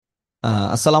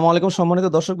আসসালামু আলাইকুম সম্মানিত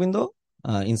দর্শকবৃন্দ।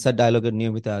 ইনসাইড ডায়ালগের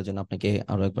নিয়মিত আয়োজন আপনাকে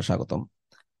আরো একবার স্বাগতম।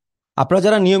 আপনারা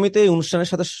যারা নিয়মিত এই অনুষ্ঠানের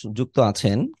সাথে যুক্ত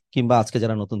আছেন কিংবা আজকে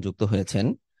যারা নতুন যুক্ত হয়েছেন,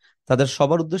 তাদের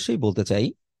সবার উদ্দেশ্যেই বলতে চাই,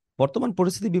 বর্তমান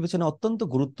পরিস্থিতি বিবেচনায় অত্যন্ত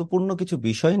গুরুত্বপূর্ণ কিছু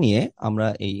বিষয় নিয়ে আমরা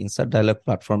এই ইনসাইড ডায়ালগ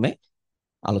প্ল্যাটফর্মে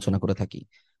আলোচনা করে থাকি।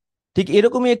 ঠিক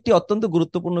এরকমই একটি অত্যন্ত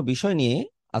গুরুত্বপূর্ণ বিষয় নিয়ে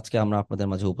আজকে আমরা আপনাদের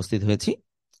মাঝে উপস্থিত হয়েছি।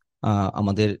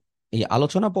 আমাদের এই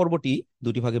আলোচনা পর্বটি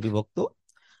দুটি ভাগে বিভক্ত।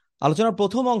 আলোচনার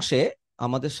প্রথম অংশে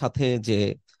আমাদের সাথে যে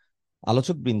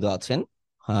আলোচক বৃন্দ আছেন,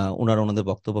 ওনারা ওনাদের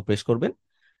বক্তব্য পেশ করবেন,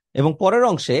 এবং পরের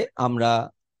অংশে আমরা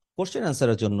কোশ্চেন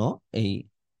অ্যান্সারের জন্য এই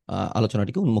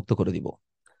আলোচনাটিকে উন্মুক্ত করে দিব।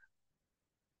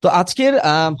 তো আজকের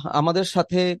আমাদের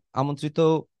সাথে আমন্ত্রিত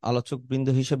আলোচক বৃন্দ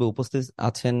হিসেবে উপস্থিত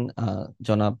আছেন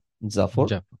জনাব জাফর।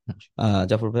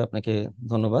 জাফর ভাই, আপনাকে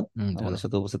ধন্যবাদ আমাদের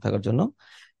সাথে উপস্থিত থাকার জন্য।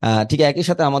 ঠিক একই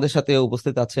সাথে আমাদের সাথে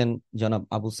উপস্থিত আছেন জনাব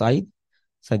আবু সাইদ।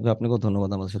 সাইদ ভাই, আপনাকেও ধন্যবাদ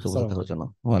আমাদের সাথে উপস্থিত থাকার জন্য।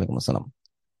 ওয়ালাইকুম আসসালাম।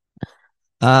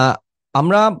 আহ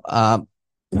আমরা আহ,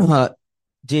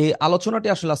 যে আলোচনাটি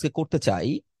আসলে আজকে করতে চাই,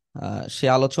 সে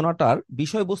আলোচনাটার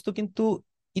বিষয়বস্তু কিন্তু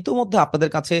ইতোমধ্যে আপনাদের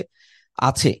কাছে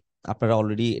আছে। আপনারা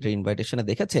অলরেডি এটা ইনভাইটেশনে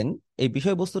দেখেছেন। এই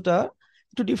বিষয়বস্তুটা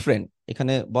একটু ডিফারেন্ট।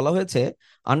 এখানে বলা হয়েছে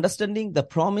understanding the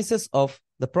promises of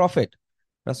the prophet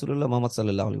রাসূলুল্লাহ মুহাম্মদ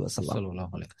সাল্লাল্লাহু আলাইহি ওয়াসাল্লাম।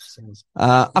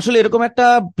 আসলে এরকম একটা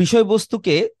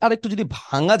বিষয়বস্তুকে আর একটু যদি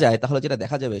ভাঙা যায়, তাহলে যেটা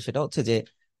দেখা যাবে সেটা হচ্ছে যে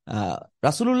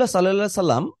রাসূলুল্লাহ সাল্লাল্লাহু আলাইহি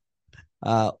সাল্লাম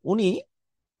উনি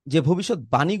যে ভবিষ্যৎ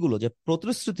বাণীগুলো, যে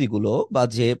প্রতিশ্রুতিগুলো বা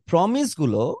যে প্রমিস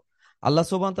গুলো আল্লাহ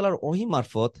সুবহানাহু ওয়া তাআলার ওহী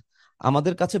মারফত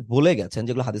আমাদের কাছে বলে গেছেন,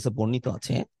 যেগুলো হাদিসে বর্ণিত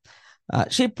আছে,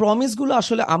 সেই প্রমিস গুলো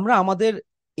আসলে আমরা আমাদের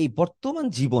এই বর্তমান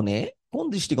জীবনে কোন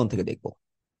দৃষ্টিকোণ থেকে দেখব।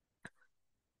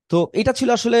 তো এটা ছিল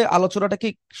আসলে আলোচনাটাকে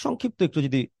সংক্ষিপ্ত একটু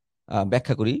যদি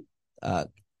ব্যাখ্যা করি। আহ,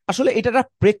 আসলে এটার একটা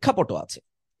প্রেক্ষাপটও আছে।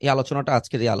 এই আলোচনাটা,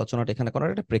 আজকের এই আলোচনাটা এখানে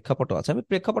করার একটা প্রেক্ষাপটও আছে। আমি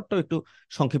প্রেক্ষাপটটাও একটু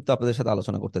সংক্ষিপ্ত আপনাদের সাথে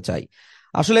আলোচনা করতে চাই।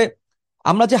 আসলে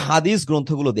আমরা যে হাদিস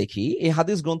গ্রন্থগুলো দেখি, এই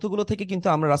হাদিস গ্রন্থগুলো থেকে কিন্তু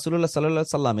আমরা রাসূলুল্লাহ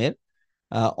সাল্লাল্লাহু সাল্লামের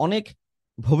অনেক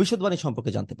ভবিষ্যৎবাণী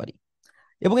সম্পর্কে জানতে পারি।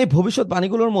 এবং এই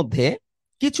ভবিষ্যৎবাণীগুলোর মধ্যে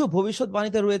কিছু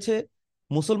ভবিষ্যৎবাণীতে রয়েছে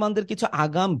মুসলমানদের কিছু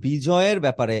আগাম বিজয়ের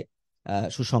ব্যাপারে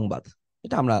সুসংবাদ।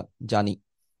 এটা আমরা জানি।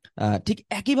 ঠিক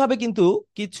একইভাবে কিন্তু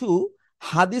কিছু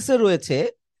হাদিসে রয়েছে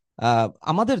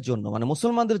আমাদের জন্য, মানে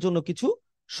মুসলমানদের জন্য কিছু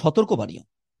সতর্কবাণীও।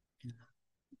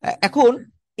 এখন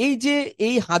এই যে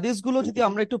এই হাদিসগুলো যদি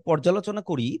আমরা একটু পর্যালোচনা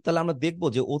করি, তাহলে আমরা দেখব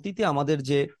যে অতীতে আমাদের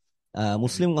যে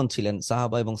মুসলিমগণ ছিলেন,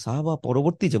 সাহাবা এবং সাহাবা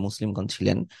পরবর্তী যে মুসলিমগণ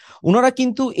ছিলেন, ওনারা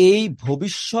কিন্তু এই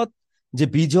ভবিষ্যৎ যে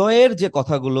বিজয়ের যে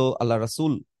কথাগুলো আল্লাহ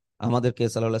রাসূল আমাদেরকে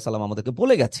সাল্লাল্লাহু আলাইহি সাল্লাম আমাদেরকে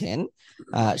বলে গেছেন,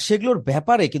 সেগুলোর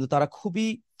ব্যাপারে কিন্তু তারা খুবই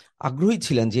আগ্রহী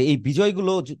ছিলেন যে এই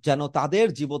বিজয়গুলো যেন তাদের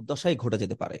জীবদ্দশায় ঘটে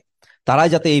যেতে পারে, তারাই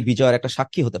যাতে এই বিজয়ের একটা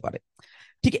সাক্ষী হতে পারে।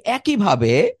 ঠিক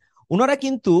একইভাবে ওনারা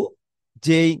কিন্তু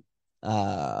যেই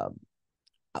আহ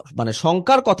মানে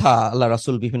শঙ্কার কথা আল্লাহ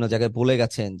রাসূল বিভিন্ন জায়গায় বলে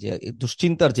গেছেন, যে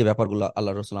দুশ্চিন্তার যে ব্যাপারগুলো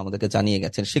আল্লাহ রাসূল আমাদেরকে জানিয়ে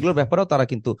গেছেন, সেগুলোর ব্যাপারেও তারা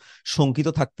কিন্তু শঙ্কিত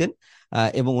থাকতেন।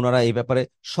 এবং ওনারা এই ব্যাপারে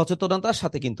সচেতনতার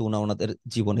সাথে কিন্তু ওনাদের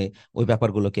জীবনে ওই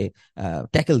ব্যাপারগুলোকে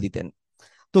ট্যাকেল দিতেন।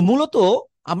 তো মূলত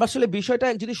আমরা আসলে বিষয়টা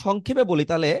যদি সংক্ষেপে বলি,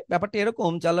 তাহলে ব্যাপারটা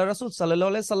এরকম যে আল্লাহ রাসূল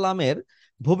সাল্লাল্লাহু আলাইহি সাল্লামের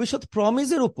ভবিষ্যৎ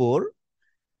প্রমিসের উপর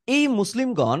এই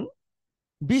মুসলিমগণ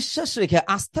বিশ্বাস রেখে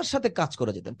আস্থার সাথে কাজ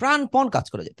করে যেতেন, প্রাণপণ কাজ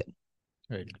করে যেতেন।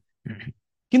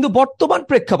 কিন্তু বর্তমান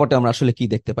প্রেক্ষাপটে আমরা আসলে কি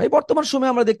দেখতে পাই? বর্তমান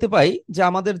সময়ে আমরা দেখতে পাই যে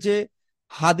আমাদের যে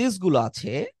হাদিসগুলো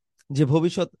আছে, যে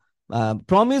ভবিষ্যৎ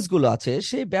প্রমিস গুলো আছে,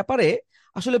 সেই ব্যাপারে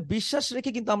আসলে বিশ্বাস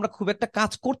রেখে কিন্তু আমরা খুব একটা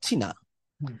কাজ করছি না।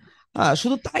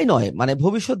 শুধু তাই নয়, মানে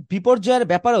ভবিষ্যৎ বিপর্যয়ের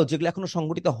ব্যাপারেও যেগুলো এখনো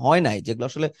সংঘটিত হয় নাই, যেগুলো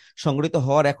আসলে সংঘটিত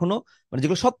হওয়ার এখনো, মানে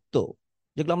যেগুলো সত্য,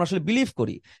 যেগুলো আমরা আসলে বিলিভ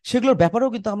করি, সেগুলোর ব্যাপারেও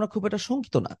কিন্তু আমরা খুব একটা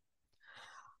শঙ্কিত না।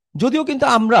 যদিও কিন্তু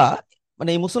আমরা, মানে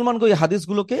এই মুসলমানগণ এই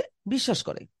হাদিসগুলোকে বিশ্বাস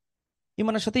করে,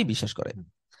 ইমানের সাথেই বিশ্বাস করে।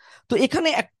 তো এখানে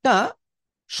একটা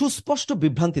সুস্পষ্ট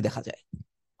বিভ্রান্তি দেখা যায়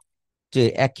যে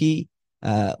একই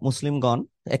মুসলিমগণ,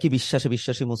 একই বিশ্বাসে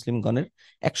বিশ্বাসী মুসলিমগণের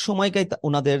এক সময়কার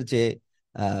ওনাদের যে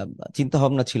চিন্তা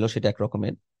ভাবনা ছিল সেটা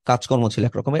একরকমের, কাজকর্ম ছিল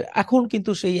একরকমের, এখন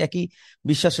কিন্তু সেই একই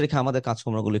বিশ্বাস রেখে আমাদের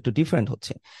কাজকর্মগুলো একটু ডিফারেন্ট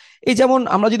হচ্ছে। এই যেমন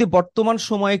আমরা যদি বর্তমান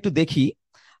সময়ে একটু দেখি,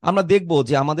 আমরা দেখব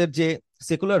যে আমাদের যে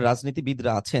সেকুলার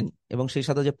রাজনীতিবিদরা আছেন এবং সেই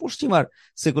সাথে যে পশ্চিমার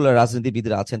সেকুলার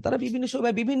রাজনীতিবিদরা আছেন, তারা বিভিন্ন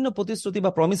সময় বিভিন্ন প্রতিশ্রুতি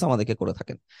বা প্রমিস আমাদেরকে করে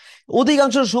থাকেন।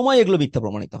 অধিকাংশ সময় এগুলো মিথ্যা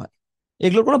প্রমাণিত হয়,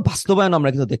 এগুলোর কোনো বাস্তবায়ন আমরা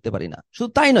কিন্তু দেখতে পারি না। শুধু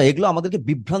তাই নয়, এগুলো আমাদেরকে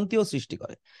বিভ্রান্তিও সৃষ্টি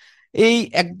করে। এই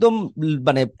একদম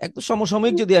মানে একদম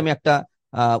সমসাময়িক যদি আমি একটা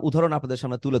উদাহরণ আপনাদের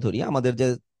সামনে তুলে ধরি, আমাদের যে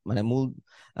মানে মূল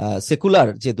সেকুলার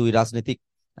যে দুই রাজনৈতিক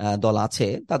দল আছে,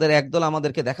 তাদের একদল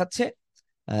আমাদেরকে দেখাচ্ছে,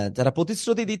 যারা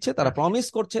প্রতিশ্রুতি দিচ্ছে, তারা প্রমিস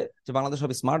করছে যে বাংলাদেশ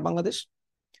হবে স্মার্ট বাংলাদেশ,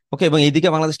 ওকে, এবং এইদিকে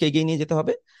বাংলাদেশকে এগিয়ে নিয়ে যেতে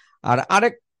হবে। আর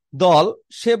আরেক দল,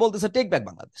 সে বলতেছে টেক ব্যাক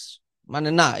বাংলাদেশ। মানে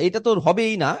না, এটা তো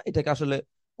হবেই না, এটাকে আসলে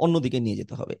অন্যদিকে নিয়ে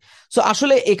যেতে হবে। সো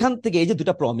আসলে এখান থেকে এই যে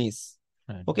দুটা প্রমিস,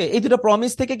 ওকে, এই দুটা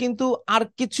প্রমিস থেকে কিন্তু আর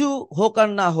কিছু হোক আর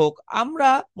না হোক, আমরা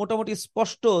মোটামুটি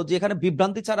স্পষ্ট যে এখানে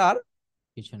বিভ্রান্তি ছাড়া আর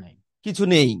কিছু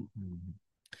নেই।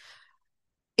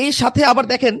 এই সাথে আবার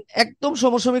দেখেন, একদম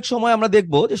সমসাময়িক সময় আমরা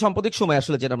দেখবো যে সাম্প্রতিক সময়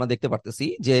আসলে যেটা আমরা দেখতে পারতেছি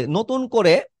যে নতুন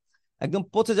করে একদম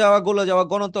পচে যাওয়া গলে যাওয়া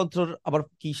গণতন্ত্র আবার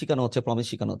কি শেখানো হচ্ছে, প্রমিস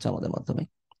শেখানো হচ্ছে আমাদের মাধ্যমে।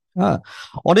 হ্যাঁ,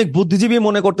 অনেক বুদ্ধিজীবী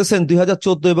মনে করতেছেন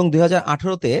 2014 এবং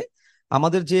 2018-তে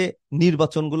আমাদের যে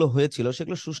নির্বাচনগুলো হয়েছিল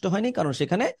সেগুলো সুষ্ঠু হয়নি, কারণ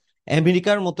সেখানে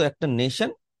আমেরিকার মতো একটা নেশন,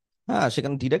 হ্যাঁ,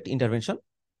 সেখানে ডিরেক্ট ইন্টারভেনশন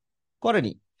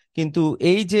করেনি। কিন্তু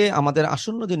এই যে আমাদের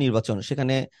আসন্ন যে নির্বাচন,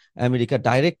 সেখানে আমেরিকা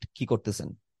ডাইরেক্ট কি করতেছেন,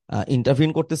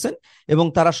 ইন্টারভিন করতেছেন, এবং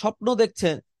তারা স্বপ্ন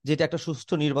দেখছেন যে এটা একটা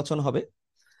সুষ্ঠু নির্বাচন হবে।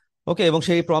 ওকে, এবং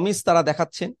সেই প্রমিস তারা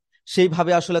দেখাচ্ছেন,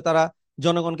 সেইভাবে আসলে তারা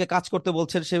জনগণকে কাজ করতে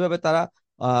বলছেন, সেইভাবে তারা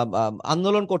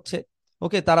আন্দোলন করছে।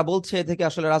 ওকে, তারা বলছে এ থেকে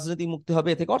আসলে রাজনৈতিক মুক্তি হবে,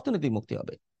 এ থেকে অর্থনৈতিক মুক্তি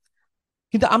হবে।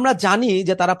 কিন্তু আমরা জানি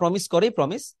যে তারা প্রমিস করে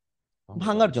প্রমিস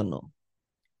ভাঙার জন্য।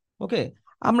 ওকে,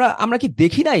 আমরা আমরা কি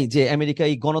দেখি নাই যে আমেরিকা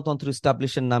এই গণতন্ত্র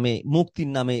স্টাবলিশের নামে, মুক্তির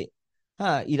নামে,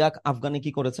 হ্যাঁ, ইরাক আফগানে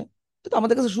কি করেছে? এটা তো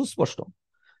আমাদের কাছে সুস্পষ্ট,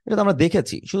 এটা তো আমরা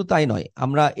দেখেছি। শুধু তাই নয়,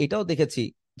 আমরা এটাও দেখেছি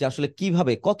যে আসলে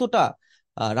কিভাবে কতটা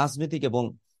রাজনৈতিক এবং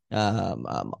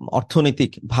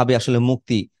অর্থনৈতিক ভাবে আসলে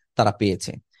মুক্তি তারা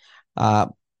পেয়েছে। আহ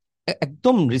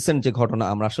একদম রিসেন্ট যে ঘটনা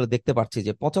আমরা আসলে দেখতে পাচ্ছি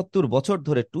যে 75 বছর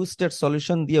ধরে টু স্টেট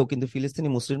সলিউশন দিয়েও কিন্তু ফিলিস্তিনি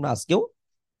মুসলিমরা আজকেও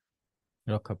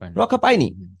রক্ষা পায়নি।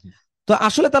 তো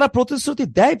আসলে তারা প্রতিশ্রুতি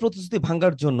দেয়, প্রতিশ্রুতি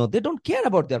ভাঙার জন্য, they don't care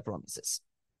about their promises.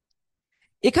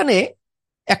 এখানে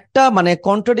একটা মানে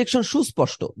কন্ট্রাডিকশন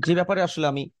সুস্পষ্ট, যে ব্যাপারে আসলে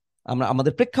আমরা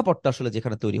আমাদের প্রেক্ষাপটটা আসলে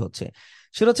যেখানে তৈরি হচ্ছে,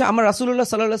 সেটা হচ্ছে আমরা রাসূলুল্লাহ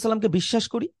সাল্লাল্লাহু আলাইহি সাল্লামকে বিশ্বাস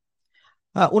করি,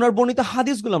 হ্যাঁ, ওনার বর্ণিত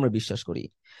হাদিসগুলো আমরা বিশ্বাস করি,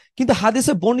 কিন্তু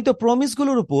হাদিসে বর্ণিত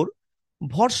প্রমিসগুলোর উপর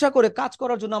ভরসা করে কাজ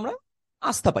করার জন্য আমরা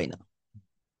আস্থা পাই না।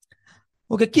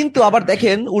 ওকে, কিন্তু আবার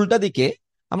দেখেন উল্টা দিকে,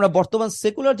 আমরা বর্তমান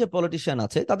সেকুলার যে পলিটিশিয়ান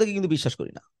আছে তাদেরকে কিন্তু বিশ্বাস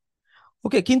করি না।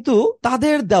 ওকে, কিন্তু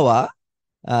তাদের দেওয়া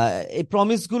এই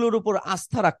প্রমিস গুলোর উপর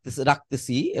আস্থা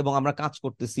রাখতেছি এবং আমরা কাজ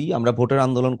করতেছি, আমরা ভোটের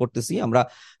আন্দোলন করতেছি, আমরা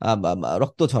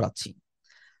রক্ত ঝরাচ্ছি।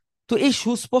 তো এই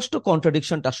সুস্পষ্ট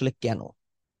কন্ট্রাডিকশনটা আসলে কেন?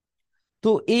 তো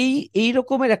এই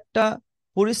রকমের একটা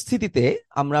পরিস্থিতিতে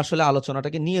আমরা আসলে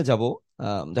আলোচনাটাকে নিয়ে যাব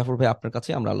জাফর ভাই আপনার কাছে,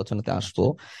 আমরা আলোচনাতে আসবো।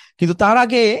 কিন্তু তার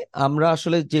আগে আমরা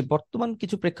আসলে যে বর্তমান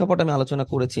কিছু প্রেক্ষাপট আমি আলোচনা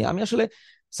করেছি, আমি আসলে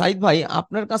সাইদ ভাই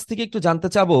আপনার কাছ থেকে একটু জানতে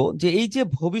চাবো যে এই যে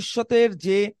ভবিষ্যতের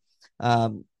যে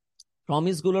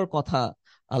প্রমিস গুলোর কথা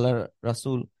আল্লাহ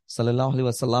রাসূল সাল্লাল্লাহু আলাইহি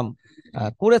ওয়াসাল্লাম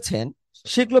করেছেন,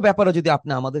 সেগুলো ব্যাপারে যদি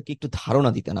আপনি আমাদেরকে একটু ধারণা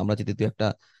দিতেন, আমরা যদি দু একটা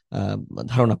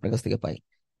ধারণা আপনার কাছ থেকে পাই।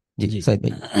 জি সাইদ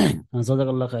ভাই।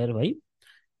 জাযাকাল্লাহ খায়ের ভাই।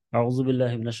 আউযু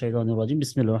বিল্লাহি মিনাশ শাইতানির রাজিম।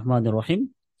 বিসমিল্লাহির রহমানির রহিম।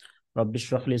 রাব্বি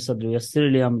ইশরাহ লি সাদরি ওয়াইসসির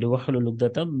লি আমরি ওয়াহলুল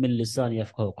উকদাতাম মিন লিসানি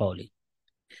ইয়াফকাহু কাওলি।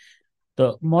 তো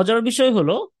মজার বিষয়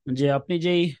হলো যে আপনি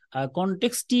যেই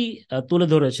কনটেক্সটটি তুলে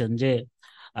ধরেছেন, যে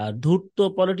ধূর্ত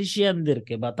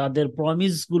পলিটিশিয়ানদেরকে বা তাদের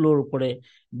প্রমিস গুলোর উপরে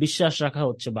বিশ্বাস রাখা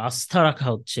হচ্ছে বা আস্থা রাখা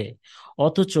হচ্ছে,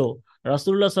 অথচ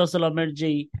রাসূলুল্লাহ সাল্লাল্লাহু আলাইহি ওয়াসাল্লামের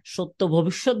যেই সত্য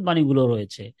ভবিষ্যৎবাণীগুলো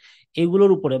রয়েছে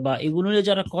এগুলোর উপরে বা এগুলো নিয়ে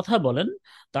যারা কথা বলেন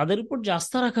তাদের উপর যে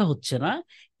আস্থা রাখা হচ্ছে না,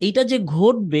 এইটা যে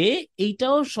ঘটবে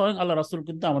এইটাও স্বয়ং আল্লাহ রাসূল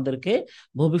কিন্তু আমাদেরকে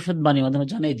ভবিষ্যৎবাণীর মাধ্যমে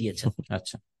জানিয়ে দিয়েছেন।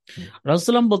 আচ্ছা, রাসূল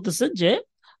সাল্লাল্লাহু বলতেছেন যে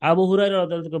আবু হুরায়রা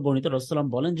রাদিয়াল্লাহু আনহু থেকে বর্ণিত, রাসূল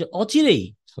সাল্লাল্লাহু বলেন যে অচিরেই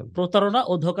প্রতারণা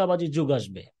ও ধোঁকাবাজি যুগ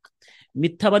আসবে,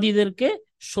 মিথ্যাবাদীদেরকে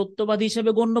সত্যবাদী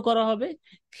হিসেবে গণ্য করা হবে,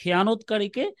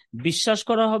 খেয়ানতকারীকে বিশ্বাস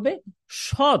করা হবে,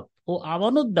 সৎ ও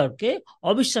আমানতদারকে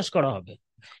অবিশ্বাস করা হবে,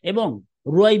 এবং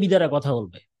রুয়াইবিদারা কথা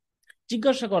বলবে।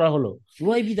 জিজ্ঞাসা করা হলো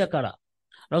রুয়াইবিদা কারা?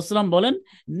 রাসূল বলেন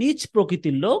নিজ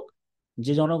প্রকৃতির লোক,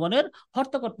 যে জনগণের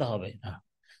হর্তাকর্তা হবে।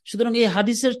 সুতরাং এই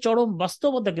হাদিসের চরম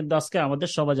বাস্তবতা কিন্তু আজকে আমাদের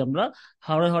সমাজে আমরা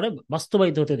হাড়ে হাড়ে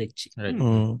বাস্তবায়িত হতে দেখছি।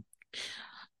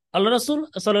 আল্লাহ রাসূল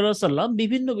সাল্লাল্লাহু আলাইহি সাল্লাম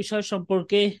বিভিন্ন বিষয়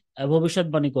সম্পর্কে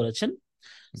ভবিষ্যৎবাণী করেছেন।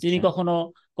 তিনি কখনো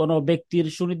কোনো ব্যক্তির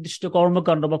সুনির্দিষ্ট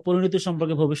কর্মকাণ্ড বা পরিণতি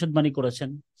সম্পর্কে ভবিষ্যৎবাণী করেছেন।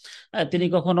 তিনি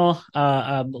কখনো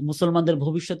মুসলমানদের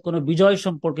ভবিষ্যৎ কোনো বিজয়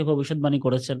সম্পর্কে ভবিষ্যৎবাণী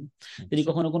করেছেন। তিনি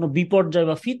কখনো কোনো বিপর্যয়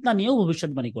বা ফিতনা নিয়েও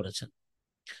ভবিষ্যৎবাণী করেছেন।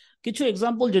 কিছু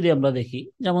এক্সাম্পল যদি আমরা দেখি,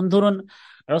 যেমন ধরুন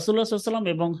রাসূলুল্লাহ সাল্লাল্লাহু আলাইহি ওয়াসাল্লাম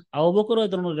এবং আবু বকর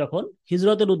রাদিয়াল্লাহু আনহু যখন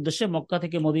হিজরতের উদ্দেশ্যে মক্কা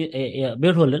থেকে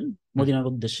বের হলেন মদিনার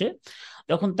উদ্দেশ্যে,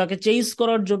 তখন তাকে চেইজ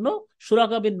করার জন্য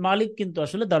সুরাকা বিন মালিক কিন্তু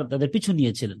আসলে তাদের পিছু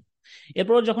নিয়েছিলেন।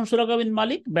 এরপর যখন সুরাকা বিন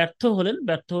মালিক ব্যর্থ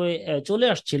হয়ে চলে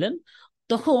আসছিলেন,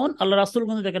 তখন আল্লাহ রাসূল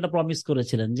কিন্তু তাকে একটা প্রমিস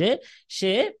করেছিলেন যে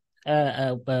সে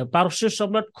পারস্যের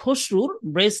সম্রাট খসরুর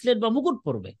ব্রেসলেট বা মুকুট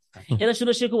পরবে। এটা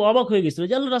শুনে সে খুব অবাক হয়ে গেছিল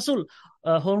যে আল্লাহ রাসূল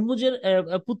হরমুজের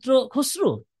পুত্র খসরু।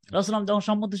 রাসূল তখন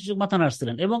সম্মত সুযোগ মাথা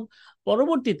নাড়ছিলেন, এবং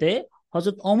পরবর্তীতে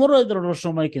হযরত ওমর রাদিয়াল্লাহু আনহুর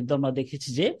সময় কিন্তু আমরা দেখেছি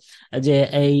যে যে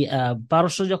এই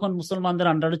পারস্য যখন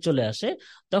মুসলমানদের আন্ডারে চলে আসে,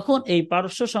 তখন এই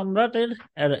পারস্য সম্রাটের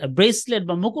ব্রেসলেট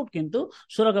বা মুকুট কিন্তু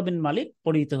সুরাকা বিন মালিক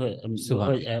পরিহিত হয়ে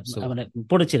সুবহানাল্লাহ, মানে সুবহানাল্লাহ।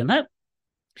 পড়েছিলেন। হ্যাঁ,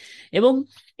 এবং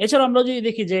এছাড়া আমরা যদি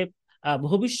দেখি যে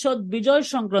ভবিষ্যৎ বিজয়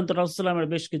সংক্রান্ত রাসূলুল্লাহ সাল্লাল্লাহু আলাইহি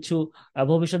ওয়াসাল্লামের বেশ কিছু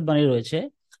ভবিষ্যৎবাণী রয়েছে,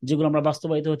 যেগুলো আমরা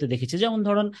বাস্তবায়িত হতে দেখেছি। যেমন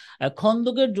ধরেন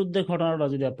খন্দকের যুদ্ধের ঘটনাটা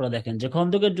যদি আপনারা দেখেন, যে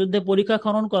খন্দকের যুদ্ধে পরিখা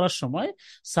খনন করার সময়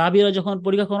সাহাবীরা যখন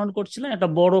পরিখা খনন করছিলেন, একটা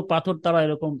বড় পাথর তারা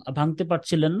এরকম ভাঙতে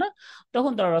পারছিলেন না,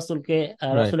 তখন তারা রাইট।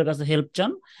 রাসূলের কাছে হেল্প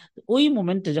চান। ওই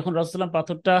মোমেন্টে যখন রাসূলুল্লাহ সাল্লাল্লাহু আলাইহি ওয়াসাল্লাম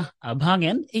পাথরটা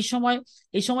ভাঙেন,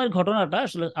 এই সময়ের ঘটনাটা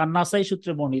আসলে আর নাসাই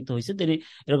সূত্রে বর্ণিত হয়েছে। তিনি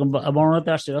এরকম বর্ণনাতে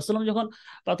আসছে, রাসূলুল্লাহ যখন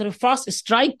পাথরে ফার্স্ট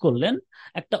স্ট্রাইক করলেন,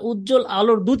 একটা উজ্জ্বল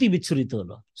আলোর দ্যুতি বিচ্ছুরিত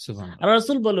হলো। আর সুবহানাল্লাহ।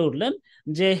 রাসূল বলে উঠলেন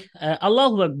যে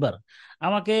আল্লাহু আকবার,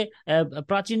 আমাকে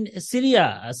প্রাচীন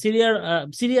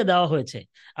সিরিয়া দেওয়া হয়েছে,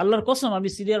 আল্লাহর কসম আমি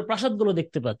সিরিয়ার প্রাসাদগুলো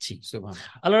দেখতে পাচ্ছি।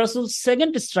 সুবহানাল্লাহ। আল্লাহ রাসূল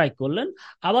সেকেন্ড স্ট্রাইক করলেন,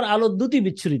 আবার আলোর দ্যুতি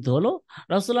বিচ্ছুরিত হলো।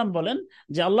 রাসূলুল্লাহ বলেন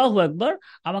যে আল্লাহু আকবার,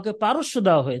 আমাকে পারস্য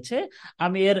দেওয়া হয়েছে,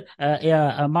 আমি এর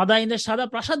মাদাইনের সাদা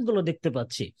প্রাসাদগুলো দেখতে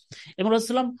পাচ্ছি। এবং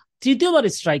রাসূলুল্লাহ তৃতীয়বার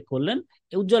স্ট্রাইক করলেন,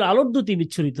 উজ্জ্বল আলোর দ্যুতি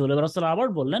বিচ্ছুরিত হলো। রাসূলুল্লাহ আবার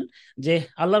বললেন যে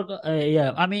আল্লাহর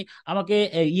আমাকে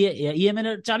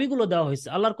ইয়েমেনের চাবিগুলো দেওয়া হয়েছে,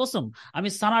 আল্লাহর কসম আমি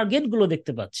সানার গেটগুলো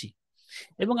দেখতে পাচ্ছি।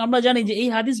 এবং আমরা জানি যে এই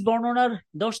হাদিস বর্ণনার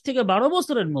 10 থেকে 12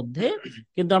 বছরের মধ্যে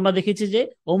কিন্তু আমরা দেখেছি যে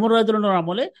ওমর রাদিয়াল্লাহু আনহুর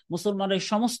আমলে মুসলমানরা এই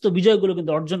সমস্ত বিজয়গুলো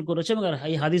কিন্তু অর্জন করেছে, এবং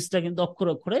এই হাদিসটা কিন্তু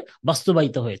অক্ষরে অক্ষরে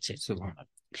বাস্তবায়িত হয়েছে। সুবহানাল্লাহ।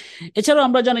 এছাড়াও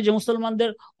আমরা জানি যে মুসলমানদের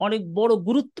অনেক বড়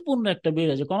গুরুত্বপূর্ণ একটা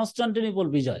বিজয়, যে কনস্টান্টিনোপল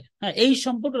বিজয়। হ্যাঁ, এই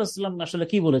সম্পর্কে রাসূলুল্লাহ আসলে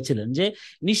কি বলেছিলেন, যে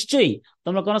নিশ্চয়ই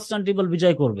তোমরা কনস্টান্টিনোপল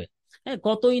বিজয় করবে। হ্যাঁ,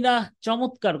 কতই না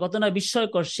চমৎকার, কত না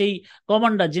বিস্ময়কর সেই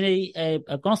কমান্ডার যিনি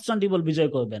কনস্টান্টিনোপল বিজয়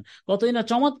করবেন, কতই না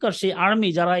চমৎকার সেই আর্মি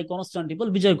যারা এই কনস্টান্টিনোপল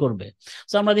বিজয় করবে।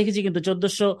 তো আমরা দেখেছি কিন্তু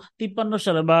 1453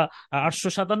 সালে বা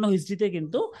 857 হিজরিতে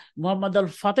কিন্তু মুহাম্মদ আল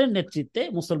ফাতের নেতৃত্বে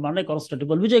মুসলমানরা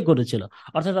কনস্টান্টিনোপল বিজয় করেছিল।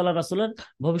 অর্থাৎ আল্লাহ রাসূলের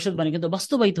ভবিষ্যৎবাণী কিন্তু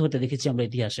বাস্তবায়িত হতে দেখেছি আমরা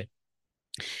ইতিহাসে।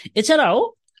 এছাড়াও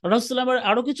রাসূলুল্লাহর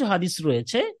আরো কিছু হাদিস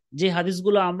রয়েছে, যে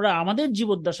হাদিসগুলো আমরা আমাদের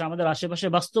জীবদ্দশা আমাদের আশেপাশে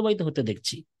বাস্তবায়িত হতে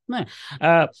দেখছি।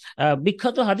 হ্যাঁ,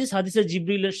 বিখ্যাত হাদিসে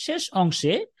জিবরিলের শেষ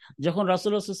অংশে যখন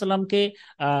রাসূলুল্লাহ সাল্লাল্লাহু আলাইহি ওয়াসাল্লামকে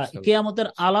কিয়ামতের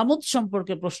আলামত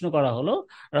সম্পর্কে প্রশ্ন করা হলো,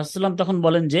 রাসূলুল্লাহ তখন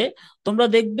বলেন যে তোমরা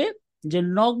দেখবে যে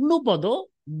নগ্নপদ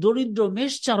দরিদ্র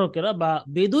মেষচারকেরা বা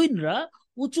বেদুইনরা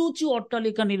উঁচু উঁচু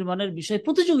অট্টালিকা নির্মাণের বিষয়ে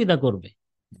প্রতিযোগিতা করবে।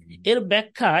 এর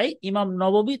ব্যাখ্যায় ইমাম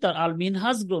নববী তার আল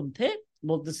মিনহাজ গ্রন্থে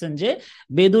বলতেছেন যে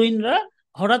বেদুইনরা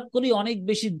হঠাৎ করে অনেক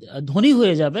বেশি ধনী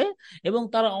হয়ে যাবে, এবং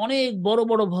তারা অনেক বড়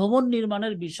বড় ভবন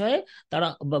নির্মাণের বিষয়ে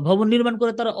ভবন নির্মাণ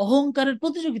করে তারা অহংকারের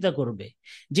প্রতিযোগিতা করবে,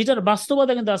 যেটার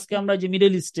বাস্তবতা কিন্তু আজকে আমরা যে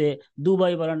মিডল ইস্টে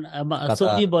দুবাই বলেন,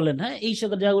 সৌদি কাতার। বলেন, হ্যাঁ এই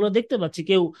সকল জায়গাগুলো দেখতে পাচ্ছি,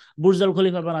 কেউ বুর্জ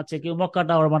খলিফা বানাচ্ছে, কেউ মক্কা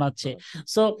টাওয়ার বানাচ্ছে।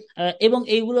 সো এবং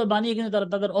এইগুলো বানিয়ে কিন্তু তারা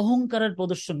তাদের অহংকারের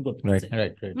প্রদর্শন রাইট, করতেছে।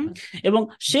 Right, right. এবং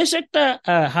শেষ একটা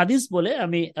হাদিস বলে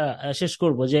আমি শেষ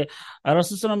করব, যে রাসূলুল্লাহ সাল্লাল্লাহু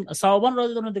আলাইহি ওয়াসাল্লাম সাওবান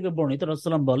রাদিয়াল্লাহু আনহু থেকে বর্ণিত, রাসূলুল্লাহ সাল্লাল্লাহু আলাইহি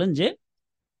ওয়াসাল্লাম বলেন যে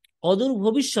অদূর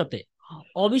ভবিষ্যতে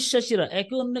অবিশ্বাসীরা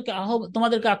একে অন্যকে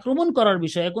তোমাদেরকে আক্রমণ করার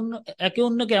বিষয়ে একে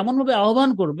অন্যকে এমন ভাবে আহ্বান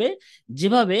করবে,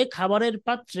 যেভাবে খাবারের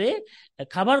পাত্রে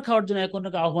খাবার খাওয়ার জন্য একে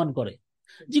অন্যকে আহ্বান করে।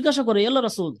 জিজ্ঞাসা করে, আল্লাহ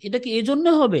রাসূল, এটা কি এই জন্য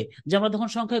হবে যে আমরা তখন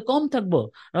সংখ্যায় কম থাকবো?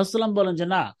 রাসূলুল্লাহ বলেন যে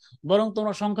না, বরং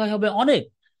তোমরা সংখ্যায় হবে অনেক,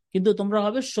 কিন্তু তোমরা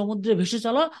হবে সমুদ্রে ভেসে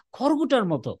চলা খড়কুটার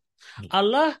মতো।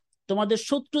 আল্লাহ তোমাদের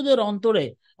শত্রুদের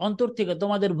অন্তর থেকে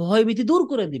তোমাদের ভয়ভীতি দূর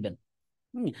করে দিবেন।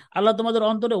 আল্লাহ তোমাদের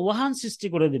অন্তরে ওয়াহান সৃষ্টি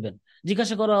করে দিবেন।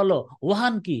 জিজ্ঞাসা করা হলো,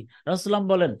 ওয়াহান কি? রাসূলুল্লাহ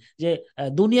বলেন যে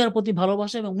দুনিয়ার প্রতি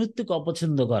ভালোবাসা এবং মৃত্যুকে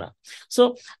অপছন্দ করা। সো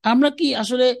আমরা কি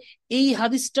আসলে এই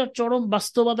হাদিসটার চরম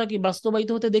বাস্তবতা কি বাস্তবায়িত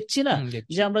হতে দেখছি না?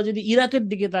 দেখছি। যে আমরা যদি ইরাকের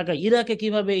দিকে তাকাই, ইরাকে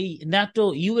কিভাবে এই ন্যাটো,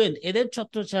 ইউএন এদের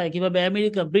ছত্রছায়ায় কিভাবে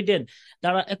আমেরিকা, ব্রিটেন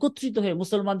তারা একত্রিত হয়ে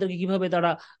মুসলমানদেরকে কিভাবে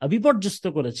তারা বিপর্যস্ত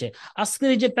করেছে। আজকের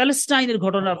এই যে প্যালেস্টাইনের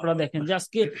ঘটনা আপনারা দেখেন, যে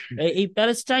আজকে এই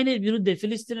প্যালেস্টাইনের বিরুদ্ধে,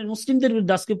 ফিলিস্তিনের মুসলিমদের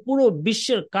বিরুদ্ধে আজকে পুরো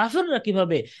বিশ্বের কাফেররা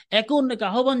কিভাবে একে অন্যকে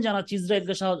আহ্বান জানাচ্ছে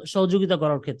ইসরায়েলকে সহযোগিতা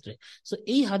করার ক্ষেত্রে। সো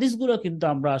এই হাদিসগুলো কিন্তু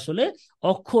আমরা আসলে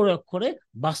অক্ষরে অক্ষরে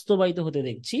বাস্তবায়িত হতে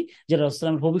দেখছি, যেটা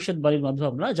রাসূলের ভবিষ্যৎবাণীর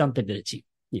মাধ্যমে আমরা জানতে পেরেছি।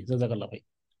 জি, জাযাকাল্লাহ ভাই।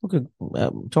 ওকে।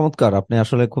 চমৎকার, আপনি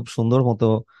আসলে খুব সুন্দর মতো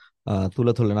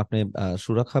তুলে ধরলেন। আপনি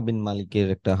সুরাখা বিন মালিকের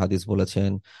একটা হাদিস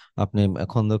বলেছেন, আপনি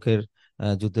খন্দকের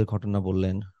যুদ্ধের ঘটনা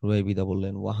বললেন, রুয়াইবিদা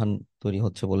বললেন, ওয়াহান তৈরি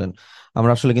হচ্ছে বলেন।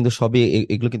 আমরা আসলে কিন্তু সবই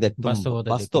এগুলো কিন্তু একদম বাস্তবতা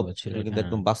দেখতে বাস্তব, পাচ্ছি, এগুলো রাইট? কিন্তু হ্যাঁ।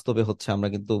 একদম বাস্তবে হচ্ছে, আমরা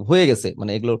কিন্তু হয়ে গেছে,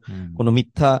 মানে এগুলো কোনো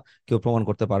মিথ্যা কেউ প্রমাণ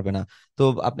করতে পারবে না। তো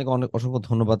আপনাকে অনেক অসংখ্য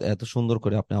ধন্যবাদ, এত সুন্দর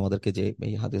করে আপনি আমাদেরকে যে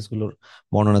এই হাদিসগুলোর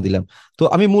বর্ণনা দিলাম। তো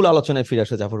আমি মূল আলোচনায় ফিরে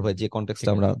আসে জাফর ভাই, যে ঠিক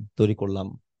কনটেক্সটটা আমরা আছে। তৈরি করলাম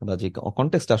বা যে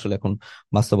কনটেক্সট আসলে এখন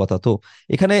বাস্তবতা। তো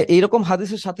এখানে এইরকম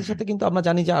হাদিসের সাথে সাথে কিন্তু আমরা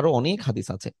জানি যে আরো অনেক হাদিস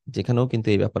আছে যেখানেও কিন্তু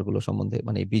এই ব্যাপারগুলো সম্বন্ধে,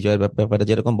 মানে এই বিজয়ের ব্যাপারে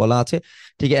যেরকম বলা আছে,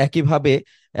 ঠিক একইভাবে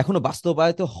এখনো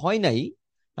বাস্তবায়িত হয় নাই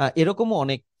এরকমও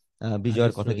অনেক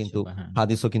বিজয়ের হাদিস কথা রয়েছে কিন্তু, বা হ্যাঁ,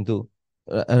 হাদিসও কিন্তু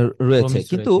রয়েছে। প্রমিস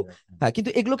কিন্তু রয়েছে ভাই। হ্যাঁ। হ্যাঁ, কিন্তু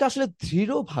এগুলোকে আসলে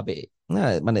দৃঢ়ভাবে,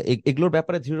 হ্যাঁ মানে এগুলোর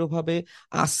ব্যাপারে দৃঢ়ভাবে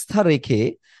আস্থা রেখে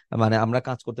মানে আমরা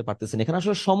কাজ করতে পারতেছি না। এখানে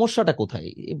আসলে সমস্যাটা কোথায়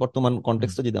এই বর্তমান হুম।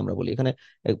 কনটেক্সটে যদি আমরা বলি, এখানে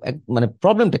মানে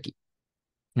প্রবলেমটা কি?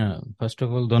 হ্যাঁ, ফার্স্ট অফ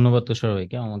অল ধন্যবাদ তুষার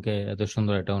ভাইকে আমাকে এত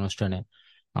সুন্দর একটা অনুষ্ঠানে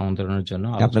আমন্ত্রণের জন্য,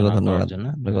 আপনাকেও আলোচনা করার ধন্যবাদ। জন্য।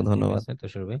 আপনাকেও হ্যাঁ, ঠিক ধন্যবাদ। আছে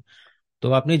তুষার ভাই। তো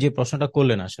আপনি যে প্রশ্নটা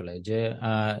করলেন আসলে যে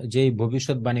যে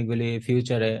ভবিষ্যৎবাণীগুলি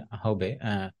ফিউচারে হবে,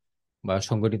 বা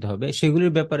সংগঠিত হবে,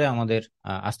 সেগুলির ব্যাপারে আমাদের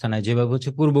আস্থা নাই, যেভাবে হচ্ছে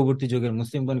পূর্ববর্তী যুগের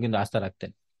মুসলিমগণ কিন্তু আস্থা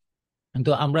রাখতেন।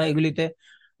 কিন্তু আমরা এগুলিতে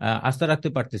আস্থা রাখতে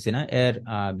পারতেছি না। এর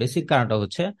বেসিক কারণটা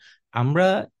হচ্ছে আমরা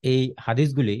এই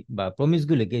হাদিসগুলি বা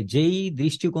প্রমিসগুলিকে যেই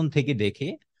দৃষ্টিকোণ থেকে দেখি,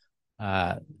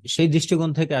 আহ সেই দৃষ্টিকোণ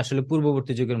থেকে আসলে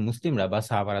পূর্ববর্তী যুগের মুসলিমরা বা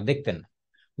সাহাবারা দেখতেন না।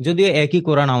 যদিও একই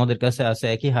কোরআন আমাদের কাছে আছে,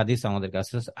 একই হাদিস আমাদের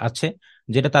কাছে আছে,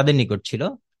 যেটা তাদের নিকট ছিল,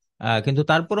 কিন্তু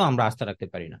তারপরেও আমরা আস্থা রাখতে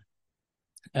পারি না।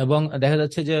 এবং দেখা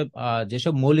যাচ্ছে যে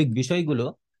যেসব মৌলিক বিষয়গুলো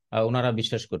ওনারা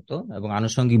বিশ্বাস করতো এবং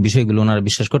আনুষঙ্গিক বিষয়গুলো ওনারা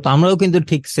বিশ্বাস করতো, আমরাও কিন্তু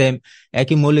ঠিক সেম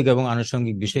একই মৌলিক এবং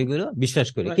আনুষঙ্গিক বিষয়গুলো বিশ্বাস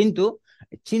করি। কিন্তু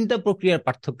চিন্তা প্রক্রিয়ার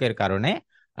পার্থক্যের কারণে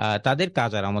তাদের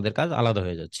কাজ আর আমাদের কাজ আলাদা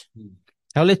হয়ে যাচ্ছে।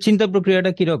 তাহলে চিন্তা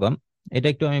প্রক্রিয়াটা কিরকম, এটা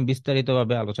একটু আমি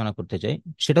বিস্তারিতভাবে আলোচনা করতে চাই।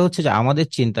 সেটা হচ্ছে যে আমাদের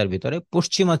চিন্তার ভিতরে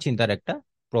পশ্চিমা চিন্তার একটা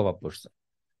প্রভাব পড়ছে।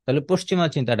 তাহলে পশ্চিমা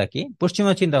চিন্তাটা কি?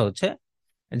 পশ্চিমা চিন্তা হচ্ছে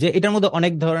যে এটার মধ্যে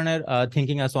অনেক ধরনের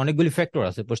থিঙ্কিং আছে, অনেকগুলি ফ্যাক্টর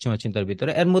আছে পশ্চিমা চিন্তার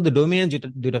ভিতরে। এর মধ্যে ডোমিনেন্ট যেটা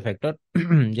দুইটা ফ্যাক্টর,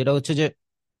 যেটা হচ্ছে যে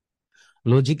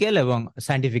লজিক্যাল এবং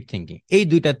সায়েন্টিফিক থিঙ্কিং। এই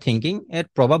দুইটা থিঙ্কিং এর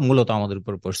প্রভাব মূলত আমাদের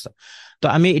উপর পড়ছে। তো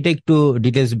আমি এটা একটু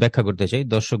ডিটেলস ব্যাখ্যা করতে চাই,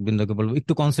 দর্শক বৃন্দকে বলবো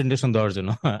একটু কনসেন্ট্রেশন দেওয়ার জন্য।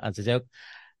 আচ্ছা, যাই হোক।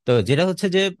 তো যেটা হচ্ছে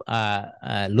যে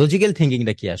লজিক্যাল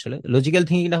থিঙ্কিংটা কি আসলে? লজিক্যাল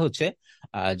থিঙ্কিংটা হচ্ছে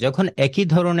যখন একই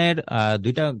ধরনের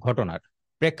দুইটা ঘটনার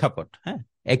প্রেক্ষাপট, হ্যাঁ,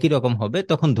 একই রকম হবে,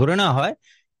 তখন ধরে নেওয়া হয়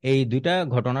এই দুইটা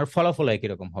ঘটনার ফলাফল একই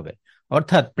রকম হবে।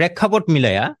 অর্থাৎ প্রেক্ষাপট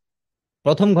মিলাইয়া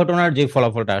প্রথম ঘটনার যে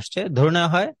ফলাফলটা আসছে ধরে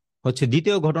নেওয়া হয় হচ্ছে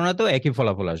দ্বিতীয় ঘটনাতেও একই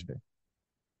ফলাফল আসবে।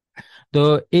 তো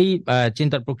এই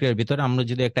চিন্তার প্রক্রিয়ার ভিতরে আমরা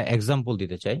যদি একটা এক্সাম্পল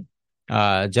দিতে চাই,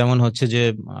 যেমন হচ্ছে যে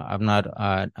আপনার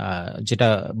যেটা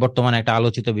বর্তমানে একটা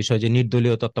আলোচিত বিষয়, যে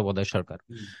নির্দলীয় তত্ত্বাবধায়ক সরকার।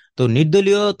 তো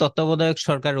নির্দলীয় তত্ত্বাবধায়ক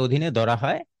সরকারের অধীনে ধরা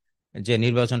হয় যে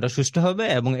নির্বাচনটা সুষ্ঠু হবে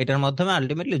এবং এটার মাধ্যমে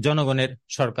আলটিমেটলি জনগণের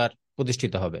সরকার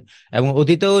প্রতিষ্ঠিত হবে। এবং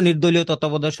অতীতেও নির্দলীয়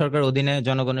তত্ত্বাবধায়ক সরকার অধীনে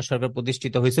জনগণের সরকার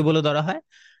প্রতিষ্ঠিত হয়েছে বলে ধরা হয়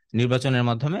নির্বাচনের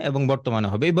মাধ্যমে, এবং বর্তমানে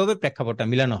হবে। এইভাবে প্রেক্ষাপটটা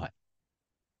মিলানো হয়।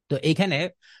 তো এইখানে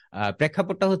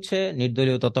প্রেক্ষাপটটা হচ্ছে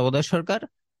নির্দলীয় তত্ত্বাবধায়ক সরকার,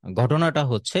 ঘটনাটা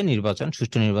হচ্ছে নির্বাচন,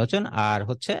 সুষ্ঠু নির্বাচন,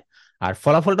 আর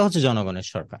ফলাফলটা হচ্ছে জনগণের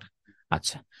সরকার।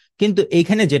 আচ্ছা, কিন্তু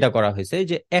এইখানে যেটা করা হয়েছে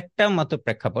যে একটা মাত্র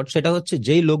প্রেক্ষাপট, সেটা হচ্ছে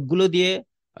যেই লোকগুলো দিয়ে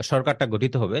সরকারটা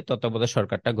গঠিত হবে, তত্ত্বাবধায়ক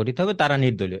সরকারটা গঠিত হবে, তারা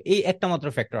নির্দলীয়, এই একটা মাত্র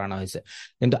ফ্যাক্টর আনা হয়েছে।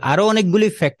 কিন্তু আরো অনেকগুলি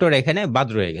ফ্যাক্টর এখানে বাদ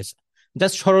রয়ে গেছে,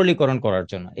 জাস্ট সরলীকরণ করার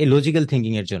জন্য, এই লজিক্যাল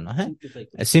থিঙ্কিং এর জন্য, হ্যাঁ,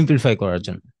 সিম্পলিফাই করার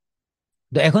জন্য।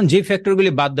 তো এখন যে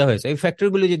ফ্যাক্টরগুলি বাদ দেওয়া হয়েছে, এই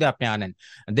ফ্যাক্টরগুলি যদি আপনি আনেন,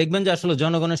 দেখবেন যে আসলে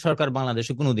জনগণের সরকার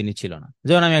বাংলাদেশে কোনোদিনই ছিল না।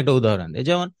 যেমন আমি একটা উদাহরণ দিই,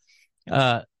 যেমন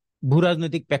আহ ভূ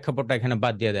রাজনৈতিক প্রেক্ষাপটটা এখানে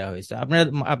বাদ দিয়ে দেওয়া হয়েছে।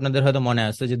 আপনাদের হয়তো মনে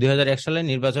আছে যে 2001 সালে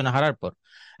নির্বাচনে হারার পর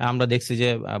আমরা দেখছি যে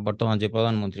বর্তমান যে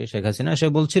প্রধানমন্ত্রী শেখ হাসিনা, সে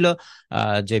বলছিল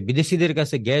যে বিদেশিদের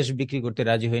কাছে গ্যাস বিক্রি করতে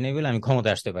রাজি হয়নি বলে আমি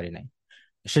ক্ষমতায় আসতে পারি নাই।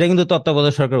 সেটা কিন্তু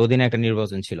তত্ত্বাবধায়ক সরকার অধীনে একটা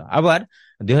নির্বাচন ছিল। আবার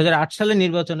 2008 সালে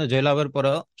নির্বাচনে জয়লাভের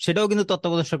পরেও সেটাও কিন্তু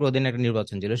তত্ত্বাবধায়ক সরকার অধীনে একটা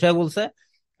নির্বাচন ছিল। সে বলছে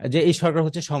যে এই সরকার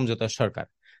হচ্ছে সমঝোতার সরকার।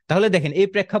 তাহলে দেখেন, এই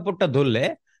প্রেক্ষাপটটা ধরলে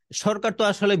সরকার তো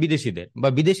আসলে বিদেশিদের বা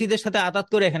বিদেশিদের সাথে আতাত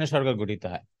করে এখানে সরকার গঠিত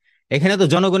হয়। এখানে তো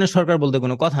জনগণের সরকার বলতে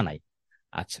কোনো কথা নাই।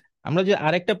 আচ্ছা, আমরা যে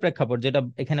আরেকটা প্রেক্ষাপট যেটা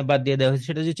এখানে বাদ দিয়ে দেওয়া হয়েছে,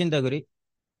 সেটা যদি চিন্তা করি,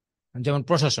 যেমন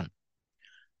প্রশাসন।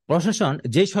 প্রশাসন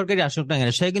যেই সরকারি আসুক না কেন,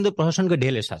 সে কিন্তু প্রশাসনকে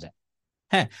ঢেলে সাজায়।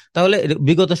 হ্যাঁ, তাহলে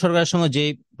বিগত সরকারের সময় যে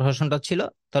প্রশাসনটা ছিল,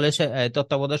 তাহলে সে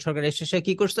তত্ত্বাবধায়ক সরকার এসে সে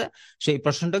কি করছে, সেই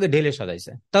প্রশাসনটাকে ঢেলে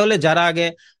সাজাইছে। তাহলে যারা আগে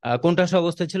কোণঠাসা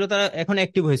অবস্থায় ছিল তারা এখন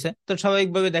অ্যাক্টিভ হয়েছে। তো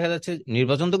স্বাভাবিকভাবে দেখা যাচ্ছে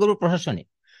নির্বাচন তো করবো প্রশাসনই।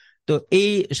 তো এই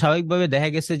স্বাভাবিকভাবে দেখা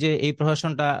গেছে যে এই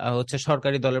প্রশাসনটা হচ্ছে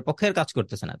সরকারি দলের পক্ষের কাজ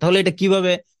করতেছে না। তাহলে এটা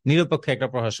কিভাবে নিরপেক্ষ একটা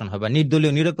প্রশাসন হয় বা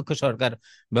নির্দলীয় নিরপেক্ষ সরকার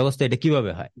ব্যবস্থা, এটা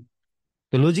কিভাবে হয়?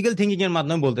 তো লজিক্যাল থিঙ্কিং এর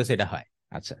মাধ্যমে বলতেছে এটা হয়।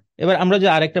 আচ্ছা, এবার আমরা যে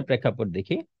আরেকটা প্রেক্ষাপট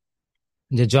দেখি,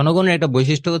 যে জনগণের একটা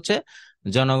বৈশিষ্ট্য হচ্ছে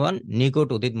জনগণ নিকট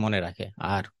অতীত মনে রাখে,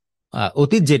 আর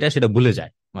অতীত যেটা সেটা ভুলে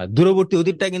যায়, মানে দূরবর্তী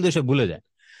অতীতটা কিন্তু সে ভুলে যায়।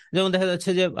 যেমন দেখা যাচ্ছে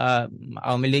যে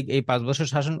আওয়ামী লীগ এই 5 বছর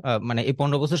শাসন, মানে এই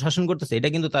 15 বছর শাসন করতেছে, এটা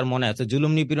কিন্তু তার মনে আছে,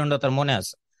 জুলুম নিপীড়নটা তার মনে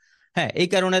আছে। হ্যাঁ, এই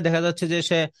কারণে দেখা যাচ্ছে যে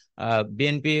সে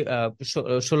বিএনপি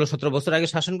 16-17 বছর আগে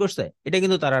শাসন করছে, এটা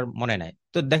কিন্তু তার আর মনে নাই।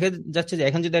 তো দেখা যাচ্ছে যে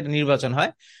এখন যদি একটা নির্বাচন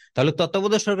হয়, তাহলে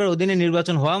তত্ত্বাবধায়ক সরকার অধীনে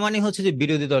নির্বাচন হওয়া মানে হচ্ছে যে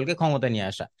বিরোধী দলকে ক্ষমতা নিয়ে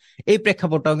আসা। এই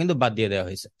প্রেক্ষাপটটাও কিন্তু বাদ দিয়ে দেওয়া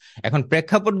হয়েছে। এখন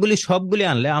প্রেক্ষাপটগুলি সবগুলি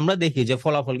আনলে আমরা দেখি যে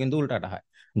ফলাফল কিন্তু উল্টাটা হয়।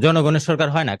 জনগণের সরকার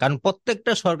হয় না, কারণ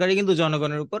প্রত্যেকটা সরকারই কিন্তু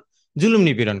জনগণের উপর জুলুম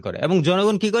নিপীড়ন করে, এবং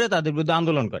জনগণ কি করে, তাদের বিরুদ্ধে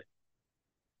আন্দোলন করে।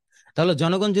 তাহলে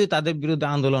জনগণ যদি তাদের বিরুদ্ধে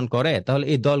আন্দোলন করে, তাহলে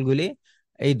এই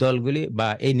দলগুলি বা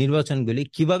এই নির্বাচনগুলি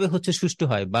কিভাবে হচ্ছে সুষ্ঠু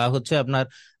হয়, বা হচ্ছে আপনার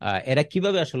এরা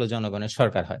কিভাবে আসলে জনগণের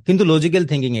সরকার হয়? কিন্তু লজিক্যাল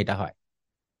থিঙ্কিং এটা হয়।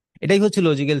 এটাই হচ্ছে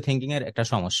লজিক্যাল থিঙ্কিং এর একটা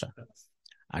সমস্যা।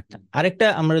 আচ্ছা, আরেকটা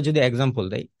আমরা যদি এক্সাম্পল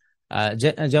দেই,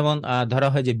 যেমন ধরা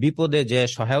হয় যে বিপদে যে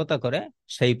সহায়তা করে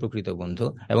সেই প্রকৃত বন্ধু,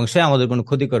 এবং সে আমাদের কোনো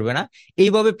ক্ষতি করবে না।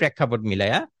 এইভাবে প্রেক্ষাপট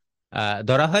মিলাইয়া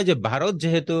ধরা হয় যে ভারত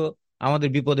যেহেতু আমাদের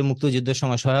বিপদে মুক্তিযুদ্ধের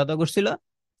সময় সহায়তা করছিল,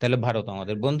 তাহলে ভারত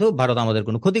আমাদের বন্ধু, ভারত আমাদের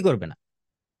কোনো ক্ষতি করবে না।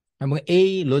 এবং এই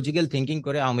লজিক্যাল থিঙ্কিং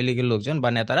করে আওয়ামী লীগের লোকজন বা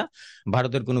নেতারা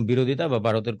ভারতের কোনো বিরোধিতা বা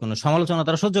ভারতের কোনো সমালোচনা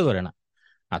তারা সহ্য করে না।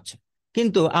 আচ্ছা,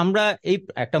 কিন্তু আমরা এই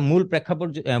একটা মূল প্রেক্ষাপট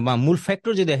বা মূল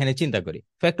ফ্যাক্টর যদি এখানে চিন্তা করি,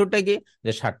 ফ্যাক্টরটা কি?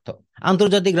 যে স্বার্থ।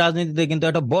 আন্তর্জাতিক রাজনীতিতে কিন্তু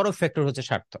একটা বড় ফ্যাক্টর হচ্ছে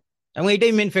স্বার্থ, এবং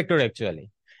এটাই মেন ফ্যাক্টর অ্যাকচুয়ালি।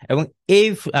 এবং এই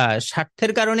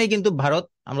স্বার্থের কারণেই কিন্তু ভারত,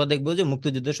 আমরা দেখবো যে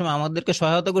মুক্তিযুদ্ধের সময় আমাদেরকে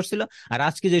সহায়তা করছিল, আর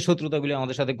আজকে যে শত্রুতাগুলি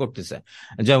আমাদের সাথে করতেছে,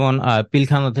 যেমন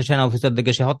পিলখানাতে সেনা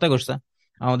অফিসারদেরকে সে হত্যা করছে,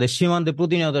 আমাদের সীমান্তে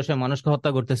প্রতিনিয়ত সে মানুষকে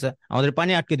হত্যা করতেছে, আমাদের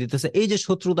পানি আটকে দিতেছে, এই যে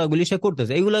শত্রুতাগুলি সে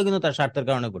করতেছে, এগুলো কিন্তু তার স্বার্থের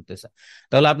কারণে করতেছে।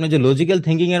 তাহলে আপনি যে লজিক্যাল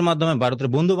থিঙ্কিং এর মাধ্যমে ভারতের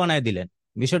বন্ধু বানায় দিলেন,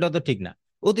 বিষয়টা তো ঠিক না।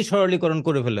 অতি সরলীকরণ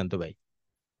করে ফেললেন তো ভাই।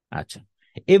 আচ্ছা,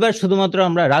 এবার শুধুমাত্র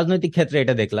আমরা রাজনৈতিক ক্ষেত্রে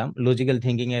এটা দেখলাম লজিক্যাল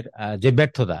থিঙ্কিং এর যে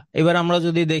ব্যর্থতা। এবার আমরা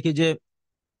যদি দেখি যে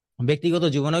ব্যক্তিগত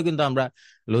জীবনেও কিন্তু আমরা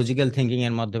লজিক্যাল থিঙ্কিং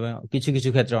এর মাধ্যমে কিছু কিছু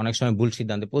ক্ষেত্রে অনেক সময় ভুল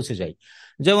সিদ্ধান্তে পৌঁছে যাই।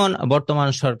 যেমন বর্তমান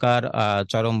সরকার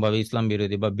চরমভাবে ইসলাম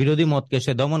বিরোধী বা বিরোধী মতকে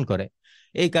সে দমন করে।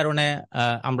 এই কারণে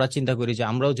আমরা চিন্তা করি যে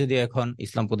আমরাও যদি এখন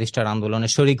ইসলাম প্রতিষ্ঠার আন্দোলনে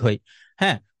শরিক হই,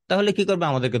 হ্যাঁ, তাহলে কি করবে?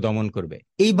 আমাদেরকে দমন করবে।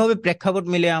 এইভাবে প্রেক্ষাপট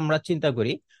মিলে আমরা চিন্তা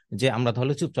করি যে আমরা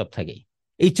তাহলে চুপচাপ থাকি।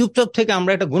 এই চুপচাপ থেকে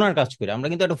আমরা একটা গুনার কাজ করি, আমরা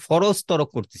কিন্তু একটা ফরজ তরক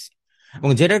করতেছি, এবং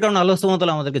যেটার কারণে আল্লাহ সুবহানাহু ওয়া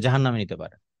তাআলা আমাদেরকে জাহান্নামে নিতে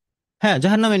পারে। হ্যাঁ,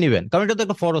 জাহান্নামে নিবেন, কারণ এটা তো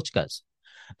একটা ফরজ কাজ।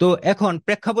 তো এখন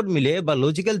প্রেক্ষাপট মিলে বা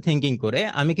লজিক্যাল থিঙ্কিং করে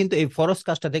আমি কিন্তু এই ফরজ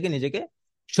কাজটা থেকে নিজেকে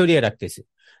সরিয়ে রাখতেছি।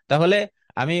 তাহলে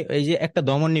আমি এই যে একটা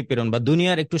দমন নিপীড়ন বা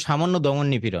দুনিয়ার একটু সামান্য দমন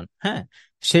নিপীড়ন, হ্যাঁ,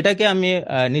 সেটাকে আমি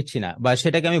নিচ্ছি না, বা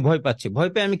সেটাকে আমি ভয় পাচ্ছি, ভয়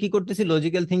পেয়ে আমি কি করতেছি?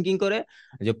 লজিক্যাল থিঙ্কিং করে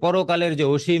যে পরকালের যে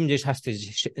অসীম যে শাস্তি,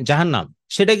 জাহান্নাম,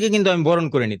 সেটাকে কিন্তু আমি বরণ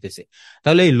করে নিতেছি।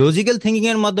 তাহলে এই লজিক্যাল থিঙ্কিং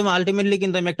এর মাধ্যমে আলটিমেটলি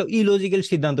কিন্তু আমি একটা ইলজিক্যাল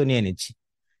সিদ্ধান্ত নিয়ে নিচ্ছি।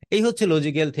 এই হচ্ছে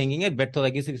লজিক্যাল থিঙ্কিং এর ব্যর্থতা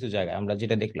কিছু কিছু জায়গায় আমরা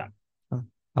যেটা দেখলাম।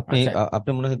 আপনি আচ্ছা,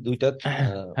 আপনি মনে হয় দুইটা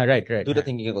হ্যাঁ, রাইট রাইট, দুইটা হ্যাঁ।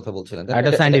 থিঙ্কিং এর কথা বলছিলেন, তাই আর না? এটা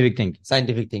এটা এটা সাইন্টিফিক থিঙ্কিং।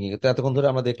 Scientific thinking. তো এতক্ষণ ধরে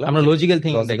আমরা দেখলাম আমরা যে লজিক্যাল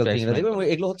থিঙ্কিংটা লজিক্যাল একটু থিঙ্কিং এক্সপ্লেন দেখবো, এবং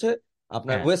করি। এগুলো হচ্ছে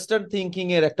আপনার হ্যাঁ, ওয়েস্টার্ন থিঙ্কিং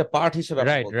এর একটা পার্ট হিসেবে আপনি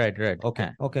রাইট বলছেন। রাইট রাইট, ওকে,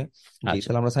 হ্যাঁ। ওকে, জি, আচ্ছা,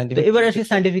 তাহলে আমরা তো সাইন্টিফিক এবার আসি ক্ষেত্রে।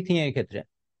 সাইন্টিফিক থিঙ্কিং এর ক্ষেত্রে।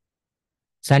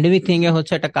 সাইন্টিফিক থিঙ্কিং এ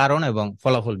হচ্ছে একটা কারণ এবং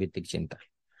ফলাফল ভিত্তিক চিন্তা।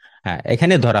 হ্যাঁ,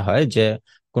 এখানে ধরা হয় যে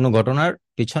কোনো ঘটনার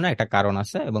পিছনে একটা কারণ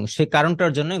আছে, এবং সেই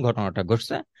কারণটার জন্য ঘটনাটা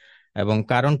ঘটছে, এবং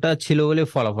কারণটা ছিল বলে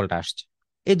ফলাফলটা আসছে।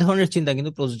 এই ধরনের চিন্তা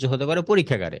কিন্তু প্রযোজ্য হতে পারে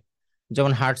পরীক্ষাগারে।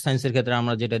 যেমন হার্ট সায়েন্সের ক্ষেত্রে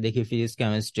আমরা যেটা দেখি, physics,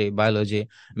 chemistry, biology,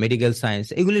 medical science,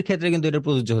 এগুলির ক্ষেত্রে কিন্তু এটা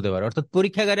প্রযোজ্য হতে পারে। অর্থাৎ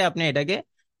পরীক্ষাগারে আপনি এটাকে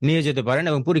নিয়ে যেতে পারেন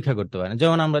এবং পরীক্ষা করতে পারেন।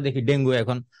 যেমন আমরা দেখি ডেঙ্গু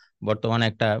এখন বর্তমানে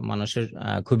একটা মানুষের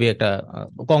খুবই একটা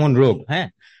কমন রোগ, হ্যাঁ।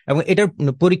 এবং এটার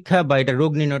পরীক্ষা বা এটা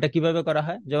রোগ নির্ণয়টা কিভাবে করা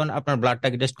হয়? যেমন আপনার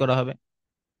ব্লাডটাকে টেস্ট করা হবে,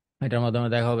 এটার মাধ্যমে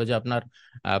দেখা হবে যে আপনার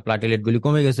প্লাটিলেট গুলি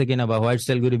কমে গেছে কিনা বা হোয়াইট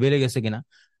সেল গুলি বেড়ে গেছে কিনা।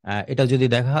 এটা যদি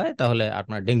দেখা হয় তাহলে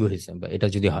আপনার ডেঙ্গু হয়েছে, বা এটা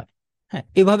যদি হয়। হ্যাঁ,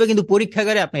 এভাবে কিন্তু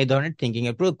পরীক্ষাগারে আপনি এই ধরনের থিঙ্কিং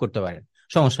এর প্রয়োগ করতে পারেন,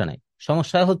 সমস্যা নাই।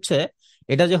 সমস্যা হচ্ছে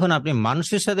এটা যখন আপনি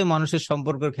মানুষের সাথে মানুষের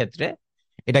সম্পর্কের ক্ষেত্রে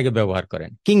এটাকে ব্যবহার করেন,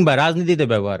 কিংবা রাজনীতিতে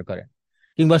ব্যবহার করেন,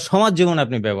 কিংবা সমাজ জীবনে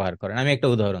আপনি ব্যবহার করেন। আমি একটা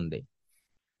উদাহরণ দিই।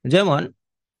 যেমন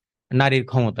নারীর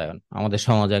ক্ষমতায়ন, আমাদের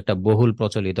সমাজে একটা বহুল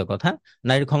প্রচলিত কথা।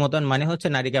 নারীর ক্ষমতায়ন মানে হচ্ছে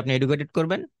নারীকে আপনি এডুকেটেড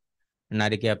করবেন,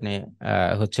 নারীকে আপনি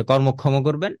হচ্ছে কর্মক্ষম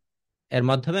করবেন, এর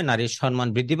মাধ্যমে নারীর সম্মান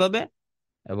বৃদ্ধি পাবে,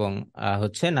 এবং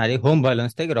হচ্ছে নারী হোম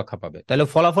ভায়োলেন্স থেকে রক্ষা পাবে। তাহলে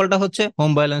ফলাফলটা হচ্ছে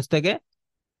হোম ভায়োলেন্স থেকে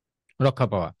রক্ষা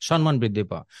পাওয়া, সম্মান বৃদ্ধি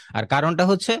পাওয়া, আর কারণটা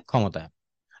হচ্ছে ক্ষমতায়ন।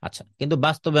 আচ্ছা, কিন্তু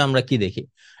বাস্তবে আমরা কি দেখি?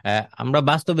 আমরা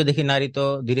বাস্তবে দেখি নারী তো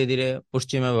ধীরে ধীরে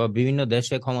পশ্চিমে বা বিভিন্ন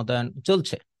দেশে ক্ষমতায়ন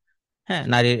চলছে। হ্যাঁ,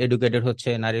 নারীর এডুকেটেড হচ্ছে,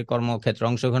 নারীর কর্মক্ষেত্রে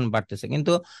অংশগ্রহণ বাড়তেছে,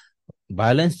 কিন্তু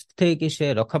ভায়োলেন্স থেকে কি সে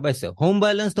রক্ষা পাইছে? হোম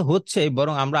ভায়োলেন্স তো হচ্ছে,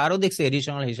 বরং আমরা আরো দেখছি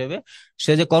এডিশনাল হিসেবে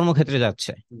সে যে কর্মক্ষেত্রে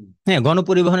যাচ্ছে, হ্যাঁ,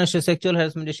 গণপরিবহনে সে সেক্সুয়াল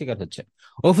হ্যারাসমেন্টের শিকার হচ্ছে,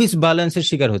 অফিস ভায়োলেন্সের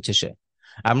শিকার হচ্ছে সে।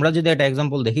 আমরা যদি একটা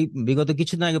এক্সাম্পল দেখি, বিগত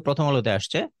কিছুদিন আগে প্রথম আলোতে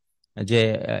আসছে যে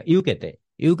ইউকেতে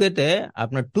ইউকেতে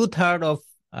আপনার 2/3 অফ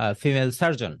ফিমেল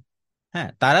সার্জন, হ্যাঁ,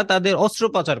 তারা তাদের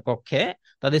অস্ত্রোপচার কক্ষে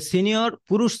তাদের সিনিয়র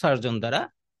পুরুষ সার্জন দ্বারা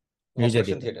অপারেশন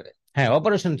নির্যাতিত। থিয়েটারে। হ্যাঁ,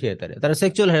 অপারেশন থিয়েটারে তারা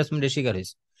সেক্সুয়াল হ্যারাসমেন্টের শিকার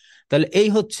হয়েছে। তাহলে এই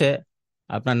হচ্ছে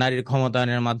আপনার নারীর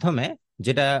ক্ষমতায়নের মাধ্যমে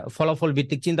যেটা ফলাফল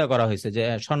ভিত্তিক চিন্তা করা হয়েছে যে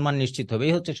সম্মান নিশ্চিত হবে,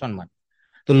 এই হচ্ছে সম্মান।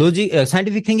 তো লজিক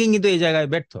সাইন্টিফিক থিঙ্কিং কিন্তু এই জায়গায়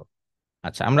ব্যর্থ।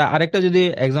 আচ্ছা, আমরা আরেকটা যদি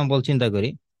এক্সাম্পল চিন্তা করি,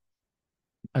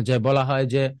 যে বলা হয়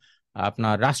যে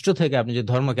আপনার রাষ্ট্র থেকে আপনি যে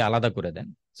ধর্মকে আলাদা করে দেন,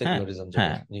 হ্যাঁ সেকুলারিজম যেটা,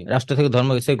 হ্যাঁ, জি। রাষ্ট্র থেকে ধর্ম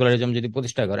সেকুলারিজম যদি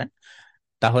প্রতিষ্ঠা করেন,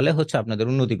 তাহলে হচ্ছে আপনাদের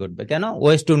উন্নতি ঘটবে। কেন?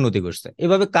 ওয়েস্ট উন্নতি করছে।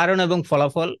 এভাবে কারণ এবং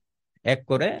ফলাফল এক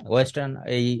করে ওয়েস্টার্ন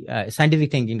এই সাইন্টিফিক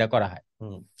থিঙ্কিংটা করা হয়।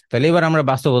 তাহলে এবার আমরা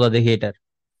বাস্তবতা দেখি এটার,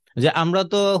 যে আমরা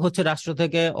তো হচ্ছে রাষ্ট্র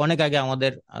থেকে অনেক আগে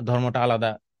আমাদের ধর্মটা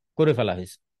আলাদা করে ফেলা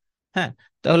হয়েছে। হ্যাঁ,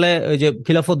 তাহলে ওই যে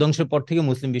খিলাফত ধ্বংসের পর থেকে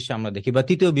মুসলিম বিশ্বে আমরা দেখি, বা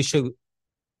তৃতীয়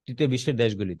বিশ্বের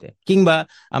দেশগুলিতে, কিংবা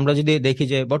আমরা যদি দেখি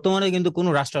যে বর্তমানে কিন্তু কোনো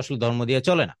রাষ্ট্র আসলে ধর্ম দিয়ে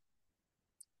চলে না।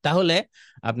 তাহলে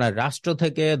আপনার রাষ্ট্র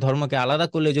থেকে ধর্মকে আলাদা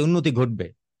করলে যে উন্নতি ঘটবে,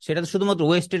 সেটা তো শুধুমাত্র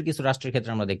ওয়েস্টের কিছু রাষ্ট্রের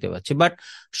ক্ষেত্রে আমরা দেখতে পাচ্ছি, বাট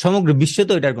সমগ্র বিশ্বে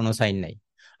তো এটার কোনো সাইন নাই।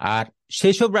 আর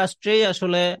সেই সব রাষ্ট্রেই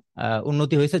আসলে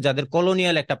উন্নতি হয়েছে যাদের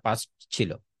কলোনিয়াল একটা পাস্ট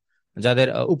ছিল, যাদের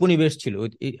উপনিবেশ ছিল,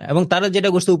 এবং তারা যেটা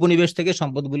করছে উপনিবেশ থেকে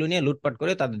সম্পদগুলো নিয়ে লুটপাট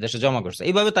করে তাদের দেশে জমা করছে,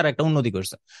 এইভাবে তারা একটা উন্নতি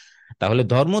করছে। তাহলে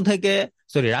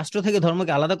রাষ্ট্র থেকে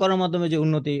ধর্মকে আলাদা করার মাধ্যমে যে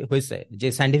উন্নতি হয়েছে, যে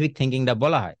সাইন্টিফিক থিঙ্কিংটা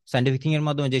বলা হয়, সাইন্টিফিক থিঙ্কিং এর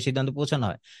মাধ্যমে যে সিদ্ধান্ত পৌঁছানো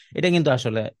হয়, এটা কিন্তু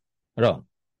আসলে রং।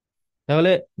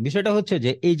 তাহলে বিষয়টা হচ্ছে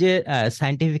যে এই যে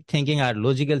সাইন্টিফিক থিঙ্কিং আর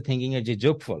লজিক্যাল থিঙ্কিং এর যে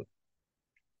যোগফল,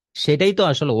 সেটাই তো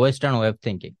আসলে ওয়েস্টার্ন ওয়ে অফ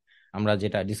থিঙ্কিং আমরা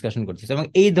যেটা ডিসকাশন করতেছি। এবং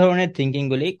এই ধরনের থিঙ্কিং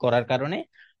গুলি করার কারণে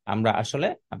আমরা আসলে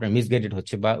আপনার মিসগাইডেড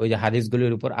হচ্ছে, বা ওই যে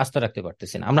হাদিসগুলির উপর আস্থা রাখতে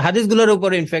পারতেছি না। আমরা হাদিসগুলোর উপর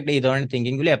ইনফ্যাক্ট এই ধরনের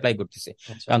থিঙ্কিং গুলি অ্যাপ্লাই করতেছি,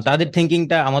 কারণ তাদের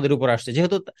থিঙ্কিংটা আমাদের উপর আসছে,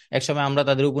 যেহেতু একসময় আমরা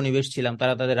তাদের উপনিবেশ ছিলাম,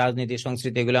 তারা তাদের রাজনীতি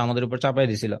সংস্কৃতি এগুলো আমাদের উপর চাপাই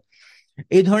দিছিল।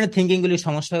 এই ধরনের থিঙ্কিং গুলির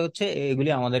সমস্যা হচ্ছে এগুলি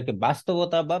আমাদেরকে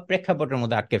বাস্তবতা বা প্রেক্ষাপটের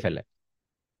মধ্যে আটকে ফেলে,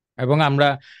 এবং আমরা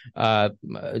আহ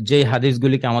যে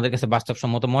হাদিসগুলিকে আমাদের কাছে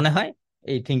বাস্তবসম্মত মনে হয়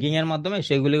এই থিঙ্কিং এর মাধ্যমে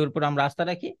সেগুলির উপর আমরা আস্থা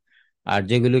রাখি, আর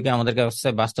যেগুলিকে আমাদের কাছে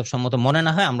বাস্তবসম্মত মনে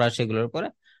না হয় আমরা সেগুলোর উপরে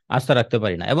আস্থা রাখতে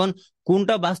পারি না। এবং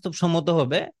কোনটা বাস্তবসম্মত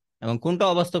হবে এবং কোনটা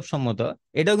অবাস্তবসম্মত,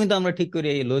 এটাও কিন্তু আমরা ঠিক করি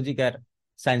এই লজিক আর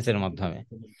সায়েন্সের মাধ্যমে।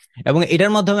 এবং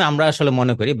এটার মাধ্যমে আমরা আসলে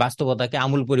মনে করি বাস্তবতাকে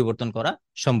আমূল পরিবর্তন করা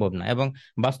সম্ভব না, এবং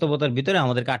বাস্তবতার ভিতরে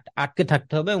আমাদেরকে আটকে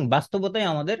থাকতে হবে, এবং বাস্তবতাই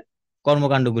আমাদের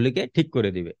কর্মকাণ্ডগুলিকে ঠিক করে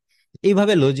দিবে।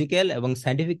 এইভাবে লজিক্যাল এবং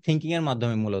সায়েন্টিফিক থিঙ্কিং এর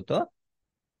মাধ্যমে মূলত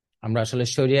আমরা আসলে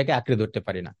শরিয়াকে আঁকড়ে ধরতে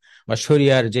পারি না, বা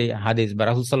শরিয়ার যে হাদিস বা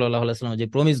রাসূল সাল্লাল্লাহু আলাইহি ওয়াসাল্লামের যে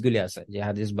প্রমিস গুলি আছে, যে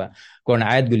হাদিস বা কোরআন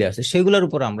আয়াতগুলি আছে, সেগুলোর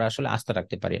উপর আমরা আসলে আস্থা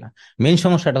রাখতে পারি না। মেইন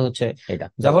সমস্যাটা হচ্ছে এটা।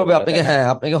 জাফর ভাই, আপনাকে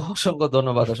আপনাকে অসংখ্য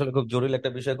ধন্যবাদ। আসলে খুব জরুরি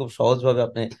একটা বিষয় খুব সহজভাবে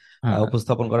আপনি হ্যাঁ,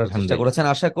 উপস্থাপন করার চেষ্টা আলহামদুলিল্লাহ। করেছেন।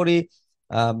 আশা করি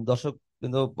দর্শক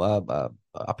কিন্তু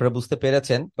আপনারা বুঝতে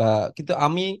পেরেছেন, বা কিন্তু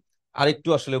আমি আরেকটু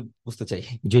আসলে বুঝতে চাই।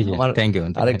 জি জি, আমার থ্যাংক ইউ।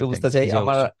 আরেকটু বুঝতে চাই। জি,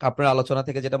 আমার অবশ্যই। আপনার আলোচনা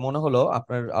থেকে যেটা মনে হলো,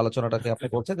 আপনার আলোচনাটাকে আপনি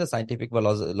করছেন যে সাইন্টিফিক বা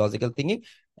লজিক্যাল থিঙ্কিং,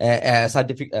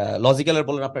 সাইন্টিফিক লজিক্যালের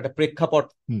বলেন আপনার একটা প্রেক্ষাপট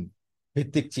হুম,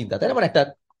 ভিত্তিক চিন্তা, তাই না? মানে একটা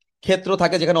ক্ষেত্র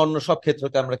থাকে যেখানে অন্য সব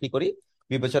ক্ষেত্রকে আমরা কি করি,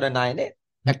 বিবেচনায় না এনে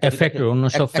একটা দুইটা ফ্যাক্টর, অন্য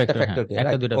সব একটা ফ্যাক্টর, হ্যাঁ, ফ্যাক্টরকে, একটা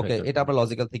রাইট, দুটা ওকে, ফ্যাক্টর। এটা আমরা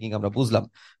লজিক্যাল থিঙ্কিং আমরা বুঝলাম,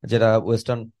 যেটা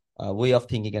ওয়েস্টার্ন ওয়ে অফ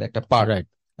থিঙ্কিং এর একটা পার্ট। রাইট,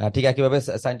 ঠিক একইভাবে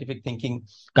সাইন্টিফিক থিঙ্কিং,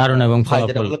 কারণ এবং ভাই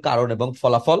যেটা ফলাফল। বললো কারণ এবং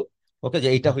ফলাফল, ওকে, যে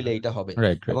এইটা হইলে এইটা হবে।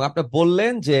 রাইট এবং রাইট। আপনি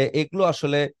বললেন যে এগুলো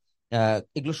আসলে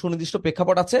এগুলো সুনির্দিষ্ট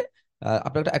প্রেক্ষাপট আছে।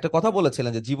 আপনি একটা একটা কথা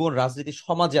বলেছিলেন যে জীবন, রাজনীতি,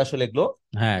 সমাজে আসলে এগুলো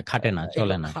হ্যাঁ, খাটে না, এগুলো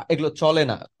চলে না। এগুলো চলে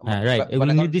না। হ্যাঁ, রাইট, এগুলো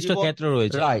মানে কারণ নির্দিষ্ট জীবন, ক্ষেত্র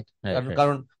রয়েছে। রাইট, রাইট কারণ রাইট।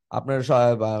 কারণ আপনার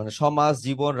মানে সমাজ,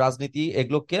 জীবন, রাজনীতি,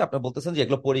 এগুলোকে আপনি বলতেছেন যে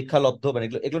এগুলো পরীক্ষালব্ধ, মানে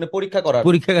এগুলো এগুলো নিয়ে পরীক্ষা করার,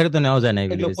 পরীক্ষাগারে তো নেওয়া যায় না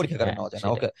এগুলি এগুলো পরীক্ষা বেসিক্যালি, করে হ্যাঁ নেওয়া যায় না,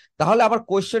 সেটাই। ওকে। তাহলে আমার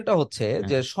কোয়েশ্চেনটা হচ্ছে হ্যাঁ।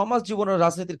 যে সমাজ, জীবন ও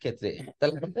রাজনীতির ক্ষেত্রে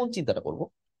তাহলে আমরা কোন চিন্তাটা করবো?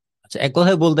 আচ্ছা, এক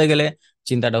কথায় বলতে গেলে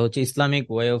চিন্তাটা হচ্ছে ইসলামিক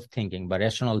ওয়ে অফ থিঙ্কিং বা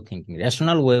rational thinking.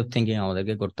 Rational way of thinking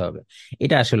আমাদেরকে করতে হবে।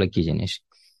 এটা আসলে কি জিনিস?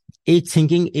 এই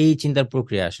থিঙ্কিং, এই চিন্তার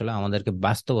প্রক্রিয়া আসলে আমাদেরকে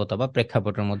বাস্তবতা বা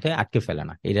প্রেক্ষাপটের মধ্যে আটকে ফেলে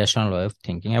না, এই রেশনাল ওয়ে অফ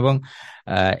থিঙ্কিং। এবং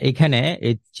এখানে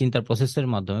এই চিন্তার প্রসেসের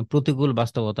মাধ্যমে প্রতিকূল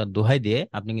বাস্তবতার দোহাই দিয়ে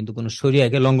আপনি কিন্তু কোনো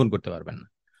শরিয়াকে লঙ্ঘন করতে পারবেন না।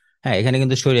 হ্যাঁ, এখানে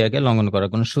কিন্তু শরিয়াকে লঙ্ঘন করার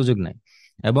কোনো সুযোগ নাই।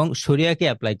 এবং শরিয়াকে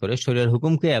অ্যাপ্লাই করে, শরিয়ার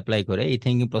হুকুমকে অ্যাপ্লাই করে এই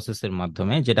থিঙ্কিং প্রসেসের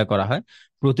মাধ্যমে যেটা করা হয়,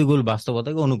 প্রতিকূল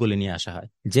বাস্তবতাকে অনুকূলে নিয়ে আসা হয়,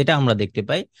 যেটা আমরা দেখতে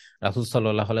পাই রাসূল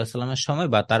সাল্লাল্লাহু আলাইহি সাল্লামের সময়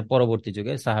বা তার পরবর্তী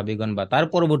যুগে সাহাবীগণ বা তার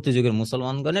পরবর্তী যুগের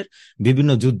মুসলমানগণের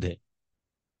বিভিন্ন যুদ্ধে।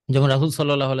 যেমন রাসূল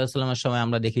সাল্লাল্লাহু আলাইহি সাল্লামের সময়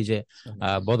আমরা দেখি যে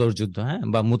বদর যুদ্ধ, হ্যাঁ,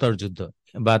 বা মুতার যুদ্ধ,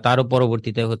 বা তারও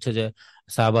পরবর্তীতে হচ্ছে যে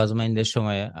সাহাবা আজমাইনদের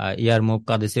সময় ইয়ারমুক,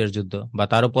 কাদেসিয়ার যুদ্ধ, বা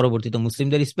তারও পরবর্তীতে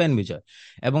মুসলিমদের স্পেন বিজয়।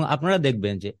 এবং আপনারা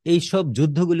দেখবেন যে এই সব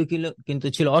যুদ্ধগুলো কিন্তু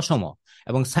ছিল অসম,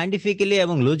 এবং সাইন্টিফিক্যালি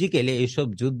এবং লজিক্যালি এইসব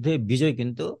যুদ্ধে বিজয়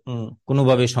কিন্তু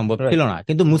কোনোভাবেই সম্ভব ছিল না।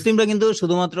 কিন্তু মুসলিমরা কিন্তু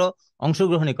শুধুমাত্র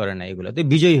অংশগ্রহণই করে না, এগুলোতে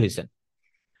বিজয়ী হয়েছেন।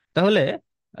 তাহলে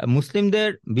মুসলিমদের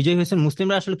বিজয় হয়েছেন,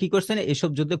 মুসলিমরা আসলে কি করছেন, এইসব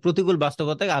যুদ্ধে প্রতিকূল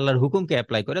বাস্তবতায় আল্লাহর হুকুমকে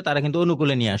অ্যাপ্লাই করে তারা কিন্তু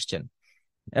অনুকূলে নিয়ে আসছেন।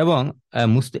 এবং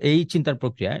এই চিন্তার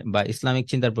প্রক্রিয়া বা ইসলামিক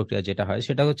চিন্তার প্রক্রিয়া যেটা হয়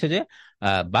সেটা হচ্ছে যে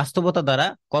বাস্তবতা দ্বারা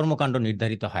কর্মকাণ্ড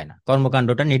নির্ধারিত হয় না,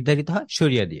 কর্মকাণ্ডটা নির্ধারিত হয়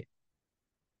শরিয়া দিয়ে।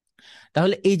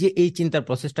 তাহলে এই যে এই চিন্তার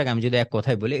প্রসেসটাকে আমি যদি এক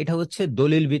কথায় বলি, এটা হচ্ছে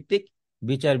দলিল ভিত্তিক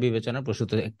বিচার বিবেচনা প্রসূত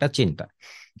একটা চিন্তা।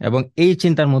 এবং এই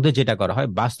চিন্তার মধ্যে যেটা করা হয়,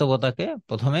 বাস্তবতাকে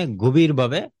প্রথমে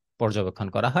গভীরভাবে পর্যবেক্ষণ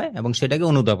করা হয় এবং সেটাকে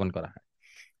অনুধাবন করা হয়।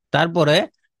 তারপরে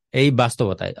এই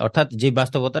বাস্তবতায়, অর্থাৎ যে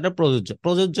বাস্তবতাটা প্রযোজ্য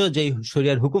প্রযোজ্য যেই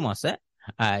শরিয়ার হুকুম আছে,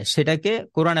 সেটাকে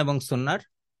কোরআন এবং সুন্নাহর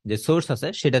যে সোর্স আছে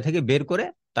সেটা থেকে বের করে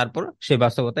তারপর সেই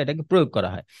বাস্তবতা এটাকে প্রয়োগ করা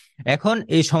হয়। এখন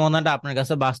এই সমাধানটা আপনার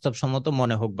কাছে বাস্তবসম্মত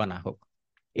মনে হোক বা না হোক,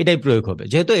 এটাই প্রয়োগ হবে,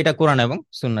 যেহেতু এটা কোরআন এবং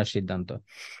সুন্নাহর সিদ্ধান্ত।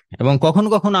 এবং কখনো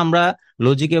কখনো আমরা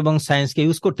লজিক এবং সায়েন্সকে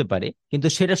ইউজ করতে পারি, কিন্তু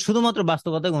সেটা শুধুমাত্র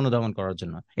বাস্তবতাকে অনুধাবন করার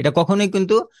জন্য, এটা কখনোই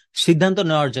কিন্তু সিদ্ধান্ত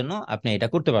নেওয়ার জন্য আপনি এটা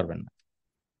করতে পারবেন না।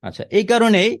 আচ্ছা, এই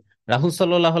কারণেই রাসূল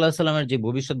সাল্লাল্লাহু আলাইহি সাল্লামের যে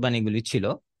ভবিষ্যৎবাণীগুলি ছিল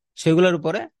সেগুলোর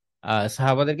উপরে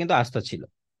সাহাবাদের কিন্তু আস্থা ছিল।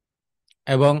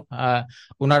 এবং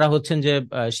ওনারা হচ্ছেন যে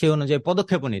সে অনুযায়ী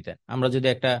পদক্ষেপও নিতেন। আমরা যদি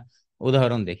একটা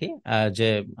উদাহরণ দেখি, যে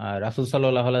রাসূল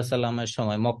সাল্লাল্লাহু আলাইহি সাল্লামের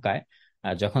সময় মক্কায়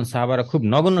যখন সাহাবারা খুব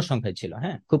নগণ্য সংখ্যায় ছিল,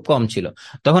 হ্যাঁ খুব কম ছিল,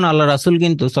 তখন আল্লাহ রাসূল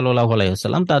কিন্তু সাল্লাল্লাহু আলাইহি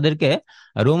সাল্লাম তাদেরকে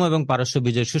রোম এবং পারস্য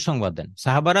বিজয়ের সুসংবাদ দেন।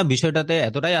 সাহাবারা বিষয়টাতে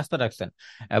এতটাই আস্থা রাখছেন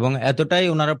এবং এতটাই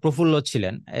ওনারা প্রফুল্ল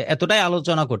ছিলেন, এতটাই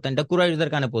আলোচনা করতেন, এটা কুরাইশদের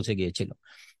কানে পৌঁছে গিয়েছিল।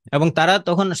 এবং তারা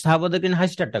তখন সাহাবাদেরকে নিয়ে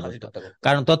হাসি ঠাট্টা করতো,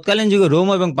 কারণ তৎকালীন যুগে রোম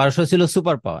এবং পারস্য ছিল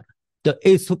সুপার পাওয়ার। তো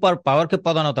এই সুপার পাওয়ারকে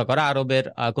প্রধানত করা আরবের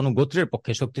কোন গোত্রের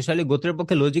পক্ষে, শক্তিশালী গোত্রের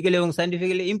পক্ষে লজিক্যালি এবং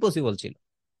সাইন্টিফিক্যালি ইম্পসিবল ছিল।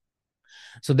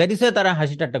 সো দ্যাট ইজ তারা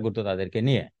হাসি ঠাট্টা করতো তাদেরকে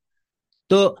নিয়ে।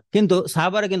 তো কিন্তু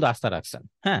সাহাবারা কিন্তু আস্থা রাখছেন।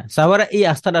 হ্যাঁ, সাহাবারা এই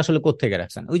আস্থাটা আসলে কোত্থেকে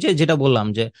রাখছেন? ওই যে যেটা বললাম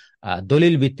যে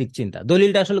দলিল ভিত্তিক চিন্তা,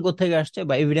 দলিলটা আসলে কোত্থেকে আসছে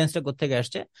বা এভিডেন্সটা কোত্থেকে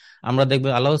আসছে? আমরা দেখবো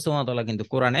আল্লাহ সুবহানাহু ওয়া তাআলা কিন্তু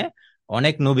কোরআনে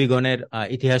অনেক নবীগণের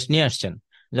ইতিহাস নিয়ে আসছেন।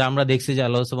 যে আমরা দেখছি যে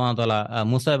আল্লাহ সুবহানাহু ওয়া তাআলা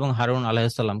মুসা এবং হারুন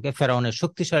আলাইহিস সালামকে ফেরাউনের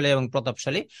শক্তিশালী এবং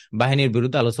প্রতাপশালী বাহিনীর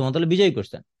বিরুদ্ধে আল্লাহ সুবহানাহু ওয়া তাআলা বিজয়ী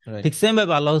করছেন। ঠিক সেম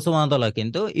ভাবে আল্লাহ সুবহানাহু ওয়া তাআলা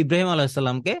কিন্তু ইব্রাহিম আলাইহিস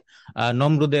সালামকে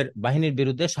নমরুদের বাহিনীর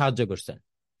বিরুদ্ধে সাহায্য করছেন।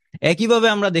 একইভাবে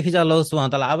আমরা দেখি যে আল্লাহ সুবহানাহু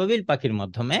ওয়া তাআলা আবাবিল পাখির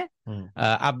মাধ্যমে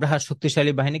আব্রাহার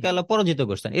শক্তিশালী বাহিনীকে আল্লাহ পরাজিত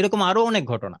করছেন। এরকম আরো অনেক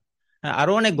ঘটনা, হ্যাঁ,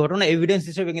 আরো অনেক ঘটনা এভিডেন্স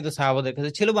হিসেবে কিন্তু সাহাবাদের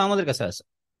কাছে ছিল বা আমাদের কাছে আছে,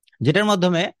 যেটার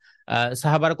মাধ্যমে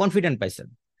সাহাবারা কনফিডেন্ট পাইছেন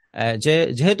যে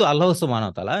যেহেতু আল্লাহ সুবহানাহু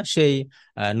ওয়া তাআলা সেই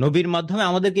নবীর মাধ্যমে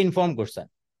আমাদেরকে ইনফর্ম করছেন,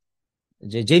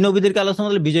 যে যেই নবীদেরকে আল্লাহ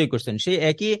সুবহানাহু ওয়া তাআলা বিজয় করছেন, সেই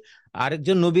একই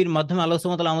আরেকজন নবীর মাধ্যমে আল্লাহ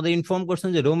সুবহানাহু ওয়া তাআলা আমাদের ইনফর্ম করছেন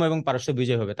যে রোম এবং পারস্য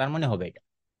বিজয় হবে, তার মানে হবে এটা।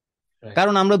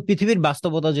 কারণ আমরা পৃথিবীর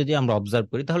বাস্তবতা যদি আমরা অবজার্ভ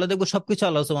করি তাহলে দেখবো সবকিছু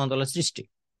আল্লাহ সুবহানাহু ওয়া তাআলার সৃষ্টি,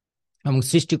 এবং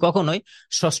সৃষ্টি কখনোই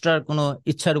স্রষ্টার কোনো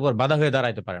ইচ্ছার উপর বাধা হয়ে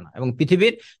দাঁড়াইতে পারে না, এবং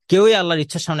পৃথিবীর কেউই আল্লাহর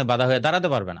ইচ্ছার সামনে বাধা হয়ে দাঁড়াতে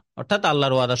পারবে না। অর্থাৎ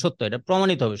আল্লাহর ওয়াদা সত্য, এটা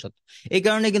প্রমাণিত হবে সত্য। এই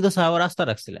কারণে কিন্তু সাহাবারা আস্থা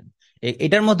রাখছিলেন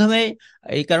এটার মাধ্যমে।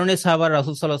 এই কারণে সাহাবারা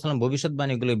রাসূল সাল্লাল্লাহু আলাইহি ওয়াসাল্লাম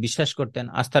ভবিষ্যৎবাণীগুলো বিশ্বাস করতেন,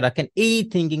 আস্থা রাখেন এই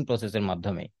থিঙ্কিং প্রসেসের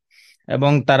মাধ্যমে।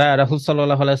 এবং তারা রাসূল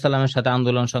সাল্লাল্লাহু আলাইহি সাল্লামের সাথে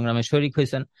আন্দোলন সংগ্রামে শরীক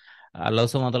হয়েছেন। আল্লাহ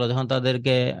সুবহানাহু ওয়া তাআলা যখন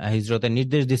তাদেরকে হিজরতের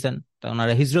নির্দেশ দিয়েছেন, তখন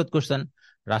ওনারা হিজরত করছেন,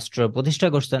 রাষ্ট্র প্রতিষ্ঠা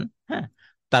করছেন। হ্যাঁ,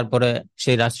 তারপরে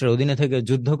সেই রাষ্ট্রের অধীনে থেকে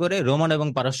যুদ্ধ করে রোমান এবং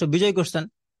পারস্য বিজয় করছেন,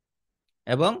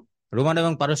 এবং রোমান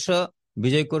এবং পারস্য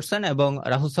বিজয় করছেন, এবং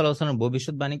রাসূল সাল্লাল্লাহু আলাইহি ওয়াসাল্লামের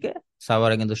ভবিষ্যৎবাণীকে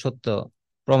সাহাবারা কিন্তু সত্য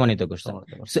প্রমাণিত করছেন।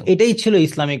 So, এটাই ছিল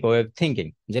ইসলামিক ওয়ে অফ থিঙ্কিং,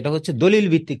 যেটা হচ্ছে দলিল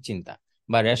ভিত্তিক চিন্তা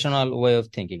বা রেশনাল ওয়ে অফ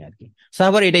থিঙ্কিং আর কি।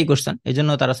 সাহাবারা এটাই করছেন, এই জন্য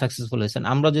তারা সাকসেসফুল হয়েছেন।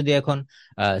 আমরা যদি এখন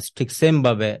ঠিক সেম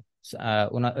ভাবে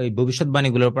ওই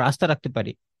ভবিষ্যৎবাণীগুলোর উপর আস্থা রাখতে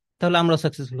পারি, তাহলে আমরা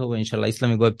সাকসেসফুল হবো ইনশাল্লাহ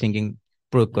ইসলামিক ওয়ে অফ থিঙ্কিং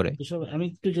প্রয়োগ করে। আমি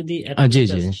একটু যদি জি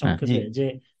জি হ্যাঁ সংক্ষেপে, যে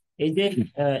এই যে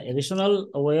রেশনাল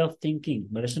ওয়ে অফ থিঙ্কিং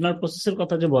বা রেশনাল প্রসেসের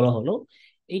কথা যে বলা হলো,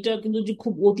 এটা কিন্তু যে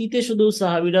খুব অতীতে শুধু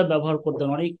সাহাবীরা ব্যবহার করতেন,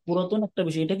 অনেক পুরাতন একটা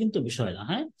বিষয়, এটা কিন্তু বিষয় না।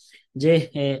 হ্যাঁ, যে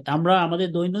আমরা আমাদের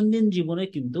দৈনন্দিন জীবনে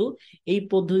কিন্তু এই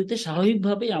পদ্ধতিতে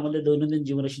স্বাভাবিকভাবেই আমাদের দৈনন্দিন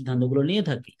জীবনের সিদ্ধান্তগুলো নিয়ে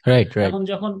থাকি। রাইট রাইট এখন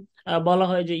যখন বলা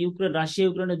হয় যে রাশিয়া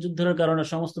ইউক্রেনের যুদ্ধের কারণে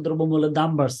সমস্ত দ্রব্যমূল্যের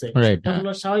দাম বাড়ছে, রাইট, তখন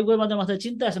স্বাভাবিকভাবে আমাদের মাথায়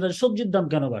চিন্তা আসে না যে সবজির দাম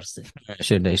কেন বাড়ছে।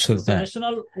 সেটাই হ্যাঁ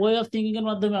ন্যাশনাল ওয়ে অফ থিঙ্কিং এর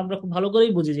মাধ্যমে আমরা খুব ভালো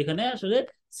করেই বুঝি যেখানে আসলে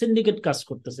সিন্ডিকেট কাজ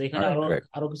করতেছে, এখানে রাইট আরো রাইট।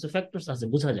 আরো কিছু ফ্যাক্টরস আছে,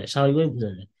 বোঝা যায়, স্বাভাবিকভাবে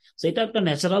বোঝা যায়। তো এটা একটা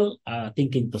ন্যাচারাল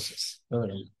থিঙ্কিং প্রসেস,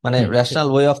 মানে রেশনাল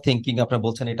ওয়ে অফ থিঙ্কিং আপনারা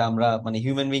বলছেন, এটা আমরা মানে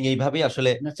হিউম্যান বিং এইভাবেই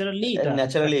আসলে ন্যাচারালি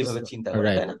ন্যাচারালি এইভাবে চিন্তা করে,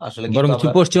 রাইট, তাই না? আসলে বরং কিন্তু কিছু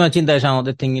আমরা পশ্চিমা চিন্তা এসে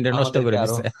আমাদের থিঙ্কিংটা নষ্ট করে আমাদেরকে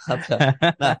আরো দিচ্ছে। আচ্ছা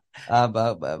না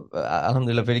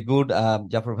আলহামদুলিল্লাহ, ভেরি গুড।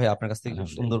 জাফর ভাই, আপনার কাছ থেকে খুব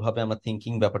আলহামদুলিল্লাহ। সুন্দরভাবে আমরা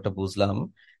থিঙ্কিং ব্যাপারটা বুঝলাম,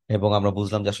 এবং আমরা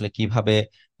বুঝলাম যে আসলে কিভাবে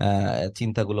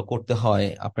চিন্তাগুলো করতে হয়।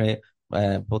 আপনি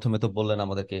প্রথমে তো বললেন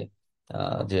আমাদেরকে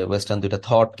যে ওয়েস্টার্ন দুইটা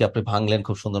থটকে আপনি ভাঙলেন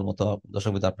খুব সুন্দর মতো।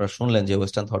 দর্শক বিন্দু, আপনারা শুনলেন যে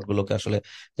ওয়েস্টার্ন থট গুলোকে আসলে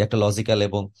যে একটা লজিক্যাল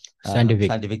এবং সায়েন্টিফিক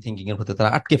সায়েন্টিফিক থিঙ্কিং এর প্রতি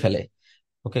তারা আটকে ফেলে।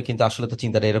 ওকে, কিন্তু আসলে তো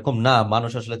চিন্তাটা এরকম না,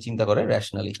 মানুষ আসলে চিন্তা করে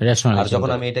রেশনালি। রেশনালি আর যখন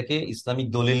চিন্তা। আমি এটাকে ইসলামিক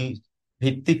দলিল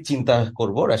ভিত্তিক চিন্তা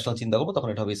করব, রেশনাল চিন্তা করবো, তখন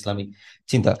এটা হবে ইসলামিক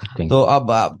চিন্তা। Thank তো you.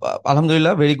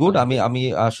 আলহামদুলিল্লাহ, ভেরি গুড। আমি আমি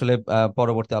আসলে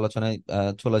পরবর্তী আলোচনায়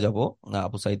চলে যাব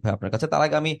আবু সাইদ ভাই আপনার কাছে। তার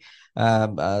আগে আমি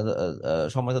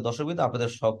সম্মানিত দর্শকবৃন্দ, আপনাদের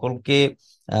সকলকে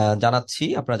জানাচ্ছি,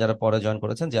 আপনারা যারা পরে জয়েন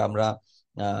করেছেন, যে আমরা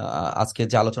আজকে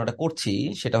যে আলোচনাটা করছি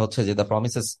সেটা হচ্ছে যে the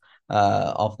promises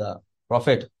of the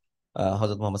prophet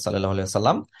হযরত মুহাম্মদ সাল্লাল্লাহু আলাইহি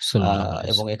সাল্লাম। সাল্লাল্লাহু আলাইহি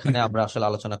এবং ওয়াসাল্লাম। এখানে আমরা আসলে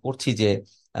আলোচনা করছি যে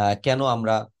কেন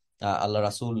আমরা আল্লাহ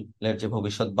রাসূলের যে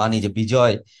ভবিষ্যৎবাণী, যে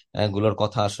বিজয় গুলোর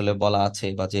কথা আসলে বলা আছে,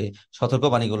 বা যে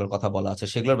সতর্কবাণী গুলোর কথা বলা আছে,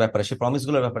 সেগুলোর ব্যাপারে, সেই প্রমিস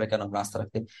গুলোর ব্যাপারে কেন আমরা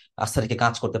আস্থা রেখে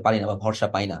কাজ করতে পারি না বা ভরসা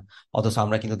পাই না। অথচ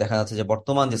আমরা কিন্তু দেখা যাচ্ছে যে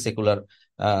বর্তমান যে সেকুলার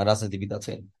রাজনীতিবিদ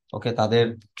আছে, ওকে,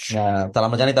 তারা,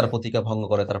 আমরা জানি তারা প্রতিজ্ঞা ভঙ্গ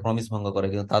করে, তারা প্রমিস ভঙ্গ করে,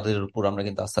 কিন্তু তাদের উপর আমরা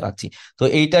কিন্তু আস্থা রাখছি। তো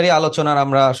এইটারই আলোচনার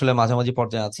আমরা আসলে মাঝামাঝি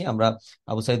পর্যায়ে আছি। আমরা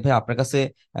আবু সাইদ ভাই আপনার কাছে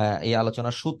এই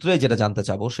আলোচনার সূত্রে যেটা জানতে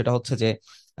চাবো সেটা হচ্ছে যে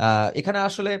এখানে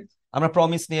আসলে আমরা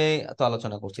প্রমিস নিয়ে তো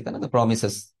আলোচনা করছি, তাই না? The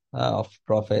promises of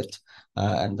prophet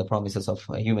and the promises of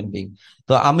human being.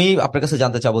 তো আমি আপনার কাছে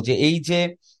জানতে চাবো যে এই যে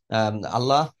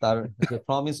আল্লাহ তার যে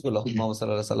প্রমিস গুলো মোহাম্মদ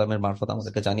সাল্লাল্লাহু সাল্লামের মারফত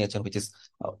আমাদেরকে জানিয়েছেন, হুইচ ইজ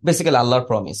বেসিক্যালি আল্লাহর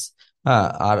প্রমিস। হ্যাঁ,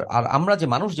 আর আর আমরা যে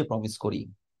মানুষ যে প্রমিস করি,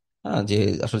 হ্যাঁ, যে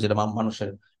আসলে যেটা মানুষের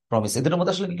প্রমিস, এদের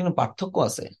মধ্যে আসলে কি কোনো পার্থক্য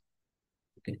আছে?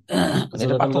 মানে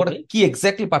এটা জাযাকাল্লাহ পার্থক্যটা ভাই, কি,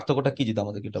 এক্স্যাক্টলি পার্থক্যটা কি, যদি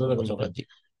আমাদেরকে এটা বলবেন জাযাকাল্লাহ ভাই। ছোট?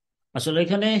 আসলে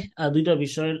এখানে দুইটা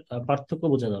বিষয়ের পার্থক্য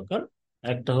বোঝা দরকার।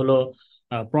 একটা হলো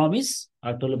প্রমিস, আর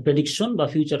একটা হলো প্রেডিকশন বা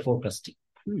ফিউচার ফোরকাস্টিং।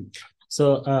 সো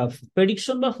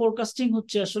প্রেডিকশন বা ফোরকাস্টিং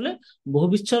হচ্ছে আসলে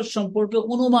ভবিষ্যৎ সম্পর্কে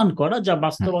অনুমান করা, যা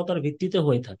বাস্তবতার ভিত্তিতে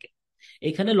হয়ে থাকে।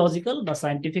 এখানে লজিক্যাল বা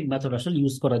সায়েন্টিফিক মেথড আসলে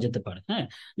ইউজ করা যেতে পারে। হ্যাঁ,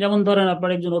 যেমন ধরেন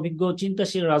আপনার একজন অভিজ্ঞ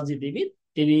চিন্তাশীল রাজনীতিবিদ,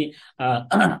 তিনি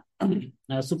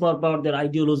সুপার পাওয়ারদের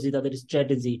আইডিওলজি, তাদের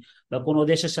স্ট্র্যাটেজি, বা কোনো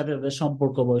দেশের সাথে তাদের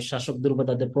সম্পর্ক, বা ওই শাসকদের উপর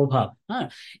তাদের প্রভাব, হ্যাঁ,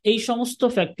 এই সমস্ত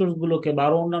ফ্যাক্টরস গুলোকে বা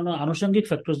আরো অন্যান্য আনুষঙ্গিক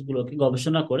ফ্যাক্টরস গুলোকে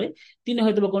গবেষণা করে তিনি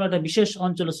হয়তো বা কোনো একটা বিশেষ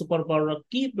অঞ্চলে সুপার পাওয়াররা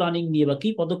কি প্ল্যানিং নিয়ে বা কি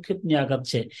পদক্ষেপ নিয়ে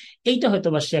আগাচ্ছে, এইটা হয়তো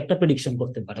বা সে একটা প্রেডিকশন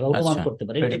করতে পারে বা অনুমান আচ্ছা, করতে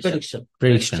পারে, এটা প্রেডিকশন। প্রেডিকশন।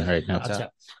 Prediction, right. আচ্ছা। আচ্ছা,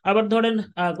 আবার ধরেন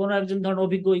কোনো একজন ধরেন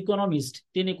অভিজ্ঞ ইকোনমিস্ট,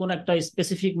 তিনি কোন একটা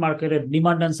স্পেসিফিক মার্কেটের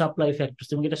ডিমান্ড এন্ড সাপ্লাই ফ্যাক্টরস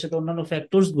এবং এটার সাথে অন্যান্য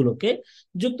ফ্যাক্টরস গুলোকে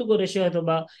যুক্ত করে সে হয়তো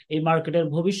বা এই মার্কেটের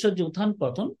ভবিষ্যৎ যে উত্থান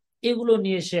পতন, এগুলো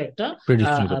নিয়ে সে একটা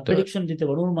প্রেডিকশন করতে পারে। প্রেডিকশন দিতে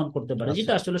পারে, অনুমান করতে পারে, আচ্ছা।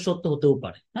 যেটা আসলে সত্য হতেও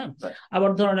পারে। হ্যাঁ, Right.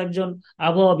 আবার ধরেন একজন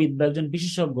আবহাওয়াবিদ বা একজন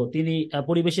বিশেষজ্ঞ, তিনি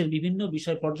পরিবেশের বিভিন্ন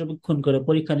বিষয় পর্যবেক্ষণ করে,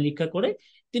 পরীক্ষা নিরীক্ষা করে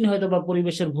তিনি হয়তো বা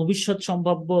পরিবেশের ভবিষ্যৎ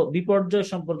সম্ভাব্য বিপর্যয়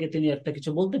সম্পর্কে তিনি একটা কিছু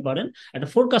বলতে পারেন, একটা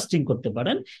ফোরকাস্টিং করতে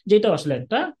পারেন, যেটা আসলে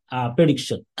একটা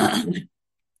প্রেডিকশন।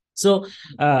 সো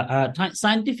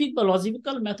সায়েন্টিফিক বা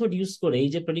লজিক্যাল মেথড ইউজ করে এই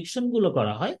যে প্রেডিকশন গুলো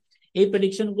করা হয়, এই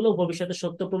প্রেডিকশন গুলো ভবিষ্যতে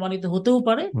সত্য প্রমাণিত হতেও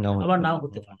পারে, নাও হতে আবার পারে। নাও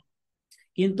হতে পারে।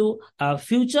 কিন্তু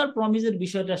ফিউচার প্রমিসের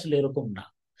বিষয়টা আসলে এরকম না।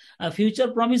 ফিউচার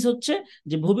প্রমিস হচ্ছে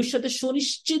যে ভবিষ্যতে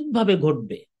সুনিশ্চিত ভাবে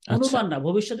ঘটবে, আচ্ছা, অনুমান না,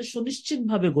 ভবিষ্যতে সুনিশ্চিত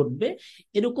ভাবে ঘটবে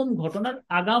এরকম ঘটনার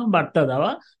আগাম বার্তা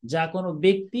দেওয়া, যা কোনো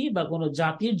ব্যক্তি বা কোনো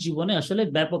জাতির জীবনে আসলে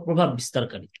ব্যাপক প্রভাব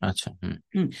বিস্তারকারী। আচ্ছা, হুম,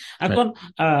 হুম, রাইট। এখন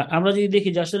আমরা যদি দেখি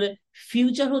যে আসলে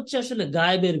ফিউচার হচ্ছে আসলে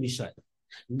গায়েবের বিষয়।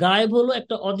 গায়েব হলো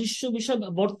একটা অদৃশ্য বিষয়,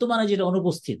 বর্তমানে যেটা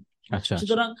অনুপস্থিত। আচ্ছা,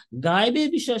 সুতরাং গায়েবের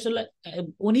বিষয় আসলে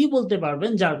উনি বলতে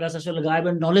পারবেন যার কাছে আসলে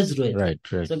গায়েবের নলেজ রয়েছে। রাইট,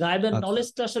 রাইট, তো গায়েবের আচ্ছা।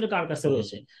 নলেজটা আসলে কার কাছে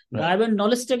রয়েছে? Right. গায়েবের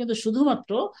নলেজটা কিন্তু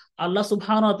শুধুমাত্র আল্লাহ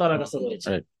সুবহানাহু ওয়া তাআলার কাছে রয়েছে।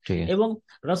 রাইট, ঠিক আছে। এবং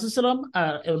রাসূল সাল্লাম,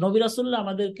 নবী রাসূলুল্লাহ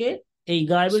আমাদেরকে এই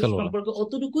গায়েবের সাল্লাল্লাহু, সম্পর্কে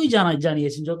অতটুকুই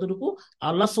জানিয়েছেন যতটুকু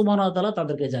আল্লাহ সুবহানাহু ওয়া তাআলা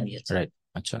তাদেরকে জানিয়েছেন। রাইট।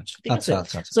 আচ্ছা, আচ্ছা, ঠিক আছে। আচ্ছা,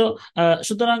 আচ্ছা, আচ্ছা। সো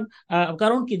সুতরাং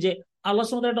কারণ কি, যে আল্লাহ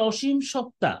সুবহানাহু ওয়া তাআলা একটা অসীম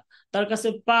সত্তা, তার কাছে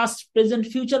পাস্ট প্রেজেন্ট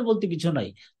ফিউচার বলতে কিছু নাই,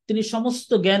 তিনি সমস্ত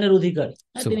জ্ঞানের অধিকারী।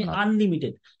 হ্যাঁ, তিনি সুবহানাল্লাহ,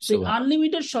 আনলিমিটেড। সেই সুবহান,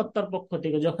 আনলিমিটেড সত্তার পক্ষ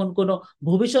থেকে যখন কোনো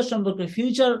ভবিষ্যৎ সম্পর্কে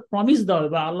ফিউচার প্রমিস দেওয়া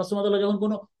হয়, বা আল্লাহ সুবহানাহু ওয়া তাআলা যখন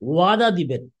কোনো ওয়াদা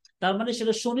দিবেন, তার মানে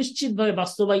সেটা সুনিশ্চিত ভাবে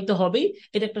বাস্তবায়িত হবেই,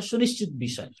 এটা একটা সুনিশ্চিত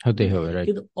বিষয়। হতেই হবে, রাইট।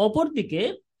 কিন্তু অপরদিকে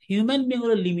হিউম্যান বিং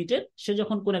হলো লিমিটেড। সে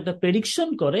যখন কোন একটা প্রেডিকশন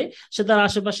করে, সে তার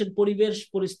আশেপাশের পরিবেশ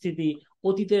পরিস্থিতি,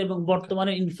 অতীতের এবং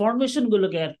বর্তমানের ইনফরমেশন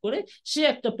গুলোকে অ্যাড করে সে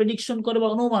একটা প্রেডিকশন করে বা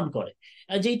অনুমান করে,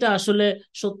 যেটা আসলে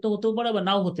সত্য হতেও পারে বা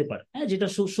নাও হতে পারে। হ্যাঁ, যেটা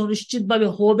সুনিশ্চিত ভাবে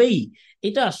হবেই,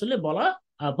 এটা আসলে বলা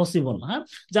পসিবল না। হ্যাঁ,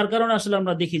 যার কারণে আসলে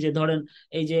আমরা দেখি যে ধরেন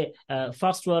এই যে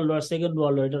first world war, second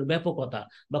world war, এটার ব্যাপকতা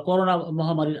বা করোনা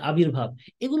মহামারীর আবির্ভাব,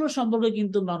 এগুলো সম্পর্কে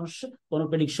কিন্তু মানুষ কোনো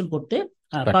প্রেডিকশন করতে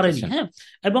পারেনি। পারতেছে। হ্যাঁ,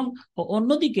 এবং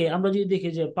অন্যদিকে আমরা যদি দেখি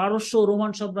যে পারস্য ও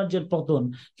রোমান সাম্রাজ্যের পতন,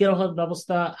 খিলাফত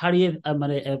ব্যবস্থা হারিয়ে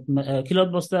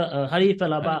খিলাফত ব্যবস্থা হারিয়ে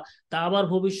ফেলা, বা তা আবার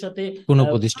ভবিষ্যতে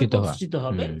পুনঃপ্রতিষ্ঠিত হওয়া। প্রতিষ্ঠিত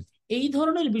হবে, এই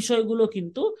ধরনের বিষয়গুলো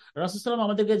কিন্তু রাসূল সাল্লাল্লাহু আলাইহি ওয়াসাল্লাম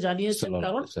আমাদেরকে জানিয়েছেন, সাল্লাল্লাহু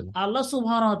কারণ আলাইহি ওয়াসাল্লাম। আল্লাহ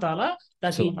সুবহানাহু ওয়া তাআলা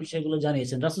তাকে এই সুবহান, বিষয়গুলো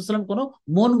জানিয়েছেন। রাসূল সাল্লাল্লাহু আলাইহি ওয়াসাল্লাম কোনো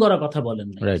মন গড়া কথা বলেন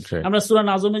নাই। Right, right. আমরা সূরা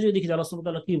নাজমে যদি দেখি আল্লাহ সুবহানাহু ওয়া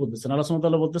তাআলা কি বলতেছেন, আল্লাহ সুবহানাহু ওয়া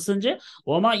তাআলা বলতেছেন যে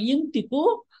ওয়ামা ইনতিকু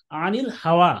আনিল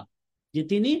হাওয়া, যে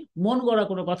তিনি মন গড়া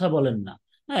কোনো কথা বলেন না।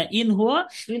 হ্যাঁ, ইন হুয়া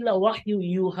ইল্লা ওয়াহয়ু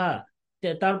ইউহা,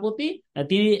 তার প্রতি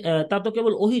তিনি তা তো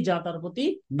কেবল ওহী যা তার প্রতি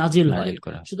নাজিল হয়। নাজিল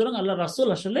করা। সুতরাং আল্লাহ রাসূল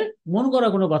আসলে মন করা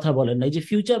কোনো কথা বলেন না। এই যে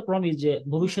ফিউচার প্রমিস, যে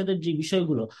ভবিষ্যতের যে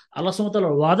বিষয়গুলো, আল্লাহ সুবহানাহু ওয়া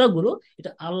তাআলার ওয়াদাগুলো,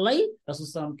 এটা আল্লাহই রাসূল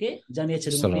সাল্লাল্লাহু আলাইহি ওয়াসাল্লামকে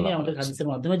জানিয়েছেন এবং তিনি সাল্লাল্লাহু আমাদের আলাইহি হাদিসের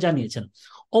ওয়াসাল্লাম। মাধ্যমে জানিয়েছেন।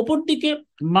 অপরদিকে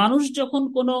মানুষ যখন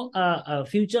কোনো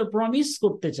ফিউচার প্রমিস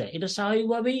করতে চায়, এটা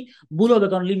স্বাভাবিকভাবেই ভুল হবে,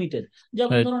 কারণ লিমিটেড।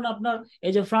 যেমন Right. ধরুন আপনার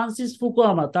এই যে ফ্রান্সিস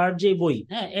ফুকুয়ামা, তার যে বই,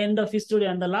 হ্যাঁ, end of history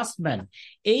and the last man,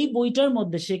 এই বইটার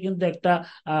মধ্যে সে কিন্তু একটা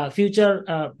ফিউচার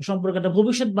সম্পর্কে একটা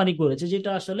ভবিষ্যৎবাণী করেছে,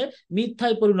 যেটা আসলে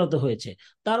মিথ্যায় পরিণত হয়েছে।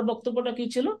 তার বক্তব্যটা কি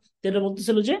ছিল? যেটা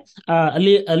বলতেছিল যে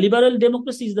liberal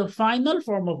democracy is the final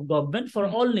form of government for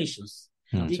all Nations.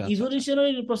 যে আচ্ছা, আচ্ছা, আচ্ছা।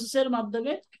 ইভলিউশনারি প্রসেসের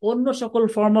মাধ্যমে অন্য সকল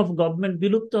ফর্ম অফ গভর্নমেন্ট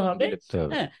বিলুপ্ত হবে। বিলুপ্ত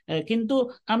হবে। হ্যাঁ, কিন্তু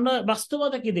আমরা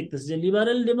বাস্তবতা কি দেখতেছি, যে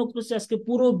লিবারেল ডেমোক্রেসি আজকে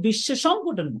পুরো বিশ্বে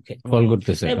সংকটের মুখে, ফল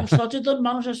করতেছে এবং এটা। সচেতন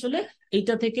মানুষ আসলে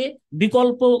এইটা থেকে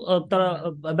বিকল্প তারা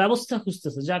ব্যবস্থা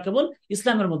খুঁজতেছে, যা কেবল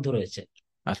ইসলামের মধ্যে রয়েছে।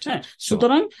 আচ্ছা, হ্যাঁ, আচ্ছা।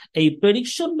 সুতরাং এই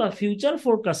প্রেডিকশন বা ফিউচার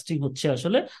ফোরকাস্টিং হচ্ছে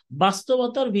আসলে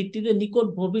বাস্তবতার ভিত্তিতে নিকট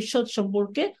ভবিষ্যৎ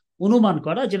সম্পর্কে অনুমান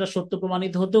করা, যেটা সত্য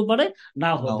প্রমাণিত হতেও পারে,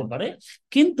 নাও হতে পারে।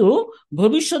 কিন্তু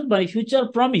ভবিষ্যৎবাণী, ফিউচার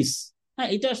প্রমিস, হ্যাঁ,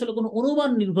 এটা আসলে কোনো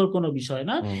অনুমান নির্ভর কোনো বিষয়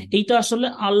না। এইটা আসলে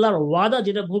আল্লাহর ওয়াদা,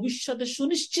 যেটা ভবিষ্যতে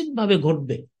সুনিশ্চিত ভাবে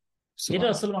ঘটবে, এটা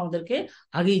আসলে আমাদেরকে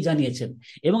আগেই জানিয়েছেন,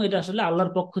 এবং এটা আসলে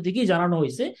আল্লাহর পক্ষ থেকেই জানানো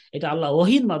হয়েছে। এটা আল্লাহ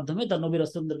ওহীর মাধ্যমে তার নবী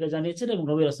রাসূলদেরকে জানিয়েছেন, এবং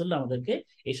নবী রাসূলুল্লাহ আমাদেরকে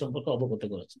এই সম্পর্কে অবগত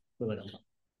করেছেন। সুবহানাল্লাহ।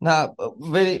 না,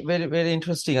 ভেরি ভেরি ভেরি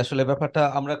ইন্টারেস্টিং আসলে ব্যাপারটা।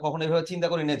 আমরা কখনো এভাবে চিন্তা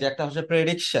করি না যে একটা হচ্ছে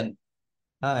প্রেডিকশন,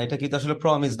 হ্যাঁ, এটা কিন্তু আসলে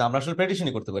প্রমিস না। আমরা আসলে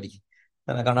প্রেডিকশনই করতে পারি,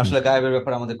 তাই না? কারণ আসলে গায়েবের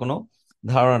ব্যাপারে আমাদের কোনো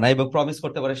ধারণা নাই, এবং প্রমিস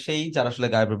করতে পারে সেই যার আসলে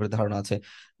গায়েবের ব্যাপারে ধারণা আছে।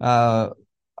 আহ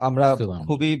আমরা সুবহানাল্লাহ।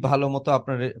 খুবই ভালো মতো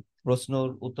আপনার প্রশ্নের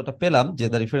উত্তরটা পেলাম, যে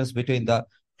the difference between the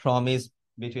promise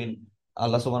between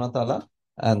আল্লাহ সুবহানাহু ওয়া তাআলা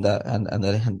and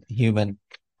the human,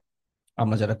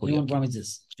 আমরা যারা করি আর হিউম্যান কি। প্রমিসেস।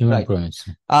 Human right. প্রমিস।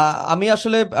 আমি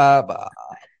আসলে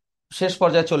শেষ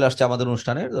পর্যায়ে চলে আসছে আমাদের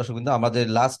অনুষ্ঠানের দর্শক, কিন্তু আমাদের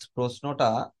লাস্ট প্রশ্নটা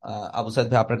আবু সাইদ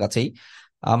ভাই আপনার কাছেই।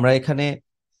 আমরা এখানে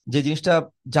যে জিনিসটা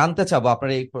জানতে চাবো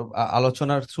আপনার এই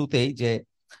আলোচনার থ্রুতেই, যে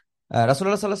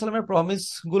রাসূলুল্লাহ সাল্লাল্লাহু আলাইহি সাল্লামের প্রমিস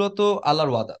গুলো তো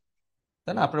আল্লাহর ওয়াদা,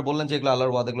 তাই না? আপনারা বললেন যে এগুলো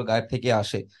আল্লাহর ওয়াদা, এগুলো গায়েব থেকে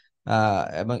আসে,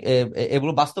 এবং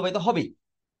এগুলো বাস্তবায়িত হবেই।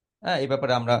 হ্যাঁ, এই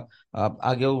ব্যাপারে আমরা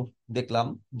আগেও দেখলাম,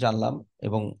 জানলাম,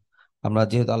 এবং আমরা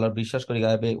যেহেতু আল্লাহর বিশ্বাস করি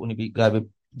গায়েবে, উনি গায়েবে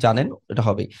জানেন, এটা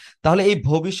হবেই। তাহলে এই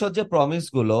ভবিষ্যৎ যে প্রমিস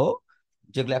গুলো,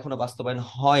 যেগুলো এখনো বাস্তবায়ন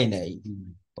হয় নাই,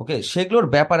 ওকে, সেগুলোর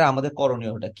ব্যাপারে আমাদের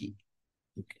করণীয়টা কি?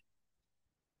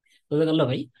 জাযাকাল্লাহ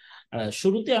ভাই।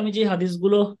 শুরুতে আমি যে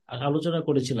হাদিসগুলো আলোচনা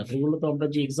করেছিলাম, এগুলো তো আমরা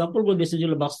যে এক্সাম্পল গুলো দিয়েছি,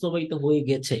 যেগুলো বাস্তবায়িত হয়ে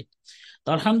গেছে, তো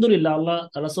আলহামদুলিল্লাহ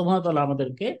আল্লাহ সুবহানাহু ওয়া তাআলা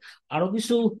আমাদেরকে আরো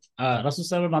কিছু রাসূল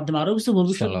সাল্লাল্লাহু মাধ্যমে আরো কিছু সাল্লাল্লাহু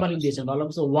ভবিষ্যৎবাণী আলাইহি দিয়েছেন, ভালো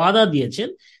কিছু ওয়াদা দিয়েছেন,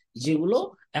 যেগুলো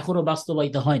এখনো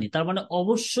বাস্তবায়িত হয়নি। তার মানে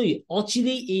অবশ্যই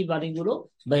অচিরেই এই বাণীগুলো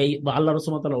বা আল্লাহ রাসূল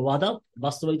সাল্লাল্লাহু আলাইহি ওয়া তাআলার ওয়াদা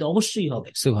বাস্তবায়িত অবশ্যই হবে।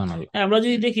 ওয়াসাল্লাম। সুবহানাল্লাহ। হ্যাঁ, আমরা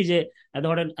যদি দেখি যে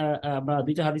ধরেন আমরা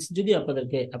দুইটা হাদিস যদি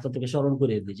আপনাদেরকে স্মরণ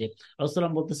করিয়ে দিই, যে রাসূল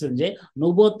সাল্লাল্লাহু বলতেছেন যে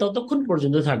নবুয়ত ততক্ষণ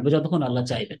পর্যন্ত থাকবে যতক্ষণ আল্লাহ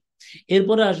চাইবেন।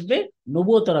 এরপরে আসবে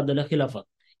নবুয়ত আর খিলাফত,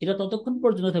 এটা ততক্ষণ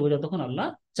পর্যন্ত থাকবে যতক্ষণ আল্লাহ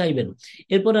চাইবেন।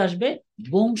 এরপরে আসবে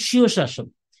বংশীয় শাসন,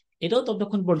 এটাও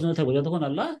ততক্ষণ পর্যন্ত থাকবে যতক্ষণ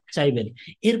আল্লাহ চাইবেন।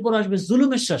 এরপর আসবে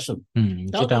জুলুমের শাসন,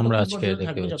 তাও যেটা আমরা ততক্ষণ আজকে পর্যন্ত দেখতে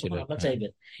থাকবে পাচ্ছি। যতক্ষণ আল্লাহ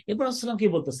চাইবেন। এরপর আসলাম কি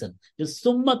বলতেছেন, যে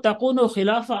সুম্মা তাকুনু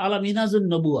খিলাফা আলা মিনাজুন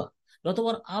নবুয়া,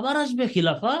 অতঃপর আবার আসবে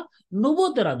খিলাফা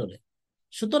নবুয়তের আদলে।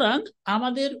 সুতরাং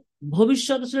আমাদের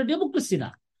ভবিষ্যৎ আসলে ডেমোক্রেসি না,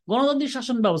 গণতান্ত্রিক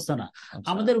শাসন ব্যবস্থা না,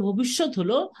 আমাদের ভবিষ্যৎ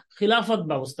হলো খিলাফত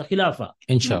ব্যবস্থা, খিলাফা।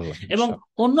 ইনশাআল্লাহ। এবং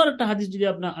অন্য একটা হাদিস যদি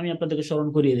আমি আপনাদেরকে স্মরণ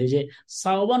করিয়ে দিই, যে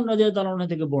সাওবান রাদিয়াল্লাহু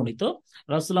আনহু থেকে বর্ণিত,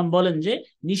 রাসূলুল্লাহ বলেন যে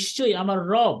নিশ্চয়ই আমার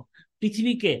রব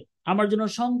পৃথিবীকে আমার জন্য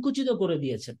সংকুচিত করে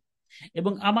দিয়েছেন,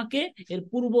 এবং আমাকে এর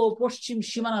পূর্ব ও পশ্চিম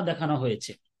সীমানা দেখানো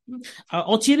হয়েছে।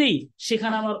 অচিরেই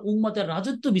সেখানে আমার উম্মতের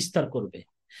রাজত্ব বিস্তার করবে।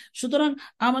 সুতরাং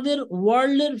আমাদের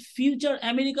ওয়ার্ল্ডের ফিউচার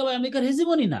আমেরিকা বা আমেরিকার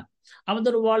হেজিমনি না,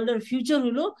 আমাদের ওয়ার্ল্ডের ফিউচার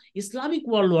হলো ইসলামিক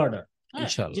ওয়ার্ল্ড অর্ডার, হ্যাঁ,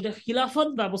 ইনশাআল্লাহ। যেটা খিলাফত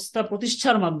ব্যবস্থা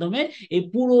প্রতিষ্ঠার মাধ্যমে এই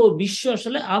পুরো বিশ্ব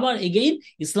আসলে আবার এগেইন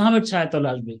ইসলামের ছায়াতলে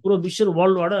আসবে, পুরো বিশ্বের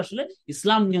ওয়ার্ল্ড অর্ডার আসলে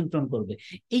ইসলাম নিয়ন্ত্রণ করবে।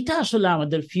 এটা আসলে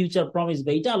আমাদের ফিউচার প্রমিস,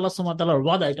 বা এটা আল্লাহ সুবহানাহু ওয়া তাআলার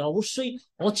ওয়াদা, এটা অবশ্যই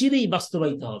অচিরেই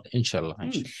বাস্তবায়িত হবে। ইনশাআল্লাহ।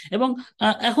 এবং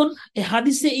এখন এই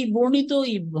হাদিসে এই বর্ণিত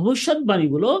এই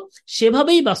ভবিষ্যৎবাণীগুলো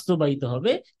সেভাবেই বাস্তবায়িত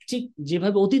হবে, ঠিক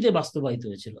যেভাবে অতীতে বাস্তবায়িত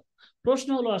হয়েছিল। প্রশ্ন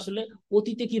হলো আসলে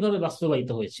অতীতে কিভাবে বাস্তবায়িত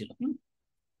হয়েছিল।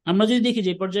 আমরা যদি দেখি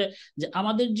যে পর্যায়ে, যে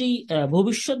আমাদের যেই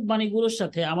ভবিষ্যৎবাণীগুলোর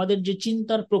সাথে আমাদের যে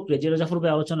চিন্তার প্রক্রিয়া, যেটা জাফর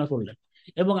ভাই আলোচনা করলেন,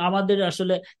 এবং আমাদের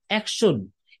আসলে অ্যাকশন,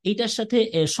 এইটার সাথে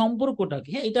সম্পর্কটা কি,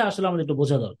 হ্যাঁ, এটা আসলে আমাদের একটু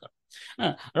বোঝা দরকার।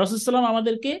 হ্যাঁ, রাসূলুল্লাহ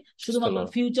আমাদেরকে শুধুমাত্র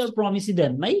সাল্লাল্লাহু ফিউচার প্রমিসই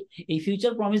দেন নাই, এই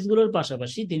ফিউচার প্রমিস গুলোর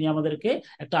পাশাপাশি তিনি আমাদেরকে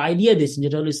একটা আইডিয়া দিয়েছেন,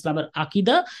 যেটা হলো ইসলামের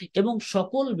আকীদা এবং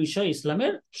সকল বিষয়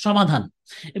ইসলামের সমাধান।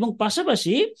 এবং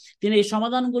পাশাপাশি তিনি এই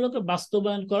সমাধানগুলোকে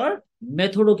বাস্তবায়ন করার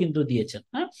মেথডও কিন্তু দিয়েছেন।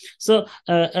 হ্যাঁ, সো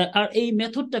আর এই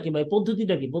মেথডটা কি বা এই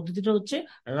পদ্ধতিটা কি? পদ্ধতিটা হচ্ছে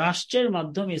রাষ্ট্রের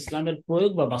মাধ্যমে ইসলামের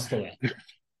প্রয়োগ বা বাস্তবায়ন।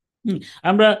 হুম,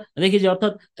 আমরা দেখি যে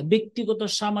অর্থাৎ ব্যক্তিগত,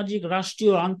 সামাজিক,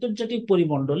 রাষ্ট্রীয়, আন্তর্জাতিক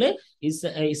পরিমণ্ডলে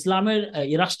ইসলামের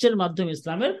এই রাষ্ট্রের মাধ্যমে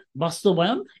ইসলামের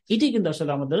বাস্তবায়ন, এটি কিন্তু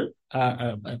আসলে আমাদের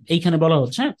এইখানে বলা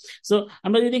হচ্ছে। হ্যাঁ, তো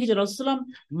আমরা যদি দেখি যে রাসূলুল্লাহ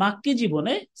মাক্কি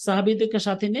জীবনে সাহাবীদেরকে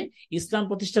সাথে নিয়ে ইসলাম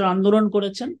প্রতিষ্ঠার আন্দোলন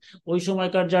করেছেন। ওই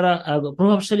সময়কার যারা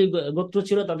প্রভাবশালী গোত্র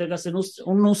ছিল তাদের কাছে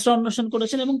নুসরা অন্বেষণ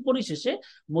করেছেন, এবং পরিশেষে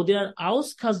মদিনার আউস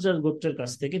খাজরাজ গোত্রের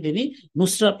কাছ থেকে তিনি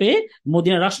নুসরা পেয়ে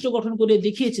মদিনা রাষ্ট্র গঠন করে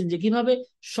দেখিয়েছেন যে কিভাবে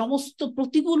সমস্ত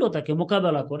প্রতিকূলতাকে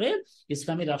মোকাবেলা করে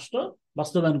ইসলামী রাষ্ট্র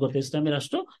বাস্তবায়ন করতে, ইসলামী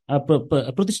রাষ্ট্র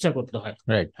প্রতিষ্ঠা করতে হয়।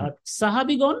 রাইট। আর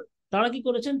সাহাবিগণ তারা কি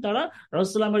করেছেন? তারা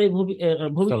রাসূলুল্লাহর এই সাল্লাল্লাহু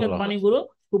আলাইহি ভবিষ্যৎবাণীগুলো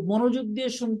খুব মনোযোগ দিয়ে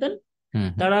শুনতেন। হুম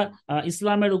হুম তারা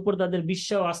ইসলামের উপর তাদের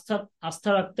বিশ্বাস ও আস্থা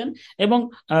রাখতেন, এবং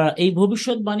এই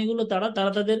ভবিষ্যৎবাণীগুলো তারা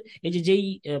তারা তাদের এই যে যেই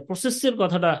প্রসেসের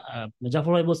কথাটা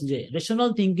জাফর ভাই বলছেন, যে রেশনাল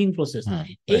থিঙ্কিং প্রসেস, হুম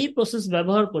এই প্রসেস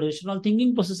ব্যবহার করে, রেশনাল থিঙ্কিং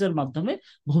প্রসেসের মাধ্যমে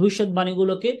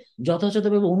ভবিষ্যৎবাণীগুলোকে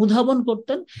যথাযথভাবে অনুধাবন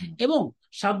করতেন এবং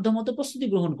সাধ্যমতো প্রস্তুতি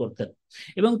গ্রহণ করতেন।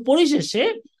 এবং পরিশেষে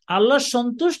আল্লাহর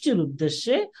সন্তুষ্টির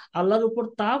উদ্দেশ্যে আল্লাহর উপর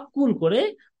তাওয়াক্কুল করে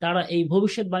তারা এই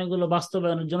ভবিষ্যৎবাণীগুলো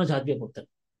বাস্তবায়নের জন্য ঝাঁপিয়ে পড়তেন।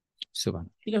 সুবহান।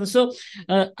 ঠিক আছে, সো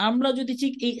আমরা যদি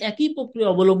ঠিক এই একই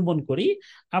প্রক্রিয়া অবলম্বন করি,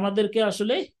 আমাদেরকে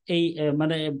আসলে এই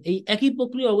মানে এই একই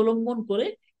প্রক্রিয়া অবলম্বন করে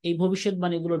এই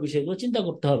ভবিষ্যৎবাণীগুলোর বিষয়গুলো চিন্তা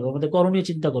করতে হবে, আমাদের করণীয়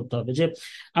চিন্তা করতে হবে, যে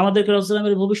আমাদেরকে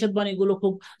রাসূলের ভবিষ্যৎবাণীগুলো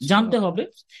খুব জানতে হবে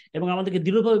এবং আমাদেরকে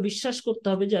দৃঢ়ভাবে বিশ্বাস করতে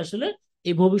হবে যে আসলে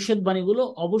এই ভবিষ্যৎবাণীগুলো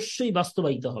অবশ্যই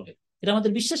বাস্তবায়িত হবে। এটা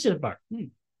আমাদের বিশ্বাসের পার্ট।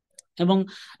 এবং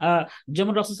আহ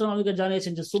যেমন রাসূল সাল্লাল্লাহু আলাইহি ওয়াসাল্লাম আমাদেরকে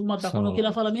জানিয়েছেন যে সুম্মা তাকুনু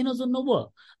খিলাফা আলা মিনহুন নবুওয়া,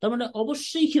 তার মানে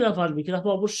অবশ্যই খিলাফা আসবে, খিলাফা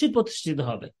অবশ্যই প্রতিষ্ঠিত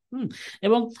হবে।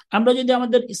 এবং আমরা যদি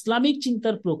আমাদের ইসলামিক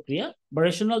চিন্তার প্রক্রিয়া বা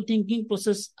রেশনাল থিঙ্কিং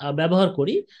প্রসেস ব্যবহার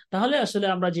করি, তাহলে আসলে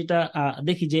আমরা যেটা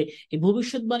দেখি যে এই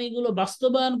ভবিষ্যৎবাণীগুলো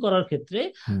বাস্তবায়ন করার ক্ষেত্রে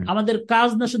হুম আমাদের কাজ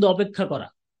না শুধু অপেক্ষা করা,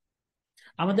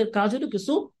 আমাদের কাজ হলো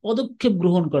কিছু পদক্ষেপ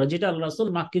গ্রহণ করা, যেটা আল্লাহ রাসূল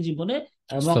মাক্কি জীবনে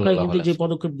মক্কায় সাল্লাল্লাহু কিন্তু যে আলাইহি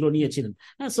পদক্ষেপগুলো নিয়েছিলেন।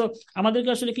 হ্যাঁ, সো আমাদেরকে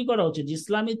আসলে কি করা উচিত? যে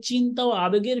ইসলামের চিন্তা ও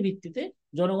আবেগের ভিত্তিতে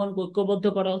জনগণকে ঐক্যবদ্ধ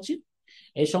করা উচিত।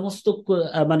 এই সমস্ত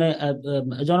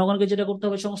জনগণকে যেটা করতে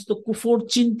হবে, সমস্ত কুফর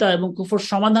চিন্তা এবং কুফর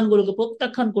সমাধানগুলোকে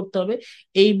প্রত্যাখ্যান করতে হবে,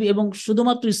 এই এবং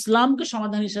শুধুমাত্র ইসলামকে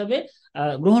সমাধান হিসাবে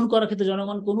গ্রহণ করার ক্ষেত্রে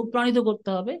জনগণকে অনুপ্রাণিত করতে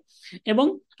হবে। এবং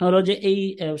হলো যে এই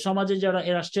সমাজে যারা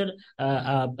এই রাষ্ট্রের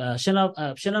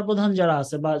সেনাপ্রধান যারা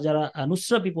আছে বা যারা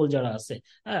নুসরা পিপল যারা আছে,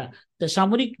 হ্যাঁ,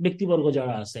 সামরিক ব্যক্তিবর্গ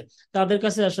যারা আছে, তাদের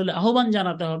কাছে আসলে আহ্বান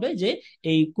জানাতে হবে যে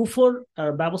এই কুফর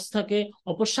ব্যবস্থাকে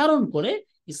অপসারণ করে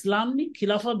ইসলামিক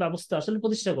খিলাফা ব্যবস্থা আসলে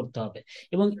প্রতিষ্ঠা করতে হবে।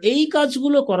 এবং এই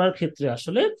কাজগুলো করার ক্ষেত্রে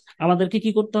আসলে আমাদেরকে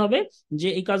কি করতে হবে? যে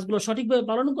এই কাজগুলো সঠিকভাবে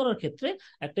পালন করার ক্ষেত্রে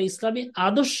একটা ইসলামী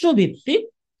আদর্শ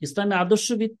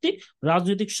ভিত্তিক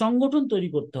রাজনৈতিক সংগঠন তৈরি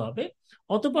করতে হবে।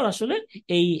 অতঃপর আসলে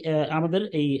এই আমাদের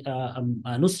এই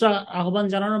নুসরা আহ্বান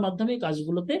জানানোর মাধ্যমে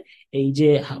কাজগুলোতে এই যে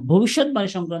ভবিষ্যৎবাণী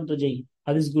সংক্রান্ত যেই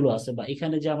হাদিসগুলো আছে বা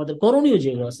এখানে যে আমাদের করণীয়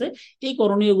যেগুলো আছে, এই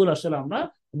করণীয় গুলো আসলে আমরা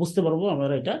বুঝতে পারবো, আমরা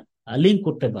এটা লিঙ্ক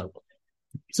করতে পারবো।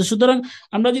 সুতরাং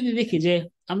আমরা যদি দেখি যে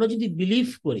আমরা যদি বিলিভ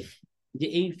করি যে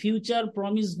এই ফিউচার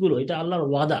প্রমিস গুলো এটা আল্লাহর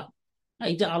ওয়াদা,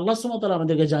 এটা আল্লাহ সুবহানাহু ওয়া তাআলা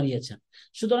আমাদেরকে জানিয়েছেন,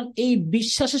 সুতরাং এই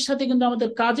বিশ্বাসের সাথে কিন্তু আমাদের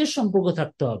কাজের সম্পর্ক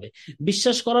থাকতে হবে।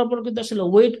 বিশ্বাস করার পর কিন্তু আসলে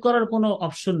ওয়েট করার কোনো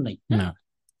অপশন নেই। না।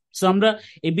 সো আমরা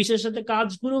এই বিষয়ের সাথে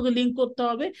কাজগুলোকে লিঙ্ক করতে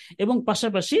হবে, এবং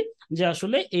পাশাপাশি যে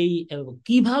আসলে এই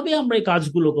কিভাবে আমরা এই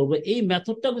কাজগুলো করবো, এই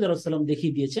মেথডটা রাসূলুল্লাহ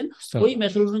দেখিয়ে দিয়েছেন, ওই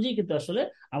মেথড অনুযায়ী কিন্তু আসলে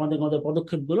আমাদের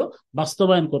পদক্ষেপগুলো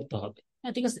বাস্তবায়ন করতে হবে।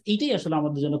 হ্যাঁ, ঠিক আছে, এইটাই আসলে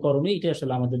আমাদের জন্য করণীয়, এটাই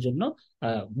আসলে আমাদের জন্য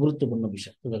গুরুত্বপূর্ণ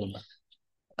বিষয়। জাযাকাল্লাহ।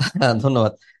 হ্যাঁ,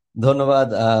 ধন্যবাদ। ধন্যবাদ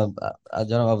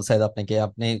জনাব আবু সাইদ, আপনাকে।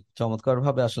 আপনি চমৎকার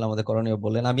ভাবে আসলে আমাদের করণীয়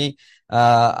বললেন। আমি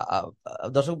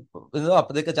দর্শক বৃন্দ,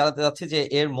 আপনাদেরকে জানাতে চাচ্ছি যে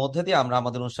এর মধ্যে দিয়ে আমরা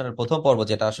আমাদের অনুষ্ঠানের প্রথম পর্ব,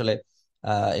 যেটা আসলে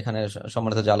এখানে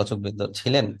সম্মানিত যে আলোচক বৃন্দ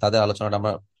ছিলেন তাদের আলোচনাটা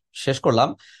আমরা শেষ করলাম,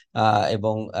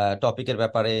 এবং টপিকের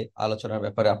ব্যাপারে, আলোচনার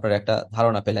ব্যাপারে আপনারা একটা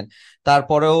ধারণা পেলেন।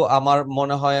 তারপরেও আমার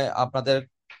মনে হয় আপনাদের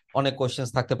অনেক কোশ্চেন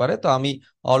থাকতে পারে। তো আমি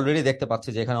অলরেডি দেখতে পাচ্ছি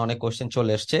যে এখানে অনেক কোশ্চেন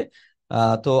চলে এসছে।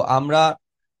 তো আমরা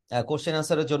কোশ্চেন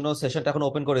আনসারের জন্য সেশনটা এখন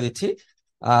ওপেন করে দিচ্ছি।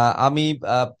 আমি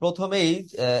প্রথমেই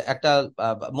একটা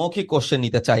মৌখিক কোশ্চেন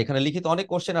নিতে চাই। এখানে লিখিত অনেক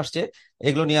কোশ্চেন আসছে,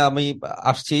 এগুলো নিয়ে আমি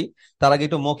আসছি। তার আগে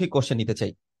একটু মৌখিক কোশ্চেন নিতে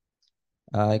চাই।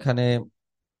 এখানে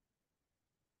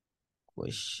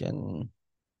কোশ্চেন,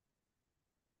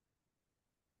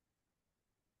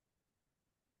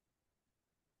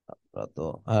 তো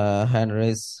হ্যান্ড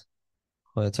রেজ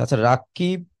হয়েছে। আচ্ছা,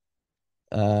 রাকিব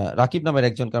রাকিব নামের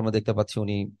একজনকে আমরা দেখতে পাচ্ছি,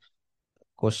 উনি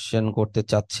কোশ্চেন করতে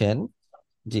চাচ্ছেন।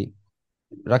 জি,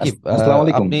 রাকিব, আসসালামু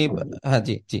আলাইকুম। আপনি, হ্যাঁ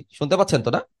জি জি, শুনতে পাচ্ছেন তো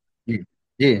না? জি,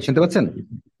 জি, শুনতে পাচ্ছেন?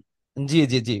 জি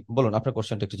জি জি, বলুন আপনার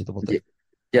কোশ্চেনটা একটু যদি বলতেন। জি,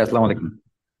 জি, আসসালামু আলাইকুম।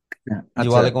 জি, আচ্ছা,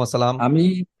 ওয়ালাইকুম আসসালাম। আমি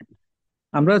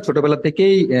আমরা ছোটবেলা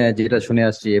থেকেই যেটা শুনে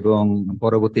আসছি এবং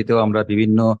পরবর্তীতেও আমরা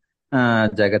বিভিন্ন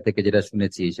জায়গা থেকে যেটা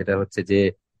শুনেছি সেটা হচ্ছে যে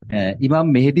ইমাম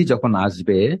মেহেদী যখন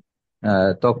আসবে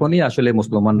তখনই আসলে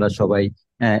মুসলমানরা সবাই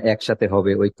একসাথে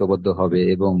হবে, ঐক্যবদ্ধ হবে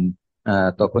এবং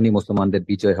তখনই মুসলমানদের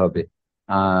বিজয় হবে।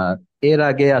 আহ এর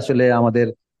আগে আসলে আমাদের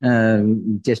আহ,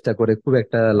 চেষ্টা করে খুব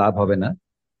একটা লাভ হবে না।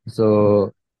 তো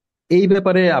এই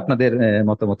ব্যাপারে আপনাদের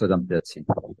মতামত জানতে চাচ্ছি।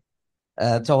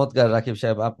 চমৎকার রাকিব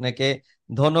সাহেব, আপনাকে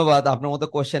ধন্যবাদ। আপনার মতো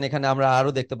কোশ্চেন এখানে আমরা আরো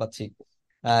দেখতে পাচ্ছি।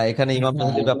 এখানে ইমাম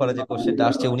মেহেদীর ব্যাপারে যে কোশ্চেনটা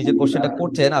আসছে, উনি যে কোশ্চেনটা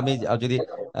করছেন, আমি যদি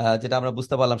যেটা আমরা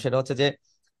বুঝতে পারলাম সেটা হচ্ছে যে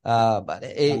মানে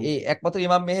এই এই একমাত্র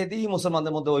ইমাম মেহেদী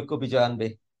মুসলমানদের মধ্যে ঐক্য বিজয় আনবে।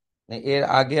 মানে এর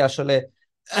আগে আসলে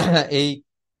এই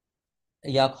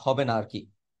ইয়াক হবে না আর কি।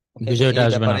 ওকে, তো বিষয়টা এই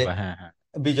আসবে না, ব্যাপারে বা হ্যাঁ হ্যাঁ।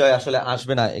 বিজয় আসলে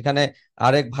আসবে না। এখানে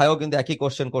আরেক ভাইও কিন্তু একই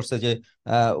কোশ্চেন করছে যে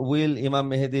উইল ইমাম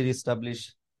মেহেদি রিস্টাবলিশ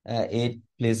ইট,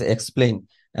 প্লিজ এক্সপ্লেইন।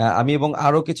 আমি এবং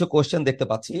আরো কিছু কোশ্চেন দেখতে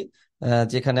পাচ্ছি,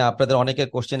 যেখানে আপনাদের অনেকের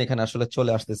কোশ্চেন এখানে আসলে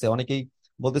চলে আসতেছে। অনেকেই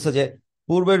বলতেছে যে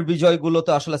পূর্বের বিজয়গুলো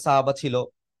তো আসলে সাহাবা ছিল।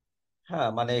 হ্যাঁ,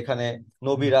 মানে এখানে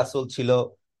নবী রাসূল ছিল,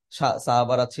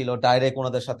 সাহাবারা ছিল, ডাইরেক্ট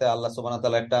ওনাদের সাথে আল্লাহ সুবহানাহু ওয়া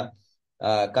তাআলার একটা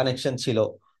কানেকশন ছিল।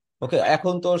 ওকে,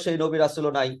 এখন তো সেই নবী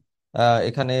রাসূলও নাই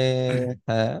এখানে।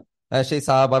 হ্যাঁ, সেই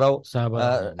সাহাবারাও সাহাবারাও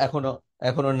নাই। এখনো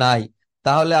এখনো নাই।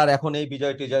 তাহলে আর এখন এই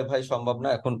বিজয় টিজয় ভাই সম্ভব না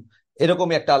এখন।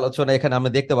 এরকমই একটা আলোচনা এখানে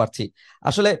আমরা দেখতে পাচ্ছি।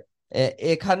 আসলে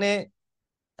এখানে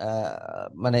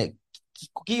মানে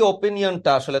কি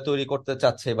ওপিনিয়নটা আসলে তৈরি করতে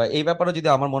চাচ্ছে, বা এই ব্যাপারে যদি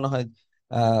আমার মনে হয়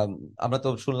আহ আমরা তো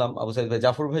শুনলাম আবু সাইদ ভাই,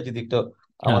 জাফর ভাই যদি একটু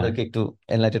হ্যাঁ আমাদেরকে একটু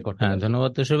এনলাইটেড করতেন হ্যাঁ, আর কি।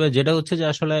 ধন্যবাদ তুষার ভাই। যেটা হচ্ছে যে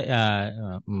আসলে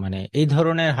মানে এই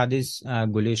ধরনের হাদিস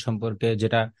গুলি সম্পর্কে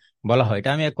যেটা বলা হয়,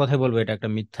 এটা আমি এক কথায় বলবো, এটা একটা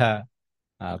মিথ্যা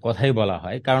কথাই বলা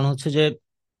হয়। কারণ হচ্ছে যে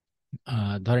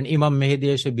ধরেন ইমাম মেহেদী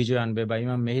এসে বিজয় আনবে, বা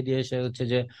ইমাম মেহেদী এসে হচ্ছে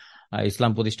যে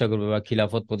ইসলাম প্রতিষ্ঠা করবে বা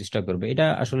খিলাফত প্রতিষ্ঠা করবে, এটা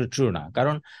আসলে ট্রু না।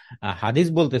 কারণ হাদিস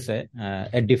বলতেছে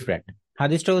ডিফারেন্ট।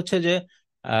 হাদিসটা হচ্ছে যে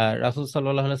রাসূল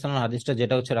সাল্লাল্লাহু আলাইহি সাল্লাম, হাদিসটা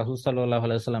যেটা হচ্ছে রাসূল সাল্লাল্লাহু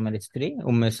আলাইহি সাল্লামের স্ত্রী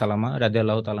উম্মে সালামা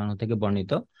রাদিয়াল্লাহু তাআলা আনহা থেকে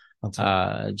বর্ণিত। আচ্ছা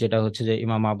যেটা হচ্ছে যে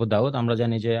ইমাম আবু দাউদ, আমরা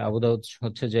জানি যে আবু দাউদ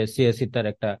হচ্ছে যে সিয়াসির তার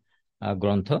একটা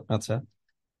গ্রন্থ। আচ্ছা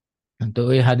তো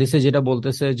ওই হাদিসে যেটা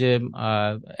বলতেছে যে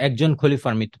আহ, একজন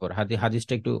খলিফার মৃত্যুর পর,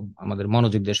 হাদিসটা একটু আমাদের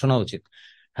মনোযোগ দিয়ে শোনা উচিত।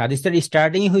 হাদিসটার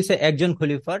স্টার্টিং হয়েছে একজন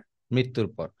খলিফার মৃত্যুর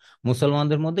পর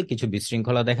মুসলমানদের মধ্যে কিছু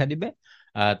বিশৃঙ্খলা দেখা দিবে।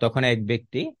 তখন এক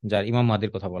ব্যক্তি, যার ইমাম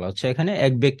মাহদির কথা বলা হচ্ছে এখানে,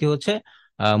 এক ব্যক্তি হচ্ছে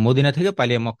মদিনা থেকে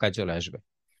পালিয়ে মক্কায় চলে আসবে।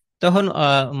 তখন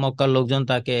মক্কার লোকজন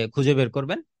তাকে খুঁজে বের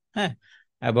করবেন। হ্যাঁ,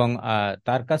 এবং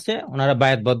তার কাছে ওনারা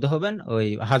বায়াতবদ্ধ হবেন ওই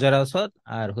হাজার আসওয়াদ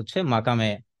আর হচ্ছে মাকামে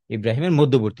ইব্রাহিমের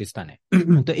মধ্যবর্তী স্থানে।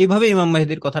 তো এইভাবে ইমাম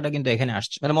মাহদির কথাটা কিন্তু এখানে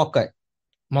আসছে মানে মক্কায়।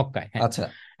 মক্কায়। হ্যাঁ, আচ্ছা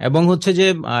এবং হচ্ছে যে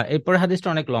এরপরে হাদিসটা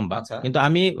অনেক লম্বা, আচ্ছা, কিন্তু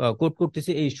আমি কোট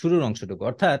করতেছি এই শুরুর অংশটুকু,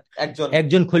 অর্থাৎ একজন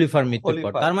একজন খলিফার মৃত্যুর পর,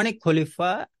 খলিফার। তার মানে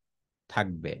খলিফা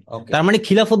থাকবে। ওকে, তার মানে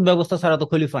খিলাফত ব্যবস্থা ছাড়া তো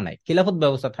খলিফা নাই, খিলাফত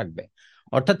ব্যবস্থা থাকবে।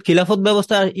 অর্থাৎ খিলাফত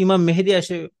ব্যবস্থা ইমাম মেহেদী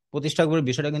এসে প্রতিষ্ঠা করবে,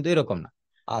 বিষয়টা কিন্তু এরকম না।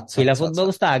 আচ্ছা আচ্ছা খিলাফত আচ্ছা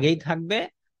ব্যবস্থা আগেই থাকবে,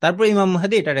 তারপর ইমাম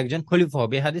মাহদী এটার একজন খলিফা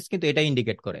হবে। এই হাদিস কিন্তু এটা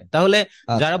ইন্ডিকেট করে। তাহলে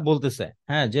যারা আচ্ছা বলতেছে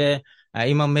হ্যাঁ যে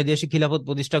ইমাম মেহেদী এসে খিলাফত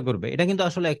প্রতিষ্ঠা করবে, এটা কিন্তু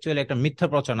আসলে অ্যাকচুয়ালি একটা মিথ্যা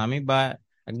প্রচারণা, আমি বা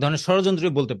এক ধরনের ষড়যন্ত্র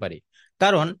বলতে পারি।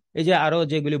 কারণ এই যে আরো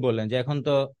যেগুলি বললেন যে এখন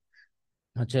তো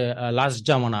হচ্ছে লাস্ট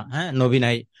জামানা, হ্যাঁ, নবী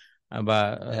নাই, বা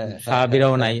হ্যাঁ হ্যাঁ হ্যাঁ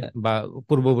সাহাবীরাও হ্যাঁ নাই, হ্যাঁ, বা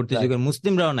পূর্ববর্তী রাইট। যুগের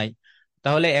মুসলিমরাও নাই।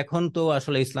 তাহলে এখন তো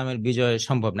আসলে ইসলামের বিজয়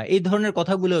সম্ভব না, এই ধরনের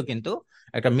কথাগুলো কিন্তু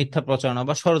একটা মিথ্যা প্রচারণা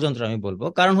বা ষড়যন্ত্র আমি বলবো।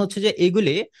 কারণ হচ্ছে যে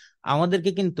এইগুলি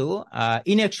আমাদেরকে কিন্তু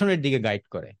ইনঅ্যাকশনের দিকে গাইড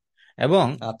করে। এবং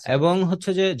আচ্ছা এবং হচ্ছে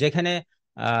যে যেখানে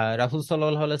রাসূল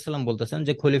সাল্লাল্লাহু আলাইহি সাল্লাম বলতেছেন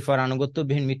যে খলিফার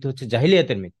আনুগত্যবিহীন মৃত্যু হচ্ছে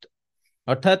জাহিলিয়াতের মৃত্যু।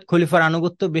 অর্থাৎ খলিফার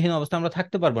আনুগত্যবিহীন অবস্থা আমরা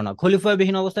থাকতে পারবো না,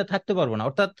 খলিফাবিহীন অবস্থায় থাকতে পারবো না,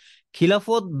 অর্থাৎ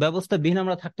খিলাফত ব্যবস্থাবিহীন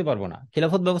আমরা থাকতে পারবো না।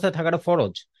 খিলাফত ব্যবস্থায় থাকাটা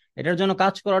ফরজ, এটার জন্য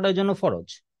কাজ করাটার জন্য ফরজ।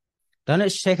 তাহলে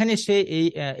সেখানে সে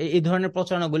এই ধরনের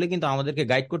প্রচারণাগুলি কিন্তু আমাদেরকে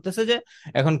গাইড করতেছে যে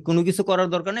এখন কোনো কিছু করার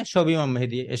দরকার নেই, সব ইমাম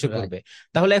মেহেদী এসে রাইট। করবে।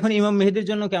 তাহলে এখন ইমাম মেহেদীর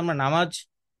জন্য কি আমরা নামাজ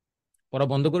পড়া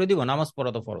বন্ধ করে দিব? নামাজ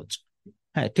পড়া তো ফরজ।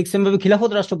 হ্যাঁ, ঠিক সেম ভাবে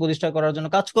খিলাফত রাষ্ট্র প্রতিষ্ঠা করার জন্য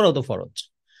কাজ করাও তো ফরজ।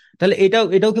 তাহলে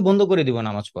এটাও কি বন্ধ করে দিব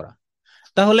নামাজ পড়া?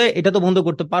 তাহলে এটা তো বন্ধ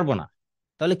করতে পারবো না।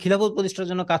 তাহলে খিলাফত প্রতিষ্ঠার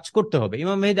জন্য কাজ করতে হবে।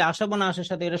 ইমাম মেহেদী আসা বা না আসার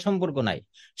সাথে এটা সম্পর্ক নাই।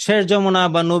 শেষ জমানা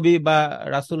বা নবী বা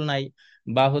রাসূল নাই,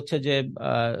 বা হচ্ছে যে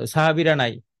সাহাবীরা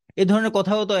নাই, এই ধরনের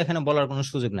কথাও তো এখানে বলার কোনো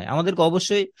সুযোগ নাই। আমাদেরকে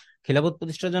অবশ্যই খিলাফত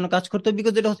প্রতিষ্ঠার জন্য কাজ করতে হবে,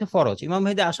 বিকজ এটা হচ্ছে ফরজ। ইমাম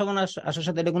মেহেদী আসার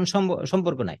সাথে এটা কোনো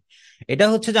সম্পর্ক নাই। এটা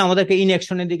হচ্ছে যে আমাদেরকে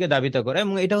ইনঅ্যাকশনের দিকে ধাবিত করে,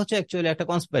 এবং এটা হচ্ছে অ্যাকচুয়ালি একটা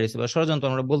কনস্পাইরেসি বা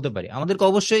ষড়যন্ত্র আমরা বলতে পারি। আমাদেরকে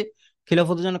অবশ্যই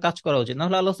খিলাফতের জন্য কাজ করা উচিত, না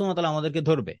হলে আল্লাহ সুবহানাহু ওয়া তাআলা আমাদেরকে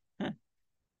ধরবে। হ্যাঁ,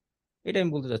 এটা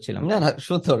আমি বলতে চাচ্ছিলাম। না না,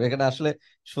 সুন্দর, এখানে আসলে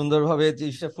সুন্দরভাবে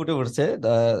জিনিসটা ফুটে উঠছে।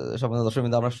 সম্মানিত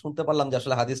দর্শকবৃন্দ, আমরা শুনতে পারলাম যে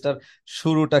আসলে হাদিসটার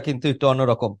শুরুটা কিন্তু একটু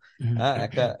অন্যরকম। হ্যাঁ,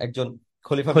 একজন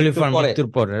খলিফা মৃত্যুর খলিফার পরে, মৃত্যুর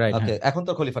পরে, রাইট, ওকে, হ্যাঁ, এখন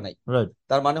তো খলিফা নাই, রাইট,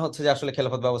 তার মানে হচ্ছে যে আসলে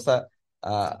খেলাফত ব্যবস্থা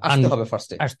আসতে হবে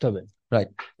ফার্স্টে। আসতে হবে। রাইট।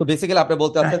 তো বেসিক্যালি আপনি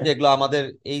বলতে চাচ্ছেন যে এগুলো আমাদের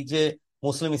এই যে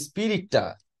মুসলিম স্পিরিটটা,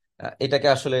 এটাকে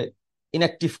আসলে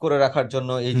ইনঅ্যাক্টিভ করে রাখার জন্য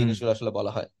এই জিনিসগুলো আসলে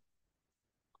বলা হয়।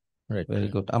 রাইট। Very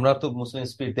good. আমরা তো মুসলিম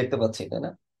স্পিরিট দেখতে পাচ্ছি, তাই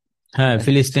না? হ্যাঁ,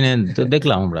 ফিলিস্তিনে তো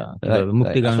দেখলাম আমরা রাইট কিভাবে রাইট।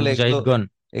 মুক্তিগামী আসলে এগুলো মুজাহিদগণ।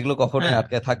 এগুলো কখনোই হ্যাঁ,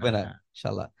 আটকে থাকবে না, হ্যাঁ,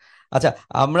 ইনশাল্লাহ। আচ্ছা,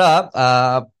 আমরা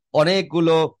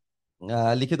অনেকগুলো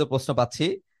লিখিত প্রশ্ন পাচ্ছি।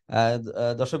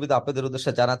 দর্শকবৃন্দ, আপনাদের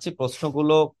উদ্দেশ্যে জানাচ্ছি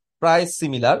প্রশ্নগুলো প্রায়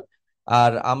সিমিলার,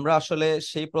 আর আমরা আসলে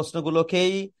সেই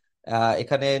প্রশ্নগুলোকেই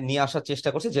এখানে নিয়ে আসার চেষ্টা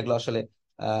করছি, যেগুলো আসলে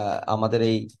আমাদের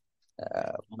এই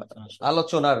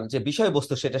আলোচনার যে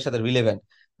বিষয়বস্তু সেটার সাথে রিলেভেন্ট।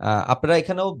 আপনারা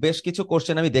এখানেও বেশ কিছু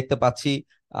কোশ্চেন আমি দেখতে পাচ্ছি।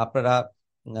 আপনারা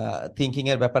থিঙ্কিং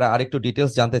এর ব্যাপারে আরেকটু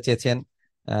ডিটেলস জানতে চেয়েছেন।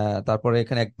 তারপরে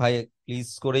এখানে এক ভাই প্লিজ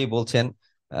করেই বলছেন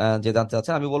যে জানতে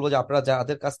চাচ্ছেন। আমি বলবো যে আপনারা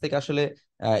যাদের কাছ থেকে আসলে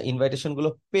ইনভাইটেশন গুলো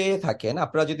পেয়ে থাকেন,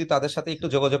 আপনারা যদি তাদের সাথে একটু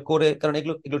যোগাযোগ করে, কারণ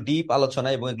এগুলো এগুলো ডিপ আলোচনা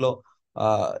এবং এগুলো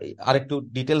আহ, আরেকটু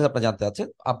ডিটেলস আপনারা জানতে চাচ্ছেন,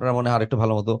 আপনারা মনে হয় আরেকটু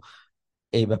ভালো মতো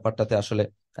এই ব্যাপারটাতে আসলে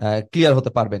ক্লিয়ার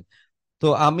হতে পারবেন। তো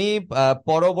আমি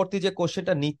পরবর্তী যে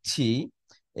কোশ্চেনটা নিচ্ছি,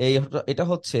 এই এটা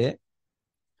হচ্ছে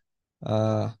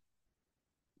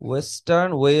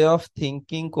ওয়েস্টার্ন ওয়ে অফ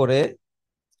থিঙ্কিং করে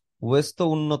ওয়েস্ট তো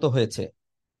উন্নত হয়েছে,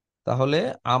 তাহলে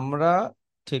আমরা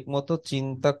ঠিকমতো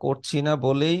চিন্তা করছি না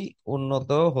বলেই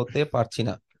উন্নত হতে পারছি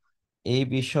না, এই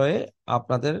বিষয়ে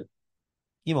আপনাদের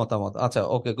কি মতামত? আচ্ছা,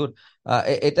 ওকে, গুড।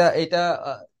 এটা এটা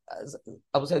আহ,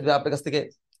 আবু সাইদ ভাই, আপনার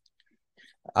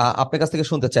কাছ থেকে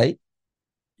শুনতে চাই।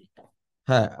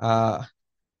 হ্যাঁ,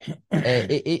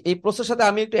 এই প্রশ্নের সাথে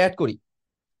আমি একটু অ্যাড করি।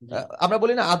 আমরা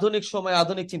বলি না আধুনিক সময়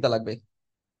আধুনিক চিন্তা লাগবে।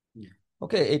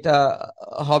 ওকে, এটা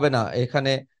হবে না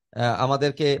এখানে।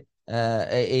 আমাদেরকে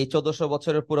এই 1400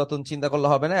 বছরের পুরাতন চিন্তা করলে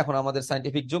হবে না, এখন আমাদের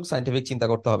সাইন্টিফিক যুগ, সাইন্টিফিক চিন্তা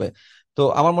করতে হবে। তো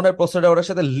আমার মনে হয় প্রশ্নটা ওটার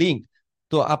সাথে লিঙ্ক।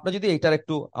 তো আপনি যদি এইটার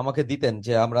একটু আমাকে দিতেন,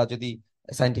 যে আমরা যদি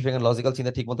সাইন্টিফিক এন্ড লজিক্যাল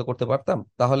চিন্তা ঠিক মতো করতে পারতাম,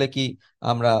 তাহলে কি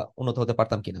আমরা উন্নত হতে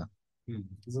পারতাম কিনা?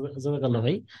 জাযাকাল্লাহ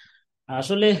ভাই।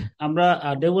 আসলে আমরা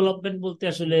ডেভেলপমেন্ট বলতে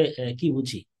আসলে কি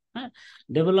বুঝি? হ্যাঁ,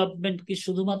 ডেভেলপমেন্ট কি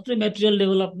শুধুমাত্র ম্যাটেরিয়াল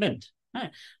ডেভেলপমেন্ট? হ্যাঁ,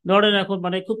 ধরেন এখন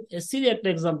মানে খুব সিরি একটা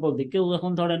এক্সাম্পল দিই, কেউ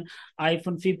এখন ধরেন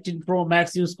iPhone 15 Pro Max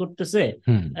ইউজ করতেছে,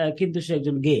 হুম, কিন্তু সে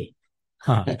একজন গে।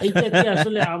 হ্যাঁ, এইটা কি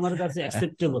আসলে আমার কাছে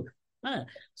অ্যাকসেপ্টেবল? হ্যাঁ,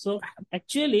 সো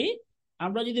অ্যাকচুয়ালি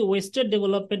আমরা যদি ওয়েস্টার্ন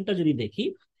ডেভেলপমেন্টটা যদি দেখি,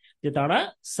 যে তারা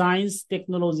সায়েন্স,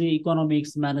 টেকনোলজি,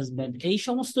 ইকোনমিক্স, ম্যানেজমেন্ট এই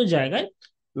সমস্ত জায়গায়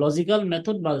লজিক্যাল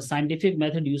মেথড বা সায়েন্টিফিক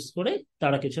মেথড ইউজ করে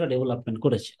তারা কিছুটা ডেভেলপমেন্ট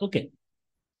করেছে। ওকে,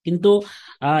 কিন্তু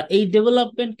এই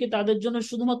ডেভেলপমেন্টকে তাদের জন্য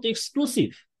শুধুমাত্র এক্সক্লুসিভ।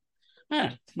 হ্যাঁ,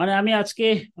 মানে আমি আজকে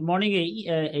মর্নিং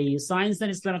এই সায়েন্স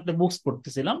এন্ড ইসলাম একটা বুকস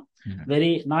পড়তেছিলাম,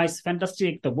 ভেরি নাইস ফ্যান্টাস্টিক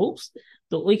একটা বুকস।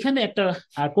 তো ওইখানে একটা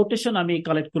কোটেশন আমি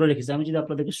কালেক্ট করে রেখেছি, আমি যদি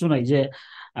আপনাদেরকে শোনাই যে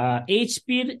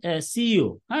এইচপির সিইও,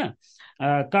 হ্যাঁ,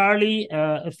 কার্লি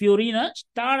ফিওরিনা,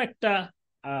 তার একটা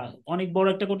অনেক বড়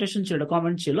একটা কোটেশন ছিল, একটা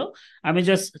কমেন্ট ছিল। আমি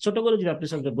জাস্ট ছোট করে যদি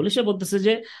আপনার সাথে বলি, সে বলতেছে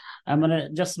যে মানে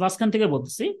জাস্ট মাঝখান থেকে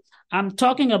বলতেছি, I am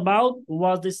talking about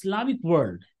was the Islamic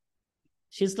world.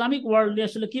 Say Islamic world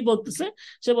আসলে কি বলতেছে?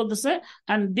 সে বলতেছে,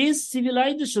 and this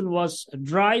civilization was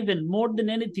driven more than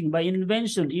anything by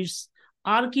invention. Its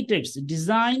architects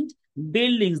designed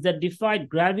buildings that defied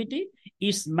gravity.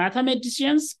 Its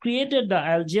mathematicians created the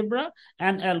algebra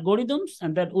and algorithms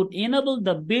and that would enable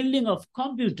the building of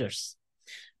computers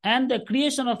and the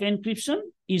creation of encryption.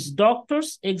 Its doctors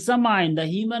examined the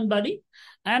human body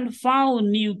and found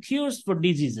new cures for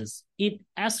diseases. Its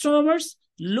astronomers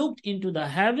looked into the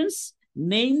heavens,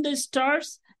 named the stars,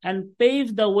 and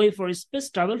paved the way for space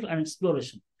travel and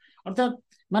exploration. অর্থাৎ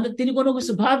মানে তিনি কোনো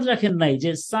কিছু বাদ রাখেন নাই,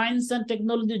 যে science and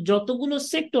টেকনোলজির যতগুলো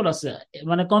সেক্টর আছে,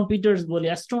 মানে কম্পিউটার বলি,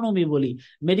 অ্যাস্ট্রোনমি বলি,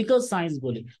 মেডিকেল সায়েন্স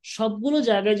বলি, সবগুলো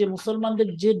জায়গায় যে মুসলমানদের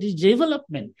যে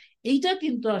ডেভেলপমেন্ট, এইটা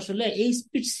কিন্তু আসলে এই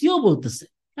স্পিড সিও বলতেছে।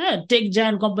 হ্যাঁ, টেক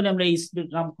জায়ান্ট কোম্পানি, আমরা এই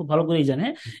নাম খুব ভালো করেই জানি।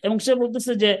 এবং সে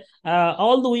বলতেছে যে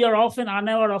although we are often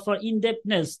unaware of our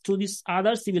ইনডেপথনেস to this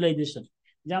other civilisation,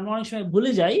 যে আমরা অনেক সময়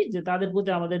ভুলে যাই যে তাদের প্রতি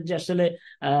আমাদের যে আসলে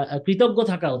কৃতজ্ঞ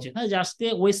থাকা উচিত। হ্যাঁ, যে আজকে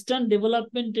ওয়েস্টার্ন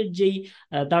ডেভেলপমেন্টের যেই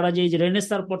তারা যে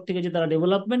রেনেসার পর থেকে যে তারা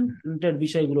ডেভেলপমেন্টের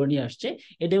বিষয়গুলো নিয়ে আসছে,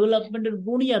 এই ডেভেলপমেন্টের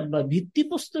বুনিয়াদ বা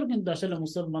ভিত্তিপ্রস্তর কিন্তু আসলে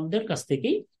মুসলমানদের কাছ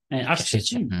থেকেই আসছে।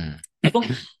 এবং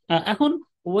এখন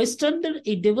ওয়েস্টার্নদের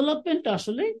এই ডেভেলপমেন্ট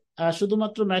আসলে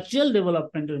শুধুমাত্র ম্যাটেরিয়াল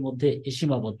ডেভেলপমেন্টের মধ্যে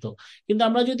সীমাবদ্ধ। কিন্তু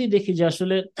আমরা যদি দেখি যে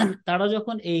আসলে তারা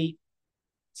যখন এই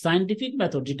সায়েন্টিফিক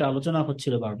মেথড, যেটা আলোচনা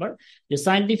হচ্ছিল বারবার, যে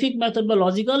সায়েন্টিফিক মেথড বা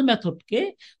লজিক্যাল মেথডকে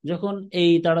যখন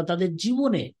তারা তাদের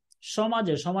জীবনে,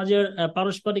 সমাজের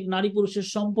পারস্পরিক নারী পুরুষের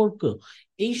সম্পর্ক,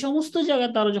 এই সমস্ত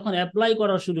জায়গায় তারা যখন অ্যাপ্লাই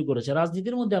করা শুরু করেছে,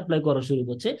 রাজনীতির মধ্যে অ্যাপ্লাই করা শুরু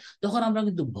করছে, তখন আমরা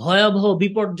কিন্তু ভয়াবহ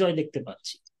বিপর্যয় দেখতে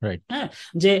পাচ্ছি। রাইট। হ্যাঁ,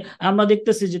 যে আমরা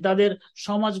দেখতেছি যে তাদের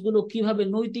সমাজগুলো কিভাবে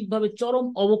নৈতিকভাবে চরম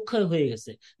অবক্ষয় হয়ে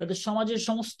গেছে, তাদের সমাজের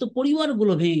সমস্ত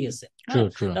পরিবারগুলো ভেঙে গেছে। ট্রু হ্যাঁ,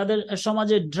 ট্রু তাদের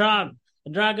সমাজে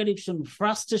ড্রাগ এডিকশন,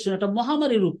 ফ্রাস্ট্রেশন একটা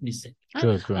মহামারী রূপ নিছে। হ্যাঁ,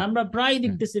 ট্রু ট্রু আমরা প্রায়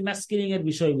দেখতেছি ম্যাসকিলিং এর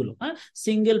বিষয়গুলো, হ্যাঁ,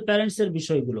 সিঙ্গেল প্যারেন্টস এর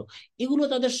বিষয়গুলো, এগুলো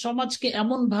তাদের সমাজকে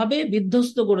এমন ভাবে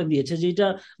বিধ্বস্ত করে দিয়েছে যেটা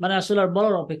মানে আসলে আর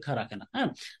বলার অপেক্ষা রাখে না। হ্যাঁ,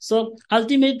 সো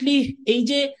আলটিমেটলি এই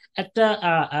যে একটা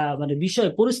মানে বিষয়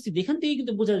পরিস্থিতি, এখান থেকে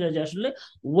কিন্তু বোঝা যায় যে আসলে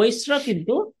ওয়েস্টরা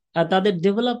কিন্তু তাদের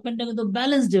ডেভেলপমেন্টটা কিন্তু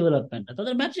ব্যালেন্স ডেভেলপমেন্ট,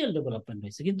 তাদের ম্যাটেরিয়াল ডেভেলপমেন্ট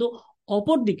হয়েছে। কিন্তু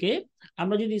অপরদিকে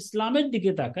আমরা যদি ইসলামের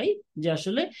দিকে তাকাই, যে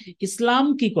আসলে ইসলাম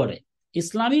কি করে,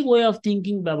 ইসলামিক ওয়ে অফ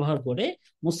থিঙ্কিং ব্যবহার করে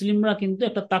মুসলিমরা কিন্তু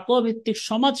একটা তাকওয়া ভিত্তিক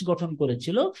সমাজ গঠন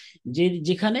করেছিল,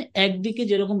 যেখানে একদিকে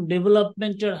যেরকম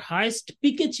ডেভেলপমেন্টের হাইস্ট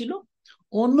পিকে ছিল,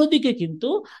 অন্যদিকে কিন্তু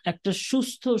একটা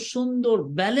সুস্থ সুন্দর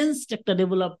ব্যালেন্সড একটা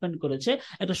ডেভেলপমেন্ট করেছে,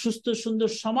 একটা সুস্থ সুন্দর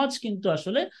সমাজ কিন্তু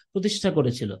আসলে প্রতিষ্ঠা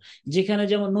করেছিল, যেখানে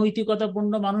যেমন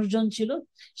নৈতিকতাপূর্ণ মানুষজন ছিল,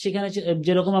 সেখানে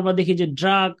যেরকম আমরা দেখি যে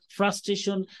ড্রাগ,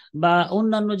 ফ্রাস্ট্রেশন বা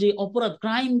অন্যান্য যে অপরাধ,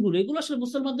 ক্রাইম গুলো, এগুলো আসলে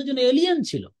মুসলমানদের জন্য এলিয়েন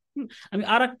ছিল। আমি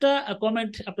আর একটা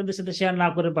কমেন্ট আপনাদের সাথে শেয়ার না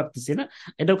করে পারতেছি না,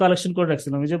 এটাও কালেকশন করে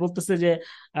রাখছিলাম। আমি যে বলতেছে যে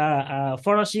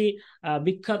ফরাসি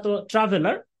বিখ্যাত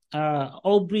ট্রাভেলার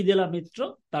অব্রি দেলা মিত্র,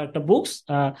 তার একটা বুকস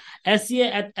এসিয়া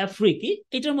এট আফ্রিকি,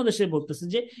 এটার মধ্যে সে বলতেছে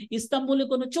যে ইস্তাম্বুলে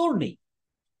কোনো চোর নেই।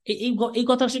 এই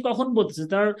কথা সে কখন বলতেছে,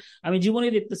 তার আমি জীবনে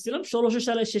দেখতেছিলাম 1600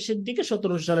 সালের শেষের দিকে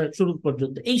 1700 সালের শুরু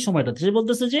পর্যন্ত, এই সময়টাতে সে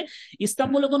বলতেছে যে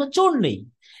ইস্তাম্বুলে কোনো চোর নেই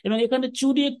এবং এখানে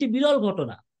চুরি একটি বিরল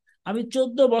ঘটনা। আমি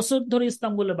 14 বছর ধরে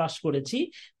ইস্তাম্বুলে বাস করেছি,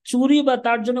 চুরি বা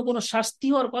তার জন্য কোনো শাস্তি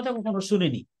হওয়ার কথা কখনো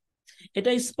শুনিনি। এটা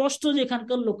স্পষ্ট যে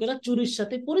এখানকার লোকেরা চুরির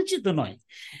সাথে পরিচিত নয়,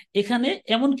 এখানে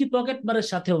এমনকি পকেট মারের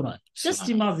সাথেও নয়। জাস্ট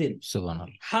ইমাজিন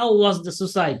সুবহানাল্লাহ। How was the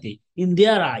society in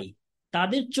their eye,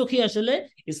 তাদের চোখে আসলে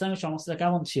ইসলামী সমাজটা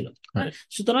কেমন ছিল।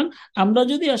 সুতরাং আমরা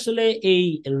যদি আসলে এই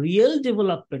রিয়েল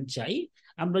ডেভেলপমেন্ট চাই,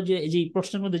 আমরা যে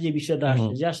প্রশ্নের মধ্যে যে বিষয়টা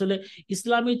আসছে, যে আসলে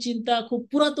ইসলামী চিন্তা খুব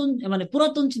পুরাতন, মানে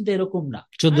পুরাতন চিন্তা এরকম না,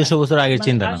 1400 বছর আগের মানে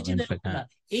চিন্তা না, আগে চিন্তা ইনফ্যাক্ট। এরকম হ্যাঁ,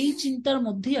 না। এই চিন্তার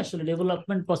মধ্যেই আসলে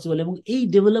ডেভেলপমেন্ট পসিবল, এবং এই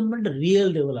development real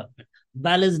development,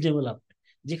 balance development,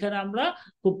 যেখানে আমরা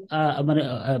খুব মানে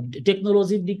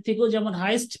টেকনোলজির দিক থেকেও যেমন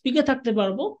হাইস্ট পিকে থাকতে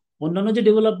পারবো, অন্যান্য যে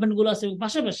ডেভেলপমেন্ট গুলো আছে, এবং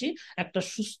পাশাপাশি একটা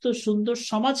সুস্থ সুন্দর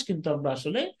সমাজ কিন্তু আমরা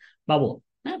আসলে পাবো।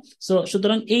 হ্যাঁ,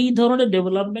 সুতরাং এই ধরনের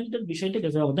ডেভেলপমেন্টের বিষয়টা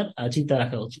আমাদের চিন্তা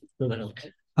রাখা উচিত।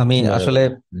 আমি আসলে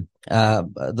বারাকাল্লাহ। হুম। আহ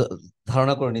দ-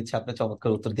 ধারণা করে নিচ্ছি আপনি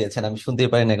চমৎকার উত্তর দিয়েছেন, আমি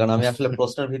শুনতেই পারি না, কারণ আমি আসলে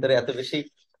প্রশ্নের ভিতরে এত বেশি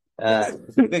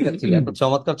ঢুকে গেছি, এত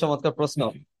চমৎকার চমৎকার প্রশ্ন।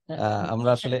 আমরা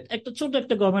আসলে একটা ছোট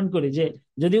একটা কমেন্ট করি, যে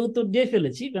যদি উত্তর দিয়ে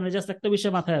ফেলেছি, কারণ জাস্ট একটা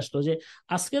বিষয় মাথায় আসলো, যে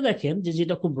আজকে দেখেন যে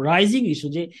যেটা খুব রাইজিং ইস্যু,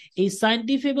 যে এই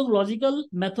সায়েন্টিফিক এবং লজিক্যাল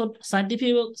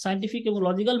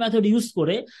মেথড ইউজ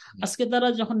করে আজকে তারা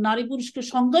যখন নারী পুরুষকে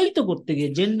সংজ্ঞায়িত করতে গিয়ে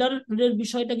জেন্ডারের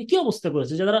বিষয়টাকে কি অবস্থা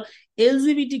করেছে, যে তারা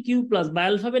LGBTQ+ বা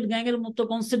অ্যালফাবেট গ্যাং এর মতো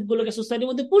কনসেপ্ট গুলোকে সোসাইটির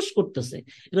মধ্যে পুশ করতেছে,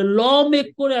 এটা ল মেক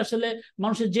করে আসলে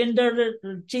মানুষের জেন্ডার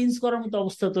চেঞ্জ করার মতো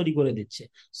অবস্থা তৈরি করে দিচ্ছে।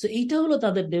 সো এইটা হলো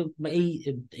তাদের এই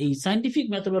এই সায়েন্টিফিক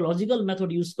মেথড বা লজিক্যাল মেথড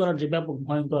ইউজ করার যে ব্যাপক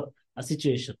ভয়ঙ্কর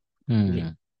সিচুয়েশন। হুম।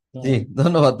 জি,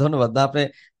 ধন্যবাদ ধন্যবাদ। না, আপনি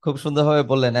খুব সুন্দরভাবে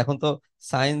বললেন। এখন তো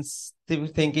সায়েন্স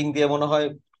থিঙ্কিং দিয়ে মনে হয়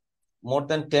more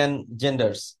than 10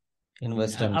 genders in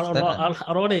western, তাই না?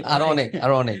 আরো অনেক আরো অনেক অনেক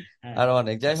আরো অনেক হ্যাঁ। আরো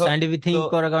অনেক, যাই হোক। সায়েন্টিফিক তো থিঙ্ক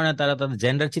করার কারণে তারা তাদের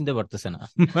জেন্ডার চিনতে পারতেছে না,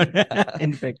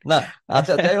 ইনফ্যাক্ট। না,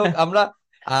 আচ্ছা, যাই হোক, আমরা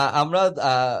আমরা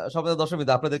সবাই দর্শক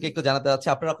বিন্দু, আপনাদেরকে একটু জানাতে চাচ্ছি,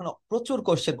 আপনারা এখন প্রচুর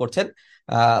কোশ্চেন করছেন।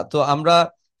 তো আমরা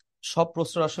সব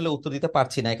প্রশ্ন আসলে উত্তর দিতে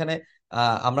পারছি না এখানে।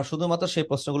 আমরা শুধুমাত্র সেই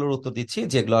প্রশ্নগুলোর উত্তর দিচ্ছি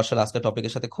যেগুলো আসলে আজকের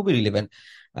টপিকের সাথে খুবই রিলেভেন্ট।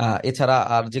 এছাড়া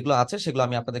আর যেগুলো আছে সেগুলো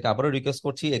আমি আপনাদেরকে আবারও রিকোয়েস্ট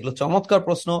করছি, এগুলো চমৎকার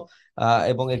প্রশ্ন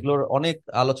এবং এগুলোর অনেক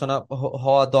আলোচনা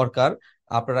হওয়া দরকার।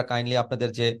 আপনারা কাইন্ডলি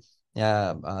আপনাদের যে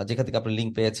যেখান থেকে আপনি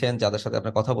লিঙ্ক পেয়েছেন, যাদের সাথে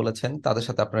আপনি কথা বলেছেন, তাদের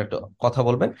সাথে আপনারা একটু কথা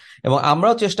বলবেন, এবং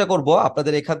আমরাও চেষ্টা করব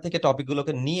আপনাদের এখান থেকে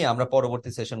টপিকগুলোকে নিয়ে আমরা পরবর্তী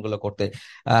সেশনগুলো করতে।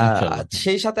 ইনশাআল্লাহ।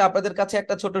 সেই সাথে আপনাদের কাছে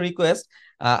একটা ছোট রিকোয়েস্ট,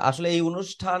 আসলে এই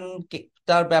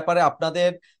অনুষ্ঠানটার ব্যাপারে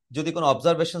আপনাদের যদি কোনো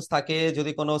অবজারভেশন থাকে,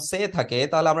 যদি কোনো সে থাকে,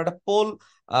 তাহলে আমরা একটা পোল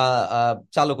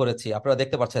চালু করেছি, আপনারা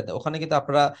দেখতে পাচ্ছেন ওখানে। কিন্তু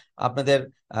আপনারা আপনাদের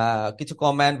কিছু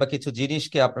কমেন্ট বা কিছু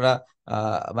জিনিসকে আপনারা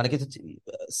মানে কিছু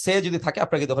সে যদি থাকে,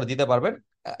 আপনারা কিন্তু ওখানে দিতে পারবেন।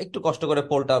 একটু কষ্ট করে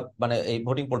পোলটা, মানে এই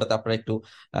ভোটিং পোলটাতে আপনারা একটু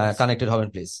কানেক্টেড হবেন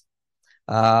প্লিজ।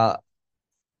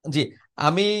 জি,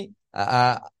 আমি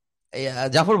আহ,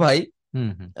 জাফর ভাই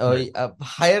হুম হুম ওই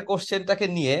ভাইয়ের কোশ্চেনটাকে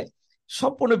নিয়ে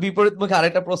সম্পূর্ণ বিপরীতমুখী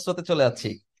আরেকটা প্রশ্নতে চলে যাচ্ছি।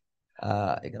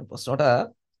 এখানে প্রশ্নটা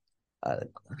আহ,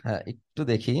 হ্যাঁ একটু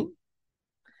দেখি।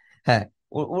 হ্যাঁ,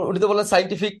 উনি তো বললেন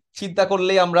সাইন্টিফিক চিন্তা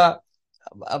করলেই আমরা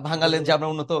ভাঙালেন যে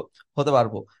আমরা উন্নত হতে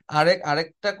পারবো।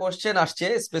 আরেকটা কোশ্চেন আসছে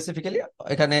স্পেসিফিক্যালি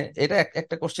এখানে। এটা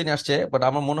একটা কোশ্চেন আসছে, বাট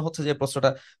আমার মনে হচ্ছে যে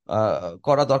প্রশ্নটা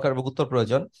করা দরকার এবং উত্তর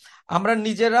প্রয়োজন। আমরা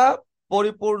নিজেরা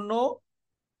পরিপূর্ণ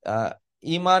আহ,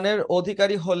 ইমানের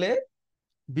অধিকারী হলে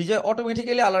বিজয়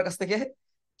অটোমেটিক্যালি আল্লাহর কাছ থেকে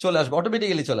চলে আসবে,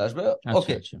 অটোমেটিক্যালি চলে আসবে। আচ্ছা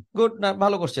ওকে, আচ্ছা গুড, না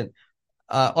ভালো কোশ্চেন।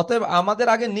 অতএব আমাদের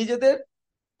আগে নিজেদের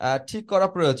ঠিক করা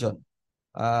প্রয়োজন।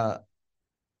 আহ,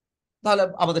 তাহলে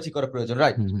আমাদের ঠিক করা প্রয়োজন,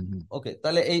 রাইট? হুম হুম হুম ওকে,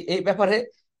 তাহলে এই এই ব্যাপারে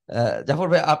জাফর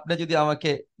ভাই আপনি যদি আমাকে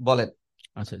বলেন।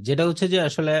 আচ্ছা, যেটা হচ্ছে যে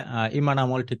আসলে ইমান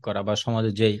আমল ঠিক করা বা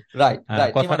সমাজে যেই রাইট,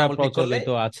 রাইট, ইমান কথাটা আমল ঠিক করলে। প্রচলিত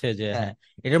আছে যে হ্যাঁ। হ্যাঁ,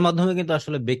 এটার মাধ্যমে কিন্তু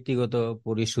আসলে ব্যক্তিগত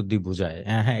পরিশুদ্ধি বোঝায়।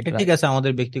 হ্যাঁ হ্যাঁ, এটা ঠিক রাইট। আছে,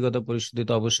 আমাদের ব্যক্তিগত পরিশুদ্ধি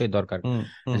তো অবশ্যই দরকার, হুম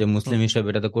হুম যে হুম। মুসলিম হিসেবে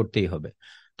এটা তো করতেই হবে।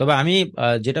 তবে আমি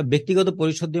যেটা ব্যক্তিগত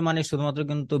পরিশুদ্ধি মানে শুধুমাত্র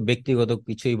কিন্তু ব্যক্তিগত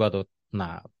কিছু ইবাদত না।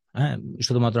 হ্যাঁ,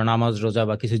 শুধুমাত্র নামাজ রোজা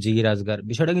বা কিছু জিগির আজগার,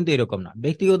 বিষয়টা কিন্তু এরকম না।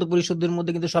 ব্যক্তিগত পরিশুদ্ধির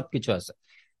মধ্যে কিন্তু সবকিছু আছে।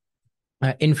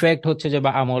 ইনফ্যাক্ট হচ্ছে যে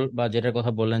বা আমল বা যেটার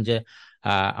কথা বললেন যে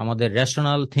আমাদের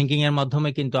রেশনাল থিঙ্কিং এর মাধ্যমে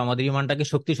কিন্তু আমাদের ইমানটাকে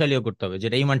শক্তিশালীও করতে হবে,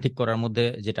 যেটা ইমান ঠিক করার মধ্যে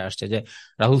যেটা আসছে যে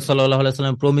রাহুল সাল্লাহ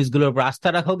সাল্লাম প্রমিস গুলোর উপর আস্থা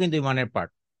রাখাও কিন্তু ইমানের পার্ট।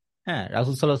 হ্যাঁ,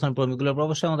 রাহুল সাল্লাহ সাল্লাম প্রমিস গুলোর উপর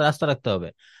অবশ্যই আমাদের আস্থা রাখতে হবে।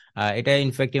 এটা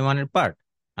ইনফ্যাক্ট ইমানের পার্ট।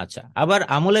 আচ্ছা, আবার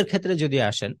আমলের ক্ষেত্রে যদি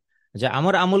আসেন, যে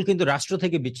আমার আমল কিন্তু রাষ্ট্র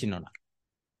থেকে বিচ্ছিন্ন না,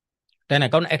 তাই না?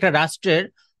 কারণ একটা রাষ্ট্রের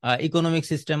ইকোনমিক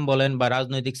সিস্টেম বলেন বা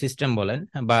রাজনৈতিক সিস্টেম বলেন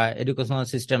বা এডুকেশনাল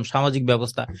সিস্টেম, সামাজিক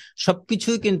ব্যবস্থা,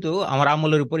 সবকিছুই কিন্তু আমার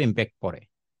আমলের উপর ইম্প্যাক্ট পড়ে।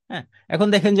 হ্যাঁ, এখন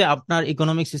দেখেন যে আপনার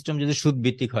ইকোনমিক সিস্টেম যদি সুদ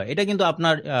ভিত্তিক হয়, এটা কিন্তু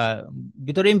আপনার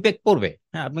ভিতরে ইম্প্যাক্ট পড়বে।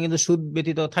 হ্যাঁ, আপনি কিন্তু সুদ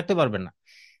ব্যতীত থাকতে পারবেন না।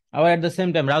 আবার এট দ্য সেম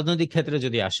টাইম রাজনৈতিক ক্ষেত্রে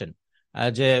যদি আসেন,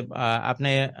 যে আপনি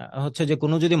হচ্ছে যে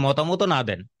কোনো যদি মতামত না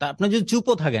দেন, তা আপনি যদি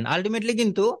চুপও থাকেন, আলটিমেটলি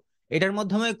কিন্তু এটার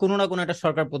মাধ্যমে কোনো না কোনো একটা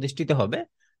সরকার প্রতিষ্ঠিত হবে।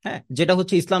 হ্যাঁ, যেটা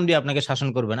হচ্ছে ইসলাম দিয়ে আপনাকে শাসন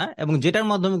করবে না, এবং যেটার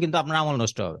মাধ্যমে কিন্তু আপনার আমল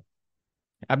নষ্ট হবে,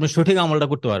 আপনি সঠিক আমলটা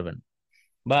করতে পারবেন।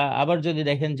 বা আবার যদি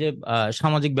দেখেন যে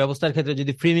সামাজিক ব্যবস্থার ক্ষেত্রে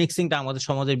যদি ফ্রি মিক্সিংটা আমাদের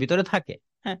সমাজের ভিতরে থাকে,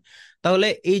 হ্যাঁ, তাহলে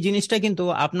এই জিনিসটা কিন্তু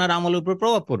আপনার আমলের উপর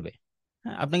প্রভাব পড়বে।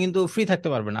 হ্যাঁ, আপনি কিন্তু ফ্রি থাকতে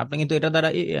পারবেন না, আপনি কিন্তু এটা দ্বারা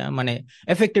মানে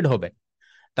এফেক্টেড হবেন।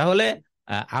 তাহলে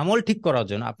আমল ঠিক করার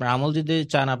জন্য, আপনার আমল যদি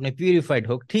চান আপনি পিউরিফাইড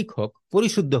হোক, ঠিক হোক,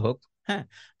 পরিশুদ্ধ হোক, হ্যাঁ,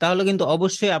 তাহলে কিন্তু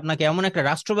অবশ্যই আপনাকে এমন একটা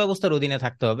রাষ্ট্র ব্যবস্থার অধীনে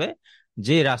থাকতে হবে,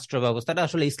 যে রাষ্ট্র ব্যবস্থাটা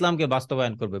আসলে ইসলামকে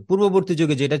বাস্তবায়ন করবে। পূর্ববর্তী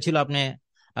যুগে যেটা ছিল, আপনি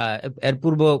আহ, এর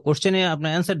পূর্ব কোশ্চেনে আপনি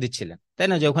অ্যান্সার দিচ্ছিলেন, তাই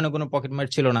না, যে ওখানে কোনো পকেটমার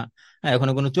ছিল না, হ্যাঁ,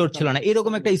 ওখানে কোনো চোর ছিল না,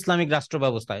 এরকম একটা ইসলামিক রাষ্ট্র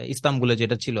ব্যবস্থা ইস্তাম্বুলে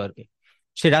যেটা ছিল আর কি,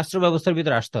 সেই রাষ্ট্র ব্যবস্থার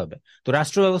ভিতরে আসতে হবে। তো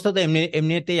রাষ্ট্র ব্যবস্থা তো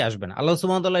এমনিতেই আসবে না, আল্লাহ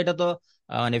সুবহানাহু ওয়া তাআলা এটা তো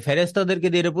মানে ফেরেশতাদেরকে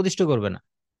দিয়ে এটা প্রতিষ্ঠা করবে না,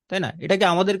 তাই না? এটাকে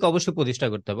আমাদেরকে অবশ্যই প্রতিষ্ঠা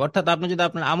করতে হবে। অর্থাৎ আপনি যদি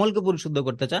আপনার আমলকে পরিশুদ্ধ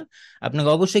করতে চান, আপনাকে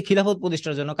অবশ্যই খিলাফত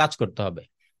প্রতিষ্ঠার জন্য কাজ করতে হবে,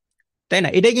 তাই না?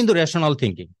 এটাই কিন্তু রেশনাল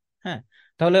থিঙ্কিং। হ্যাঁ,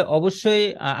 তাহলে অবশ্যই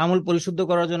আমল পরিশুদ্ধ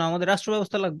করার জন্য আমাদের রাষ্ট্র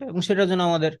ব্যবস্থা লাগবে, এবং সেটার জন্য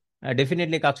আমাদের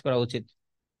ডেফিনেটলি কাজ করা উচিত।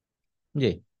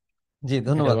 জি, জি, এটা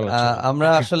ধন্যবাদ। বলার ছিল। আমরা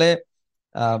আসলে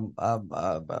আম, আম,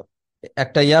 আম,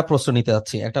 একটা প্রশ্ন নিতে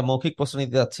যাচ্ছি, একটা মৌখিক প্রশ্ন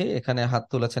নিতে যাচ্ছি। এখানে হাত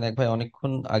তুলেছেন এক ভাই,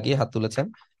 অনেকক্ষণ আগে হাত তুলেছেন।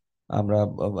 আমরা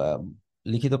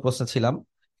লিখিত প্রশ্ন ছিলাম,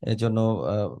 এই জন্য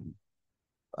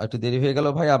একটু দেরি হয়ে গেল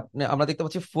ভাই। আমরা দেখতে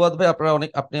পাচ্ছি ফুয়াদ ভাই,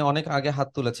 আপনি অনেক আগে হাত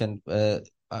তুলেছেন।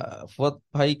 ফুয়াদ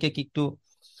ভাইকে কি একটু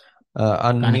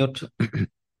আনমিউট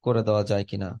করে দেওয়া যায়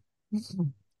কিনা?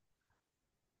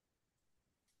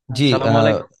 জি। আসসালামু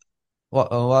আলাইকুম।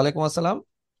 ওয়ালাইকুম আসসালাম।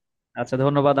 আচ্ছা,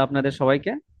 ধন্যবাদ আপনাদের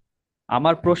সবাইকে।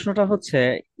 আমার প্রশ্নটা হচ্ছে,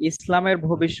 ইসলামের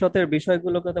ভবিষ্যতের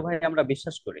বিষয়গুলোকে তো ভাই আমরা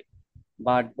বিশ্বাস করি,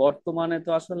 বাট বর্তমানে তো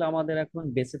আসলে আমাদের এখন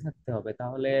বেঁচে থাকতে হবে।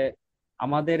 তাহলে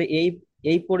আমাদের এই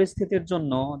এই পরিস্থিতির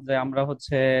জন্য, যে আমরা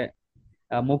হচ্ছে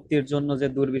মুক্তির জন্য যে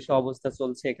দুর্বিষহ অবস্থা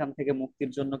চলছে, এখান থেকে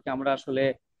মুক্তির জন্য কি আমরা আসলে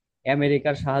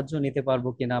আমেরিকার সাহায্য নিতে পারবো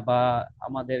কিনা, বা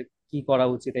আমাদের কি করা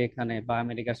উচিত এখানে, বা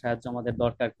আমেরিকার সাহায্য আমাদের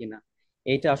দরকার কিনা,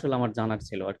 এইটা আসলে আমার জানার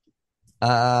ছিল আর কি।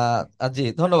 জি,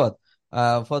 ধন্যবাদ।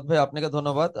 ফুয়াদ ভাই আপনাকে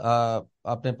ধন্যবাদ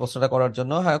আপনি প্রশ্নটা করার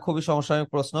জন্য। হ্যাঁ, খুবই সমসাময়িক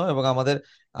প্রশ্ন, এবং আমাদের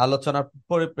আলোচনার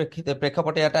পরিপ্রেক্ষিতে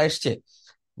প্রেক্ষাপটে এটা এসছে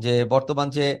যে বর্তমান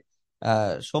যে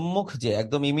সম্মুখ যে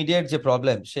একদম ইমিডিয়েট যে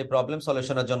প্রবলেম, সেই প্রবলেম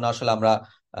সলিউশনের জন্য আসলে আমরা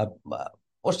আহ,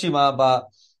 পশ্চিমা বা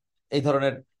এই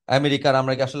ধরনের আমেরিকার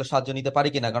আমরা কি আসলে সাহায্য নিতে পারি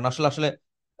কিনা। কারণ আসলে আসলে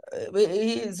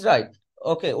ইজ রাইট।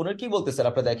 ওকে, উনি কি বলতেছেন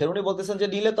আপনি দেখেন, উনি বলতেছেন যে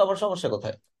নিলে তো আমার সমস্যা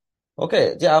কোথায়। ওকে,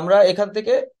 যে আমরা এখান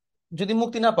থেকে যদি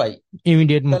মুক্তি না পাই,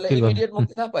 ইমিডিয়েট তাহলে মুক্তির কথা। ইমিডিয়েট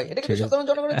মুক্তি না পাই, এটা কিন্তু ঠিক আছে। সাধারণ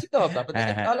জনগণের চিন্তা ভাবনা। আপনি হ্যাঁ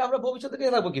দেখেন হ্যাঁ তাহলে আমরা ভবিষ্যতে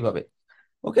টিকে থাকবো কিভাবে?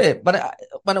 ওকে, মানে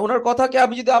মানে ওনার কথাকে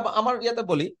আমি যদি আমার ইয়েতে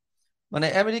বলি, মানে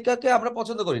আমেরিকাকে আমরা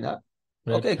পছন্দ করি না।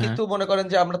 রাইট। ওকে, হ্যাঁ কিন্তু মনে করেন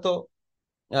যে আমরা তো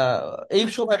এই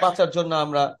সময় বাঁচার জন্য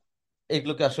আমরা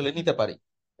এগুলোকে আসলে নিতে পারি।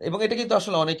 এবং এটা কিন্তু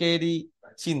আসলে অনেকেরই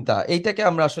চিন্তা, এইটাকে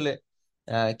আমরা আসলে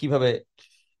কিভাবে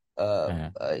আহ, হ্যাঁ।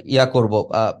 ইয়া করব।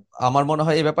 আমার মনে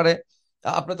হয় এই ব্যাপারে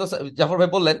আপনি তো জাফর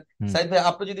ভাই বললেন, হুম। সাইদ ভাই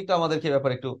আপনি যদি একটু আমাদেরকে এই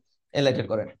ব্যাপারে একটু এনলাইটেন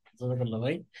করেন। জাযাকাল্লাহ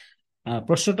ভাই,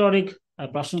 প্রশ্নটা অনেক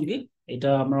প্রাসঙ্গিক। এটা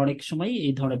আমরা অনেক সময়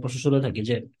এই ধরনের প্রশ্ন শুনে থাকি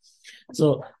যে, তো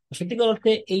সত্যিকার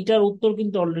অর্থে এইটার উত্তর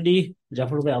কিন্তু অলরেডি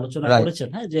জাফর ভাই আলোচনা রাইট। করেছেন।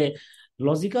 হ্যাঁ, যে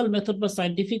লজিক্যাল মেথড বা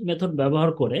সায়েন্টিফিক মেথড ব্যবহার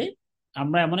করে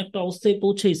আমরা এমন একটা অবস্থায়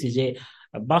পৌঁছেছি যে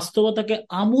বাস্তবতাকে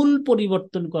আমূল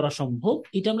পরিবর্তন করা সম্ভব,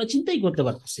 এটা আমরা চিন্তাই করতে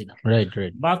পারতেছি না। Right,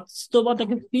 right.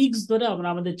 বাস্তবতাকে ফিক্স ধরে আমরা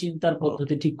আমাদের চিন্তার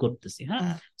পদ্ধতি ঠিক করতেছি। হ্যাঁ,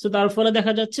 তো তার ফলে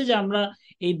দেখা যাচ্ছে যে আমরা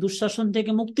এই দুঃশাসন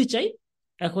থেকে মুক্তি চাই।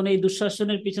 এখন এই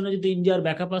দুঃশাসনের পিছনে যদি ইন্ডিয়ার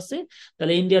ব্যাকআপ আছে,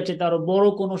 তাহলে ইন্ডিয়ার চেয়ে আরো বড়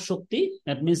কোন শক্তি,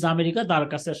 দ্যাট মিনস আমেরিকা, তার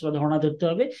কাছে আসলে ধর্ণা ধরতে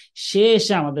হবে। সে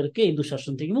এসে আমাদেরকে এই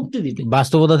দুঃশাসন থেকে মুক্তি দিবে।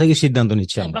 বাস্তবতা থেকে সিদ্ধান্ত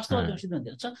নিচ্ছি আমরা। বাস্তবতা সিদ্ধান্ত।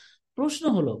 আচ্ছা, প্রশ্ন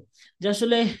হলো যে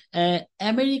আসলে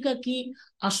আমেরিকা কি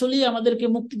আসলেই আমাদেরকে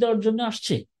মুক্তি দেওয়ার জন্য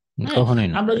আসছে? হ্যাঁ, কখনোই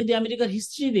না। আমরা যদি আমেরিকার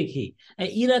হিস্ট্রি দেখি,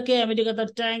 ইরাকে আমেরিকা তার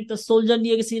ট্যাঙ্ক, তার সোলজার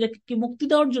নিয়ে গেছে ইরাকে কি মুক্তি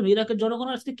দেওয়ার জন্য? ইরাকের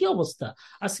জনগণের আজকে কি অবস্থা,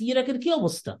 আজকে ইরাকের কি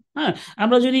অবস্থা? হ্যাঁ,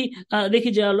 আমরা যদি দেখি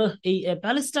যে হলো এই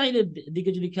প্যালেস্টাইনের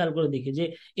দিকে যদি খেয়াল করে দেখি, যে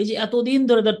এই যে এতদিন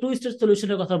ধরে তার টু স্টেট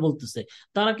সলিউশনের কথা বলতেছে,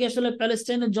 তারা কি আসলে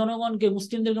প্যালেস্টাইনের জনগণকে,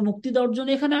 মুসলিমদেরকে মুক্তি দেওয়ার জন্য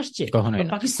এখানে আসছে? কখনোই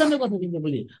না। পাকিস্তানের কথা কিন্তু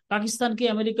বলি, পাকিস্তান কি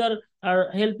আমেরিকার আর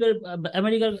হেল্পের,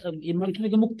 আমেরিকার মাধ্যমে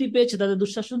কি মুক্তি পেয়েছে তাদের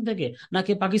দুঃশাসন থেকে,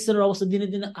 নাকি পাকিস্তানের অবস্থা দিনে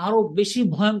দিনে আরো বেশি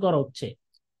ভয়ঙ্কর হচ্ছে?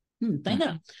 তাই না?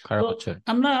 তো খারাপ হচ্ছে।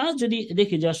 আমরা যদি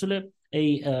দেখি যে আসলে এই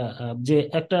যে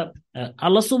একটা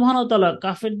আল্লাহ সুবহানাহু ওয়া তাআলা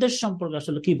কাফেরদের সম্পর্কে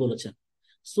আসলে কি বলেছেন,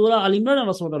 সূরা আল ইমরান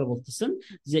আল্লাহ সুবহানাহু ওয়া তাআলা বলতেছেন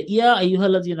যে ইয়া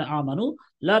আইয়ুহাল্লাযীনা আমানু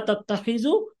লা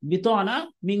তাত্তাখিযু বিতানা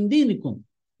মিন দীনিকুম,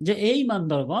 যে এই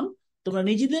ইমানদারগণ, তোমরা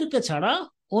নিজেদেরকে ছাড়া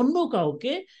অন্য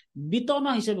কাউকে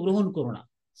বিতনা হিসেবে গ্রহণ করো না।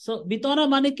 সো বিতনা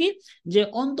মানে কি, যে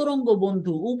অন্তরঙ্গ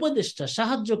বন্ধু, উপদেষ্টা,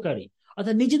 সাহায্যকারী,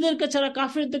 অর্থাৎ নিজেদেরকে ছাড়া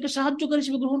কাফেরদেরকে সাহায্যকারী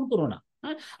হিসেবে গ্রহণ করো না।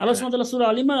 হ্যাঁ, আল্লাহ সুবহানাহু ওয়া তাআলা সূরা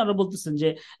আল ইমরান আরো বলতেছেন যে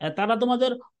তারা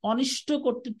তোমাদের অনিষ্ট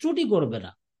করতে ত্রুটি করবে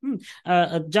না।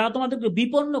 যা তোমাদেরকে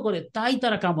বিপন্ন করে তাই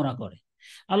তারা কামনা করে।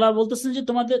 আল্লাহ বলতেছেন যে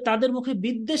তাদের মুখে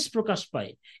বিদ্বেষ প্রকাশ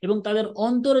পায় এবং তাদের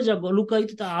অন্তরে যা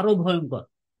লুকায়িত তা আরো ভয়ঙ্কর।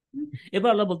 এবার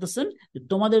আল্লাহ বলতেছেন যে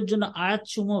তোমাদের জন্য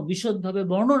আয়াতসমূহ বিশদভাবে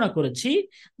বর্ণনা করেছি,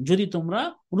 যদি তোমরা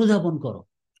অনুধাবন করো।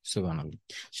 সুবহানাল্লাহ।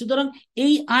 সুতরাং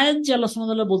এই আয়াত যে আল্লাহ সুবহানাহু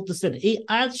ওয়া তাআলা বলতেছেন, এই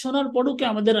আয়াত শোনার পরও কি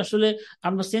আমাদের আসলে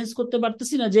আমরা সেন্স করতে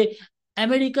পারতেছি না যে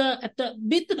আমেরিকা একটা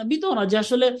বিতনা, যে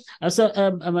আসলে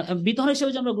বিতনা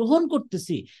হিসেবে যে আমরা গ্রহণ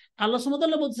করতেছি, আল্লাহ সুবহানাহু ওয়া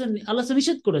তাআলা বলতেছেন, আল্লাহ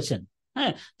নিষেধ করেছেন।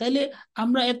 হ্যাঁ, তাইলে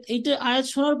আমরা এইটা আয়াত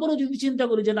শোনার পরও যদি চিন্তা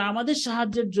করি যে না, আমাদের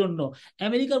সাহায্যের জন্য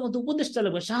আমেরিকার মতো উপদেষ্টা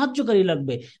লাগবে, সাহায্যকারী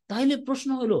লাগবে, তাইলে প্রশ্ন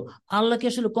হলো আল্লাহ কি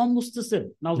আসলে কম বুঝতেছেন?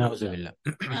 নাউজুবিল্লাহ।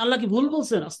 আল্লাহ কি ভুল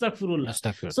বলছেন? আস্তাগফিরুল্লাহ।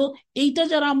 আস্তাগফিরুল্লাহ। সো এইটা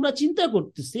যারা আমরা চিন্তা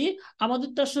করতেছি, আমাদের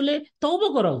তো আসলে তওবা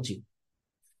করা উচিত,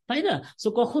 তাই না? সো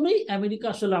কখনোই আমেরিকা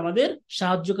আসলে আমাদের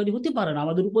সাহায্যকারী হতে পারে না,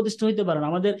 আমাদের উপদেষ্টা হতে পারে না।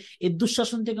 আমাদের এই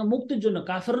দুঃশাসন থেকে মুক্তির জন্য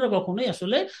কাফেররা কখনোই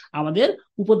আসলে আমাদের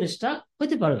উপদেষ্টা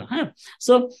হতে পারে না। হ্যাঁ,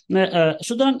 সো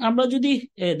সুতরাং আমরা যদি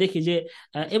দেখি যে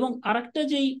এবং আরেকটা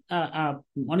যেই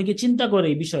অনেকে চিন্তা করে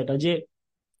এই বিষয়টা, যে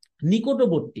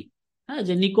নিকটবর্তী, হ্যাঁ,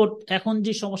 যে নিকট এখন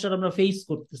যে সমস্যাটা আমরা ফেস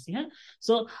করতেছি। হ্যাঁ,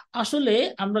 সো আসলে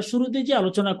আমরা শুরুতে যে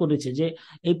আলোচনা করেছি যে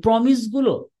এই প্রমিস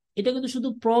গুলো, এটা কিন্তু শুধু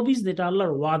প্রমিস, এটা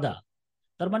আল্লাহর ওয়াদা।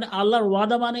 তার মানে আল্লাহর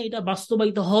ওয়াদা মানে এটা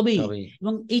বাস্তবায়িত হবেই,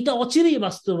 এবং এইটা অচিরেই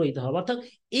বাস্তবায়িত হবে, অর্থাৎ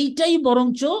এইটাই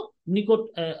বরঞ্চ নিকট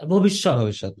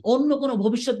ভবিষ্যৎ। অন্য কোনো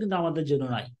ভবিষ্যৎ কিন্তু আমাদের জন্য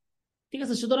নাই। ঠিক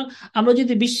আছে, সুতরাং আমরা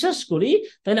যদি বিশ্বাস করি,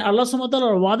 তাহলে আল্লাহ সুবহানাহু ওয়া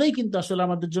তাআলার ওয়াদাই কিন্তু আসলে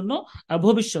আমাদের জন্য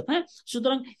ভবিষ্যৎ। হ্যাঁ,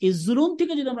 সুতরাং এই জুলুম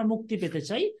থেকে যদি আমরা মুক্তি পেতে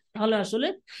চাই, তাহলে আসলে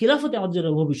খিলাফতে আমাদের জন্য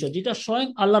ভবিষ্যৎ, যেটা স্বয়ং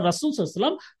আল্লাহ রাসূল সাল্লাল্লাহু আলাইহি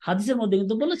ওয়াসাল্লাম হাদিসের মধ্যে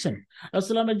কিন্তু বলেছেন।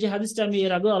 রাসূলের যে হাদিসটা আমি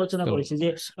এর আগে আলোচনা করেছি, যে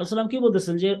রাসূল কি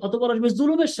বলতেছেন, যে অতঃপর আসবে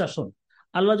জুলুমের শাসন,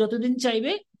 আল্লাহ যতদিন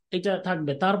চাইবে এটা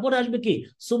থাকবে, তারপরে আসবে কি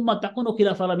সুম্মা তাকুনু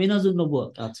খিলাফা আলা মিনহাজুন নবুওয়াহ।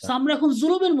 আমরা এখন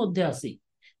জুলুমের মধ্যে আছি,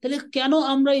 তাহলে কেন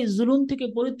আমরা এই জুলুম থেকে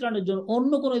পরিত্রাণের জন্য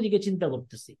অন্য কোনো দিকে চিন্তা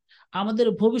করতেছি? আমাদের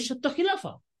ভবিষ্যৎটা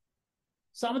খিলাফা।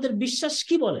 আমাদের বিশ্বাস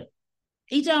কি বলে,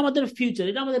 এইটা আমাদের ফিউচার,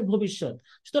 এটা আমাদের ভবিষ্যৎ।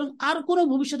 সুতরাং আর কোনো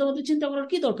ভবিষ্যৎ আমাদের চিন্তা করার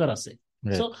কি দরকার আছে?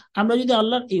 তো আমরা যদি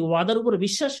আল্লাহর এই ওয়াদার উপরে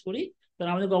বিশ্বাস করি,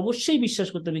 তাহলে আমাদেরকে অবশ্যই বিশ্বাস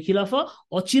করতে হবে খিলাফা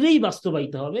অচিরেই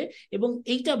বাস্তবায়িত হবে, এবং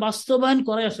এইটা বাস্তবায়ন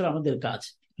করাই আসলে আমাদের কাজ।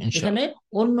 এখানে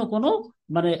অন্য কোনো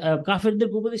মানে কাফেরদের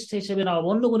উপদেষ্টা হিসেবে না,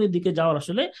 অন্য কোনো দিকে যাওয়ার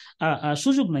আসলে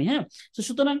সুযোগ নাই। হ্যাঁ, তো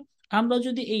সুতরাং আমরা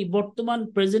যদি এই বর্তমান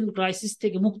প্রেজেন্ট ক্রাইসিস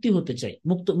থেকে মুক্তি হতে চাই,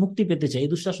 মুক্তি পেতে চাই, এই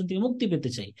দুঃশাসন থেকে মুক্তি পেতে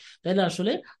চাই, তাহলে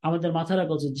আসলে আমাদের মাথায়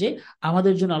রাখা উচিত যে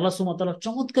আমাদের জন্য আল্লাহ সুবহানাহু ওয়া তাআলা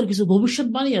চমৎকার কিছু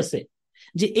ভবিষ্যৎবাণী আছে,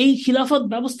 যে এই খিলাফত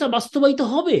ব্যবস্থা বাস্তবায়িত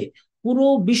হবে, পুরো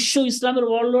বিশ্ব ইসলামের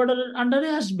ওয়ার্ল্ড অর্ডারের আন্ডারে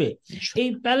আসবে। এই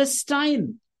প্যালেস্টাইন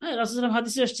হ্যাঁ, রাসূল সাল্লাল্লাহু আলাইহি ওয়াসাল্লাম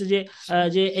হাদিসে আসছে যে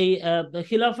যে এই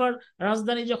খিলাফার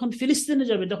রাজধানী যখন ফিলিস্তিনে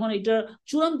যাবে তখন এটা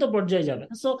চূড়ান্ত পর্যায়ে যাবে।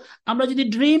 সো আমরা যদি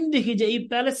ড্রিম দেখি যে এই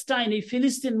প্যালেস্টাইন, এই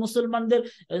ফিলিস্তিন মুসলমানদের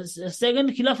সেকেন্ড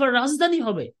খিলাফার রাজধানী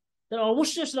হবে, তাহলে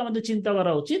অবশ্যই আসলে আমাদের চিন্তা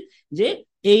করা উচিত যে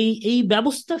এই এই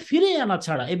ব্যবস্থা ফিরে আনা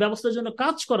ছাড়া, এই ব্যবস্থার জন্য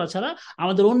কাজ করা ছাড়া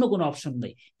আমাদের অন্য কোনো অপশন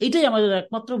নেই। এটাই আমাদের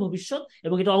একমাত্র ভবিষ্যৎ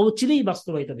এবং এটা অচিরেই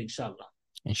বাস্তবায়িত হবে ইনশাআল্লাহ।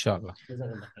 ইনশাআল্লাহ।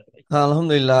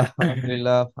 আলহামদুলিল্লাহ,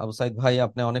 আলহামদুলিল্লাহ। আবু সাইদ ভাই,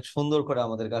 আপনি অনেক সুন্দর করে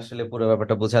আমাদেরকে আসলে পুরো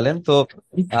ব্যাপারটা বোঝালেন। তো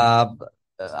আহ,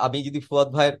 আমি যদি ফুয়াদ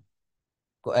ভাইয়ের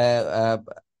আহ,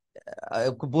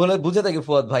 আহ, বুঝে থাকি,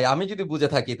 ফুয়াদ ভাই আমি যদি বুঝে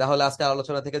থাকি, তাহলে আজকে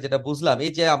আলোচনা থেকে যেটা বুঝলাম,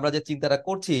 এই যে আমরা যে চিন্তাটা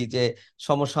করছি যে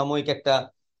সমসাময়িক একটা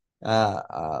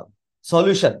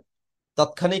সলিউশন,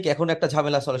 তাৎক্ষণিক এখন একটা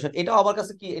ঝামেলা সলিউশন, এটা আমার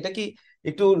কাছে কি, এটা কি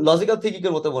একটু লজিক্যাল থিঙ্কিং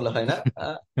এর মতো বলে হয় না?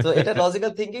 তো এটা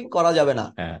লজিক্যাল থিঙ্কিং করা যাবে না,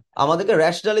 হ্যাঁ, আমাদেরকে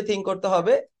র্যাশনালি থিঙ্ক করতে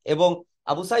হবে। এবং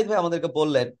আবু সাইদ ভাই আমাদেরকে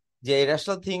বললেন যে এই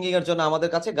র্যাশনাল থিঙ্কিং এর জন্য আমাদের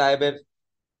কাছে গায়েবের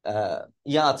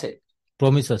ইয়া আছে,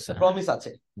 প্রমিস আছে। প্রমিস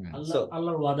আছে, So,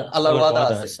 আল্লাহর ওয়াদা আছে। আল্লাহর ওয়াদা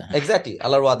ওয়াদা আছে, আছে। এক্স্যাক্টলি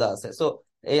আল্লাহর ওয়াদা আছে। সো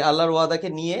এই আল্লাহর ওয়াদাকে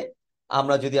নিয়ে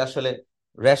আমরা যদি আসলে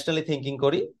র্যাশনালি থিঙ্কিং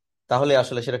করি, তাহলে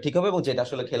আসলে সেটা ঠিক হবে, এবং যেটা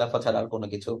আসলে খেলাফা ছাড়া আর কোনো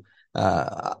কিছু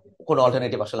কোনো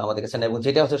অল্টারনেটিভ আসলে আমাদের কাছে নেই, এবং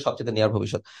যেটা হচ্ছে সবচেয়ে নেওয়ার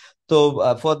ভবিষ্যৎ। তো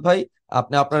ফুয়াদ ভাই,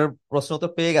 আপনি আপনার প্রশ্ন তো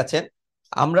পেয়ে গেছেন।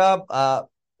 আমরা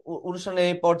অনুষ্ঠানের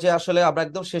এই পর্যায়ে আসলে আমরা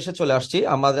একদম শেষে চলে আসছি।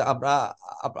 আমরা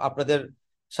আপনাদের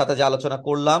সাথে যে আলোচনা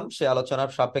করলাম, সেই আলোচনার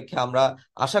সাপেক্ষে আমরা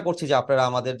আশা করছি যে আপনারা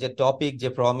আমাদের যে টপিক, যে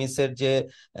প্রমিসের যে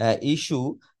ইস্যু,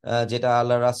 যেটা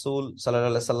আল্লাহ রাসূল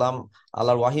সাল্লাল্লাহু আলাইহি সাল্লাম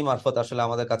আল্লাহর ওয়াহি মারফত আসলে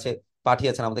আমাদের কাছে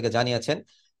পাঠিয়েছেন, আমাদেরকে জানিয়েছেন,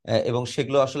 এবং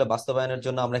সেগুলো আসলে বাস্তবায়নের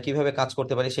জন্য আমরা কিভাবে কাজ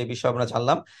করতে পারি সেই বিষয়ে আমরা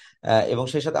জানলাম। এবং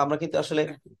সেই সাথে আমরা কিন্তু আসলে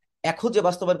এখন যে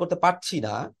বাস্তবায়ন করতে পারছি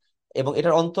না, এবং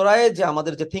এটার অন্তরায়ে যে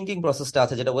আমাদের যে থিঙ্কিং প্রসেসটা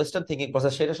আছে, যেটা ওয়েস্টার্ন থিঙ্কিং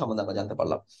প্রসেস, সেটা সম্বন্ধে আমরা জানতে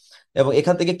পারলাম। এবং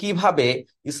এখান থেকে কিভাবে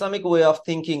ইসলামিক ওয়ে অফ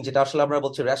থিঙ্কিং, যেটা আসলে আমরা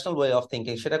বলছি ন্যাশনাল ওয়ে অফ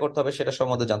থিঙ্কিং, সেটা করতে হবে, সেটা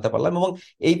সম্বন্ধে জানতে পারলাম। এবং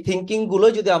এই থিঙ্কিং গুলো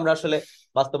যদি আমরা আসলে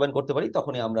বাস্তবায়ন করতে পারি,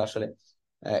 তখনই আমরা আসলে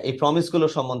এই প্রমিস গুলো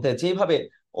সম্বন্ধে, যেভাবে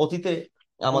অতীতে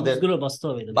আমাদের প্রমিসগুলো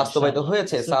বাস্তবায়িত হবে বাস্তবায়িত ইনশাআল্লাহ।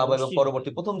 হয়েছে, বাস্তবায়িত সাহাবা এবং অবশ্যই হবে। পরবর্তী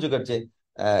প্রথম যুগের যে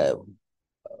আহ,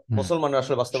 মুসলমানরা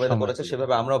আসলে বাস্তবায়ন সময় করেছে,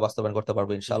 সেভাবে আমরাও বাস্তবায়ন করতে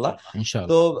পারবো ইনশাআল্লাহ। তো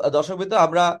ইনশাআল্লাহ। দর্শকবৃন্দ,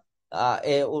 আমরা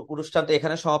এই অনুষ্ঠানটা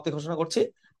এখানে সমাপ্তি ঘোষণা করছি।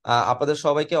 আপনাদের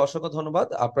সবাইকে অসংখ্য ধন্যবাদ,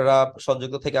 আপনারা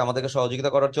সংযুক্ত থেকে আমাদেরকে সহযোগিতা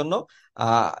করার জন্য।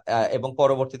 এবং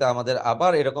পরবর্তীতে আমাদের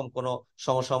আবার এরকম কোনো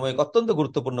সমসাময়িক অত্যন্ত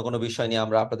গুরুত্বপূর্ণ কোনো বিষয় নিয়ে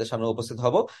আমরা আপনাদের সামনে উপস্থিত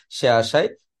হব, সে আশায়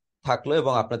থাকলো।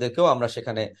 এবং আপনাদেরকেও আমরা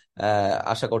সেখানে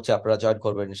আশা করছি আপনারা জয়েন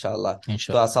করবেন ইনশাআল্লাহ। তো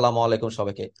ইনশাআল্লাহ। আসসালামু আলাইকুম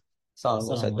সবাইকে। সালাম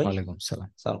আলাইকুম সাইদ ভাই। ওয়ালাইকুম সালাম।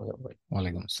 সালাম আলাইকুম ভাই।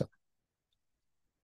 ওয়ালাইকুম সালাম।